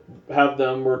we'll have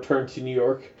them return to New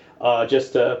York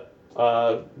just to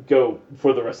go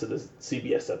for the rest of the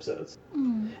CBS episodes.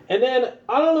 And then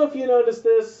I don't know if you noticed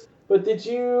this, but did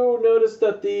you notice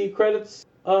that the credits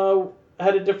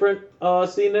had a different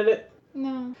scene in it?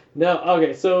 No. No.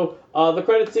 Okay. So the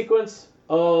credit sequence,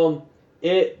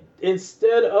 it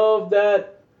instead of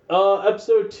that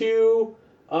episode 2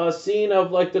 scene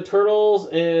of like the Turtles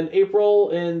and April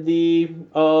in the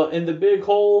big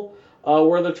hole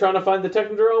where they're trying to find the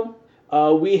Technodrome,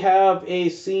 we have a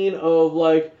scene of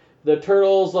like the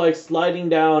Turtles like sliding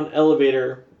down an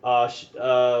elevator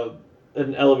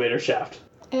shaft.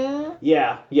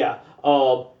 Yeah.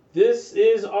 This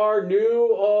is our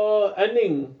new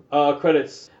ending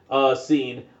credits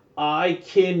scene. I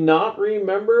cannot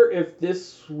remember if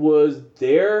this was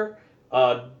there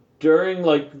during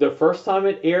like the first time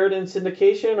it aired in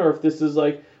syndication, or if this is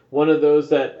like one of those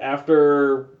that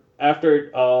after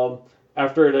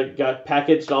it got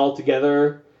packaged all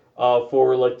together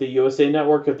for like the USA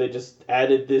Network, if they just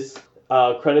added this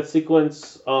credit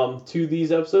sequence to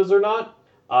these episodes or not.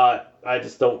 I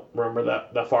just don't remember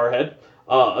that far ahead.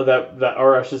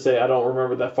 Or I should say, I don't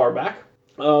remember that far back.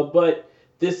 But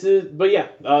this is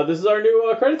our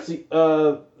new credits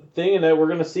thing, and that we're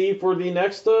gonna see for the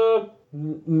next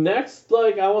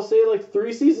like I will say like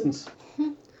 3 seasons.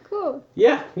 Cool.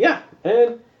 Yeah,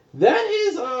 and that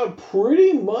is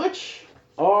pretty much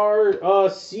our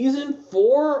season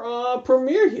 4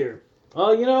 premiere here.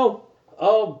 What'd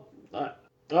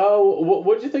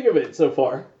you think of it so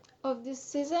far? Of this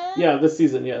season? Yeah, this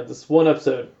season. Yeah, this one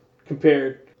episode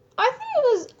compared. I think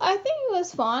it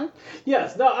was fun.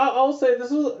 Yes. No, I'll say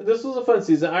this was a fun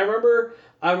season. I remember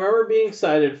being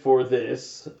excited for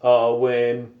this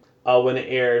when it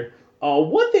aired.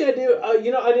 One thing I do, I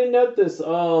didn't note this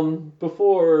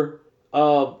before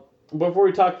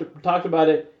we talked about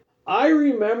it. I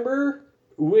remember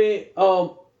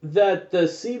that the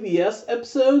CBS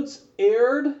episodes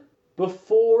aired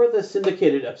before the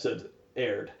syndicated episodes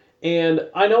aired. And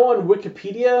I know on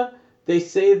Wikipedia they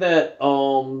say that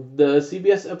the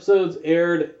CBS episodes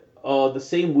aired the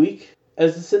same week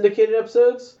as the syndicated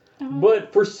episodes.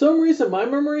 But for some reason, my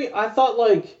memory, I thought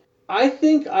I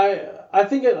think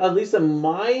at least in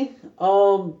my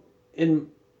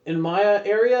in my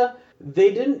area,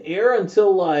 they didn't air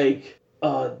until like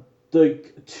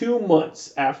 2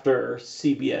 months after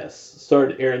CBS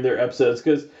started airing their episodes.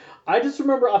 Because I just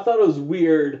remember I thought it was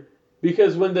weird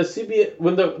because when the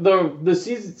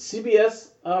CBS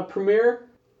premiere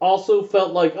also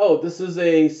felt like, oh, this is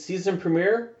a season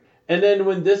premiere. And then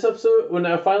when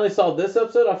I finally saw this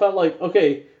episode, I felt like,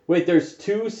 okay, wait, there's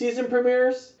 2 season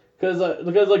premieres? Because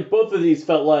like both of these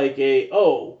felt like we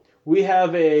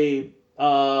have we're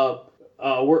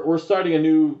starting a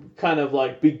new kind of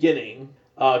like beginning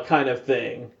kind of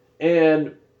thing.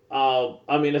 And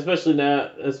I mean, especially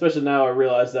now I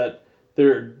realize that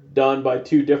they're done by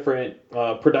two different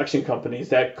production companies.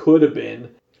 That could have been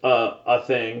a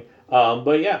thing.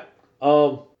 But yeah,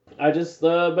 I just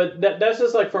but that's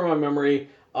just like from my memory.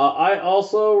 I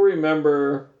also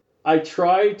remember I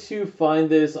tried to find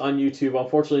this on YouTube.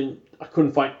 Unfortunately, I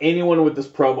couldn't find anyone with this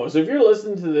promo. So if you're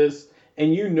listening to this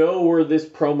and you know where this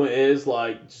promo is,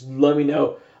 like, just let me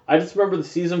know. I just remember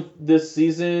this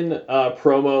season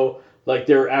promo, like,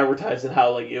 they were advertising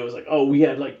how, like, it was like, oh, we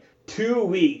had, like, 2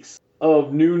 weeks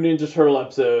of new Ninja Turtle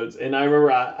episodes, and I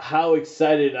remember how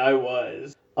excited I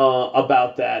was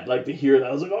about that, like, to hear that.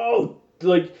 I was like, oh,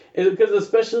 like, because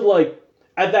especially, like,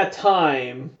 at that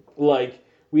time, like,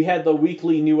 we had the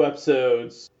weekly new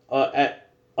episodes at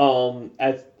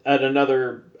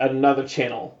another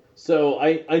channel. So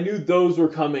I knew those were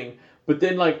coming. But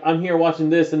then, like, I'm here watching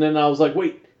this, and then I was like,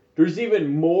 wait, there's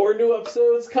even more new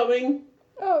episodes coming?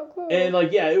 Oh, cool. And,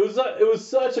 like, yeah, it was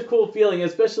such a cool feeling,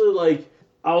 especially, like,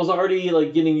 I was already,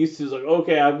 like, getting used to, like,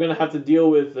 okay, I'm going to have to deal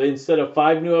with, instead of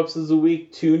 5 new episodes a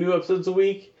week, 2 new episodes a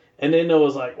week. And then it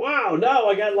was like, wow, now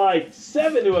I got, like,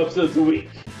 7 new episodes a week.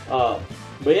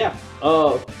 But yeah,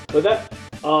 but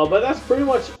that's pretty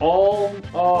much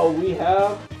all we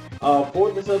have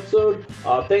for this episode.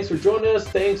 Thanks for joining us.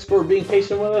 Thanks for being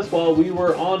patient with us while we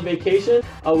were on vacation.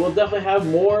 We'll definitely have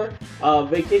more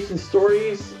vacation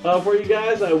stories for you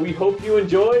guys. We hope you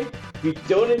enjoy. If you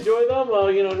don't enjoy them,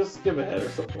 just skip ahead or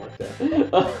something like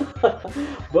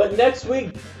that. But next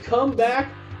week, come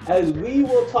back as we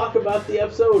will talk about the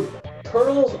episode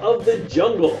Turtles of the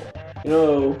Jungle.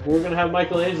 We're going to have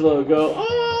Michelangelo go, oh!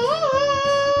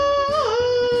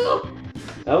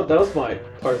 That was my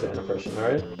Tarzan impression,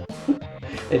 alright?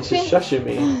 And she's shushing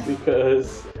me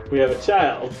because we have a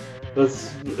child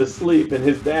that's asleep and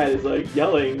his dad is like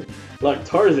yelling like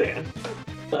Tarzan.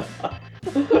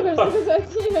 Because I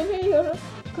think you're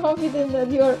confident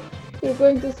that you're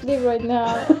going to sleep right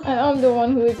now, and I'm the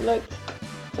one who is like...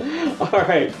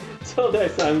 Alright, till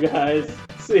next time, guys.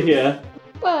 See ya.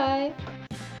 Bye.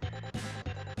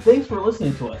 Thanks for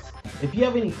listening to us. If you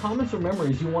have any comments or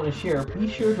memories you want to share, be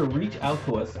sure to reach out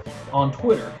to us on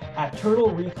Twitter at Turtle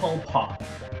Recall Pod.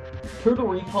 Turtle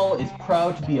Recall is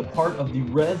proud to be a part of the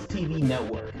Res TV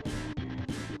network.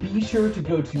 Be sure to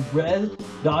go to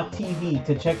res.tv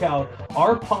to check out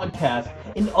our podcast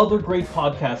and other great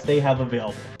podcasts they have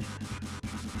available.